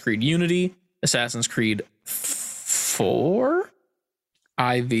Assassin's Creed Unity, Assassin's Creed 4,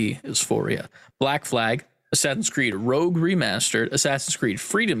 IV is 4, yeah, Black Flag, Assassin's Creed Rogue Remastered, Assassin's Creed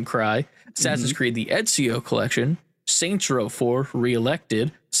Freedom Cry, Assassin's Creed the Ezio Collection, Saints Row 4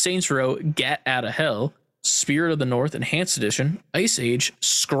 Re-Elected, Saints Row Get Outta Hell, Spirit of the North Enhanced Edition, Ice Age,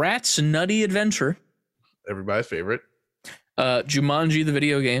 Scrat's Nutty Adventure, Everybody's favorite. Jumanji the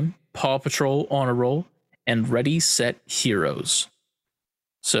video game, Paw Patrol on a Roll, and Ready Set Heroes.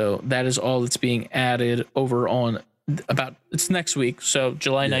 So that is all that's being added over on it's next week. So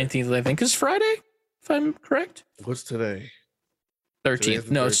July 19th, I think, is Friday, if I'm correct. What's today? 13th.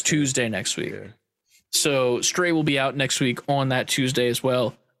 No, it's 13th. Tuesday next week. Yeah. So Stray will be out next week on that Tuesday as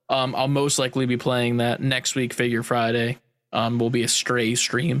well. I'll most likely be playing that next week, Figure Friday. Will be a Stray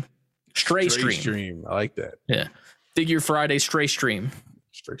stream. Stray stream. I like that. Yeah. Figure Friday Stray stream.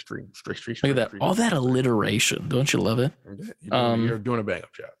 Stray stream. Look at that. All that alliteration. Don't you love it? You're doing a bang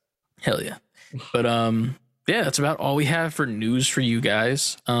up job. Hell yeah. But yeah, that's about all we have for news for you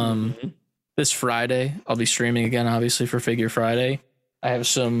guys. This Friday, I'll be streaming again, obviously, for Figure Friday. I have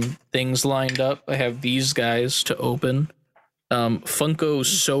some things lined up. I have these guys to open. Funko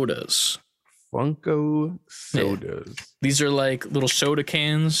sodas. Funko sodas. These are like little soda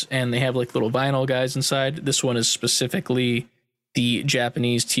cans, and they have like little vinyl guys inside. This one is specifically the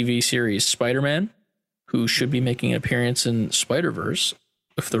Japanese TV series Spider-Man, who should be making an appearance in Spider-Verse,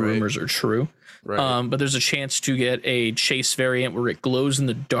 if the rumors are true. Right. But there's a chance to get a Chase variant where it glows in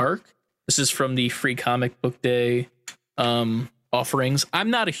the dark. This is from the Free Comic Book Day offerings. I'm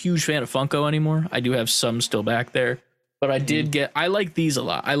not a huge fan of Funko anymore. I do have some still back there, but I like these a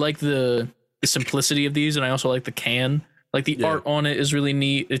lot. I like the simplicity of these, and I also like the can. Like the art on it is really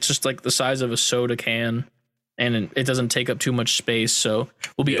neat. It's just like the size of a soda can, and it doesn't take up too much space. So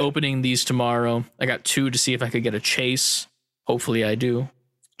we'll be opening these tomorrow. I got 2 to see if I could get a Chase. Hopefully I do.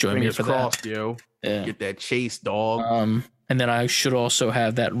 Join me for crossed, that. Yo. Yeah. Get that Chase, dog. And then I should also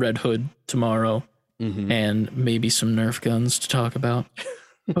have that Red Hood tomorrow, and maybe some Nerf guns to talk about.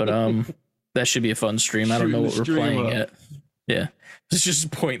 But that should be a fun stream. I don't know what we're playing yet. Yeah, it's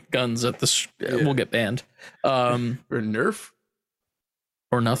just point guns at the. We'll get banned. Or Nerf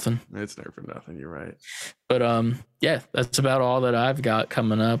or nothing. It's Nerf or nothing. You're right. But yeah, that's about all that I've got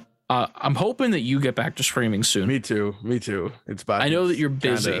coming up. I'm hoping that you get back to streaming soon. Me too. It's about. I know that you're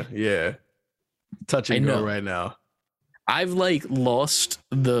busy. Touch and go right now. I've like lost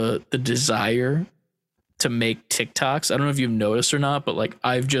the desire to make TikToks. I don't know if you've noticed or not, but like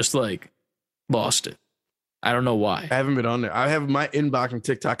I've just like lost it. I don't know why. I haven't been on there. I have my inbox on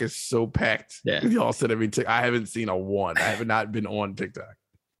TikTok is so packed. Yeah. Y'all said every I haven't seen a one. I have not been on TikTok.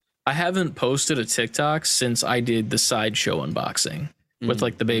 I haven't posted a TikTok since I did the sideshow unboxing with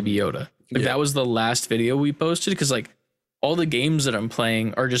like the Baby Yoda. Like that was the last video we posted, because like all the games that I'm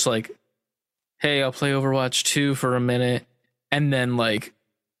playing are just like, hey, I'll play Overwatch 2 for a minute, and then like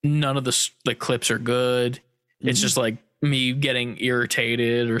none of the clips are good. It's just like me getting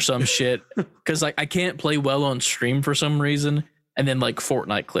irritated or some shit, because like I can't play well on stream for some reason, and then like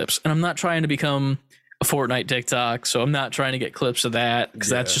Fortnite clips, and I'm not trying to become a Fortnite TikTok, so I'm not trying to get clips of that, because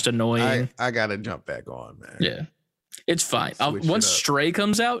that's just annoying. I gotta jump back on, man. Yeah, it's fine. Once Stray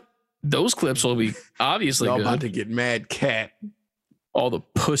comes out, those clips will be obviously Y'all good. about to get mad cat. All the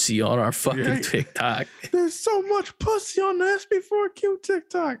pussy on our fucking TikTok. There's so much pussy on the SB4Q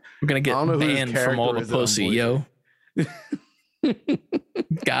TikTok. We're gonna get banned from all the pussy, yo.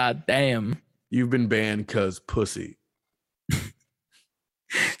 God damn. You've been banned because pussy.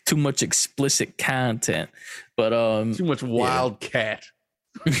 Too much explicit content. But too much wild cat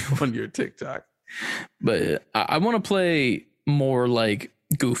on your TikTok. But I want to play more like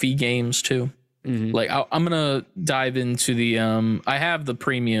goofy games too. Like I'm gonna dive into the I have the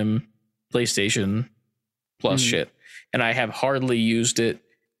premium PlayStation Plus shit, and I have hardly used it,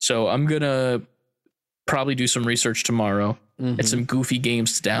 so I'm gonna probably do some research tomorrow and some goofy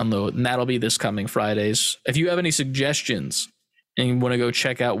games to download, and that'll be this coming Fridays. If you have any suggestions and you want to go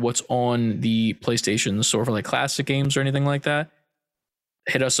check out what's on the PlayStation Store for like classic games or anything like that,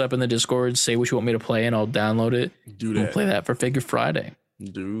 hit us up in the Discord, say what you want me to play, and I'll download it. Do that. We'll play that for Figure Friday.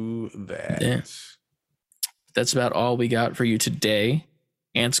 Do that. Yeah. That's about all we got for you today.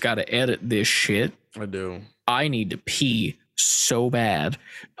 Ant's got to edit this shit. I do. I need to pee so bad.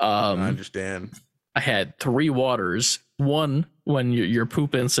 I understand. I had 3 waters. One when your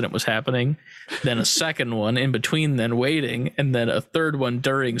poop incident was happening, then a second one in between, then waiting, and then a third one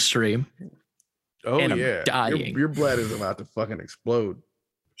during stream. Oh, and yeah. I'm dying. Your bladder's about to fucking explode.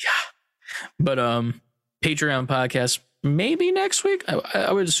 Yeah. But Patreon podcast maybe next week.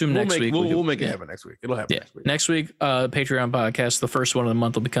 I would assume next week. We'll make it happen next week. It'll happen next week. Next week, Patreon podcast, the first one of the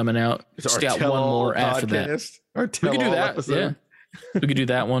month will be coming out. It's got one more after that. We could do that. Episode. Yeah. We could do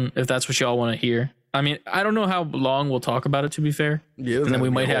that one if that's what y'all want to hear. I mean, I don't know how long we'll talk about it, to be fair. Yeah, and then we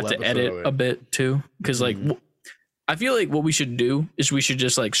might have to edit a bit too, because like I feel like what we should do is we should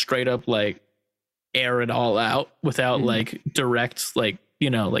just like straight up like air it all out without like direct, like, you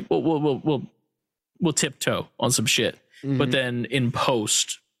know, like we'll tiptoe on some shit, but then in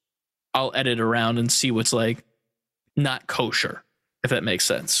post I'll edit around and see what's like not kosher, if that makes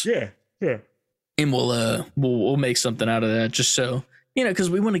sense. Yeah. And we'll make something out of that, just so, you know, because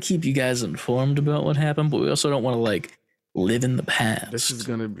we want to keep you guys informed about what happened, but we also don't want to like live in the past. This is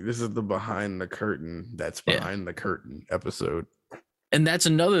the behind the curtain. That's behind the curtain episode. And that's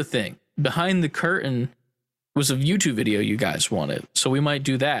another thing. Behind the curtain was a YouTube video you guys wanted, so we might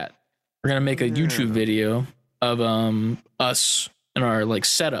do that. We're gonna make a YouTube video of us and our like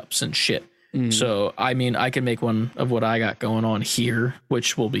setups and shit. So I mean, I can make one of what I got going on here,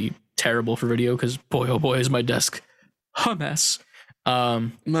 which will be terrible for video because boy oh boy is my desk a mess.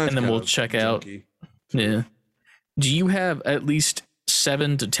 And then we'll check out. Yeah. Do you have at least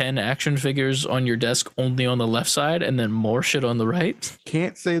 7 to 10 action figures on your desk only on the left side and then more shit on the right?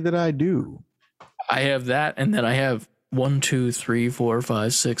 Can't say that I do. I have that, and then I have 1, 2, 3, 4,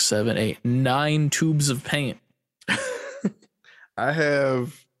 5, 6, 7, 8, 9 tubes of paint I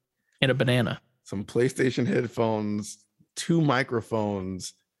have and a banana. some PlayStation headphones, 2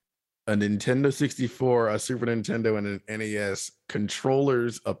 microphones, a Nintendo 64, a Super Nintendo, and an NES,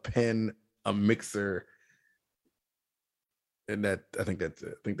 controllers, a pen, a mixer. And that I think that's it.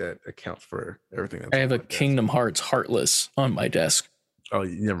 I think that accounts for everything. That's I have on a my desk. Kingdom Hearts Heartless on my desk. Oh,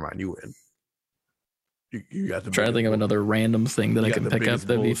 never mind. You win. You got the. I'm trying to think of another random thing that I can pick up.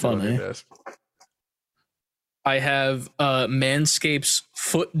 That'd be funny. I have Manscaped's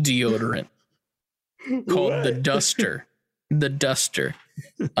foot deodorant called the Duster. The Duster.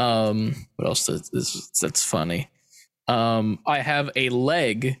 What else that's funny? I have a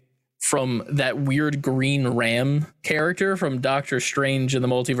leg from that weird green ram character from Doctor Strange in the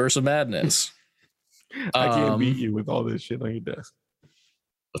Multiverse of Madness. I can't beat you with all this shit on your desk.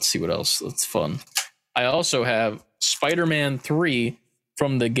 Let's see what else. That's fun. I also have Spider-Man 3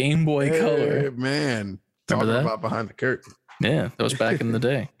 from the Game Boy Color. Man. Remember Talking that? about behind the curtain. Yeah, that was back in the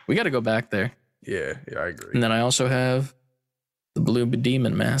day. We got to go back there. Yeah, I agree. And then I also have the Blue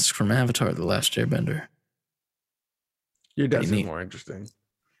Demon mask from Avatar: The Last Airbender. Your desk is neat. more interesting.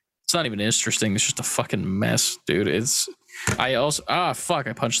 It's not even interesting. It's just a fucking mess, dude. I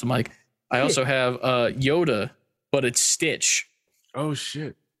punched the mic. I also have Yoda, but it's Stitch. Oh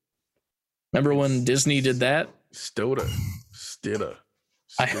shit. Remember when Disney did that? Stitcher.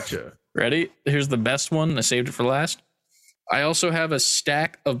 Ready? Here's the best one. I saved it for last. I also have a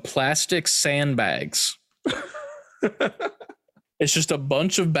stack of plastic sandbags. It's just a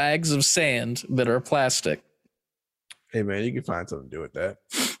bunch of bags of sand that are plastic. Hey man, you can find something to do with that.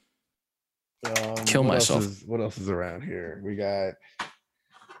 Kill myself. What else is around here? We got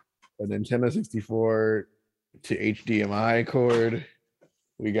a Nintendo 64 to HDMI cord.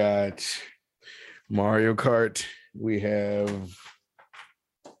 We got Mario Kart. We have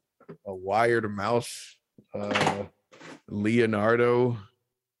a wired mouse. Leonardo.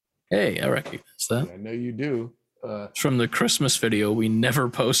 Hey, I recognize that. I know you do. It's from the Christmas video we never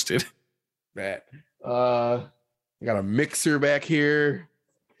posted. That. I got a mixer back here.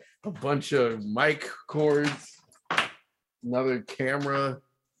 A bunch of mic cords. Another camera.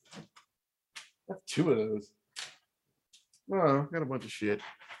 I have 2 of those. Oh, got a bunch of shit.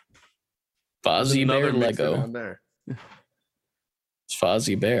 Fozzie Bear Another mixer Lego. down there. It's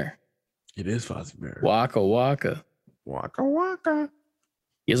Fozzie Bear. It is Fozzie Bear. Waka Waka. Waka waka.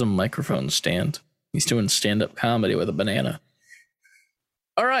 He has a microphone stand. He's doing stand-up comedy with a banana.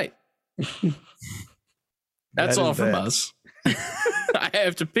 All right. That's all from us. I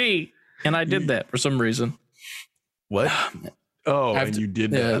have to pee, and I did that for some reason. What? Oh, and you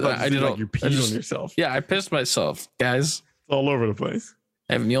did that. Yeah, I did like you peed just- on yourself. Yeah, I pissed myself, guys. It's all over the place.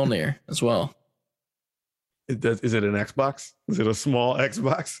 I have Mjolnir as well. Is it an Xbox? Is it a small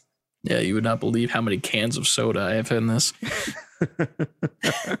Xbox? Yeah, you would not believe how many cans of soda I have in this.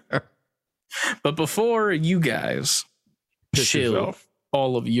 But before you guys Piss chill yourself.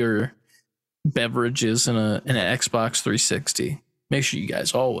 all of your beverages in an Xbox 360, make sure you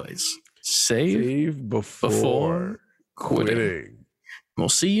guys always save. Save before Before quitting. quitting. We'll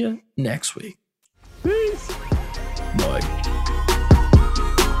see you next week. Peace. Bye.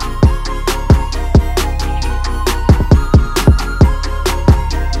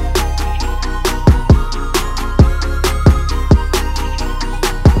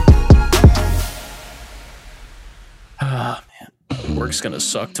 Ah, man. Work's gonna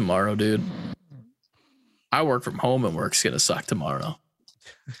suck tomorrow, dude. I work from home and work's gonna suck tomorrow.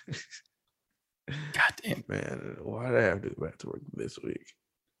 God damn. Man, why did I have to go back to work this week?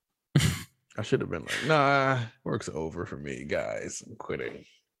 I should have been like, nah, work's over for me, guys. I'm quitting.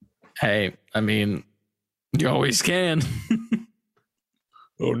 Hey, I mean, you always can.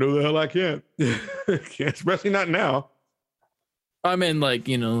 Oh, no, the hell I can't. Can't, especially not now. I mean, like,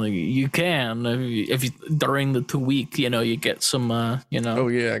 you know, like you can if you during the 2 week, you know, you get some, Oh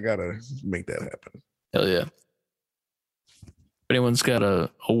yeah, I gotta make that happen. Hell yeah. If anyone's got a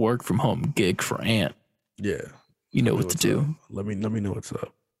work from home gig for Ant, Yeah. you know Let me what to what's do. up. Let me know what's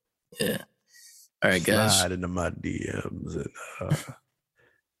up. Yeah. All right, guys. Slide into my DMs and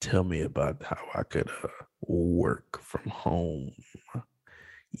tell me about how I could work from home.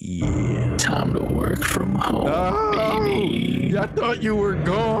 Yeah. Time to work from home, baby. I thought you were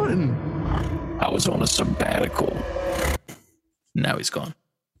gone. I was on a sabbatical. Now he's gone.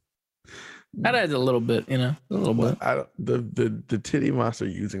 That adds a little bit, you know, a little bit. The titty monster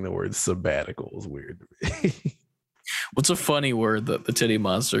using the word sabbatical is weird to me. What's a funny word that the titty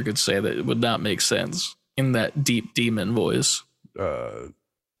monster could say that would not make sense in that deep demon voice? No,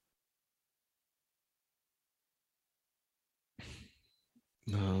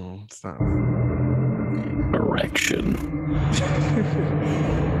 it's not. Erection.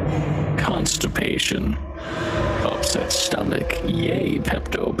 Constipation. Upset stomach. Yay,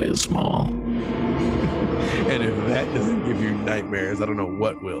 Pepto-Bismol. And if that doesn't give you nightmares, I don't know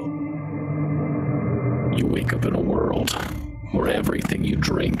what will. You wake up in a world where everything you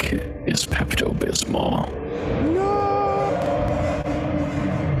drink is Pepto-Bismol. No!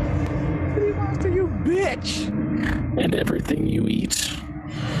 Titty monster, you bitch! And everything you eat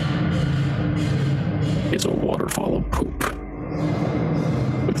is a waterfall of poop,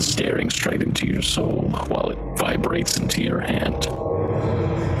 with staring straight into your soul while it vibrates into your hand.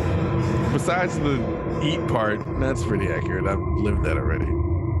 Besides the eat part, that's pretty accurate. I've lived that already.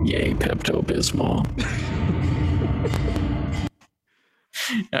 Yay, Pepto-Bismol.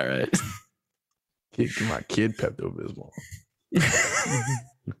 All right. Give my kid Pepto-Bismol.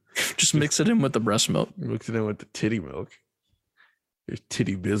 Just mix it in with the breast milk. Mix it in with the titty milk. Here's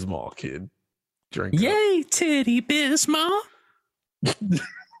titty Bismol, kid. Drink it. Yay, titty Bismol.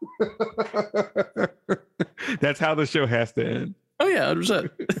 That's how the show has to end. Oh, yeah,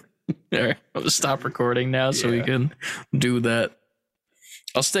 100%. All right, I'll just stop recording now so we can do that.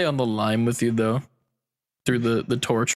 I'll stay on the line with you, though, through the torture.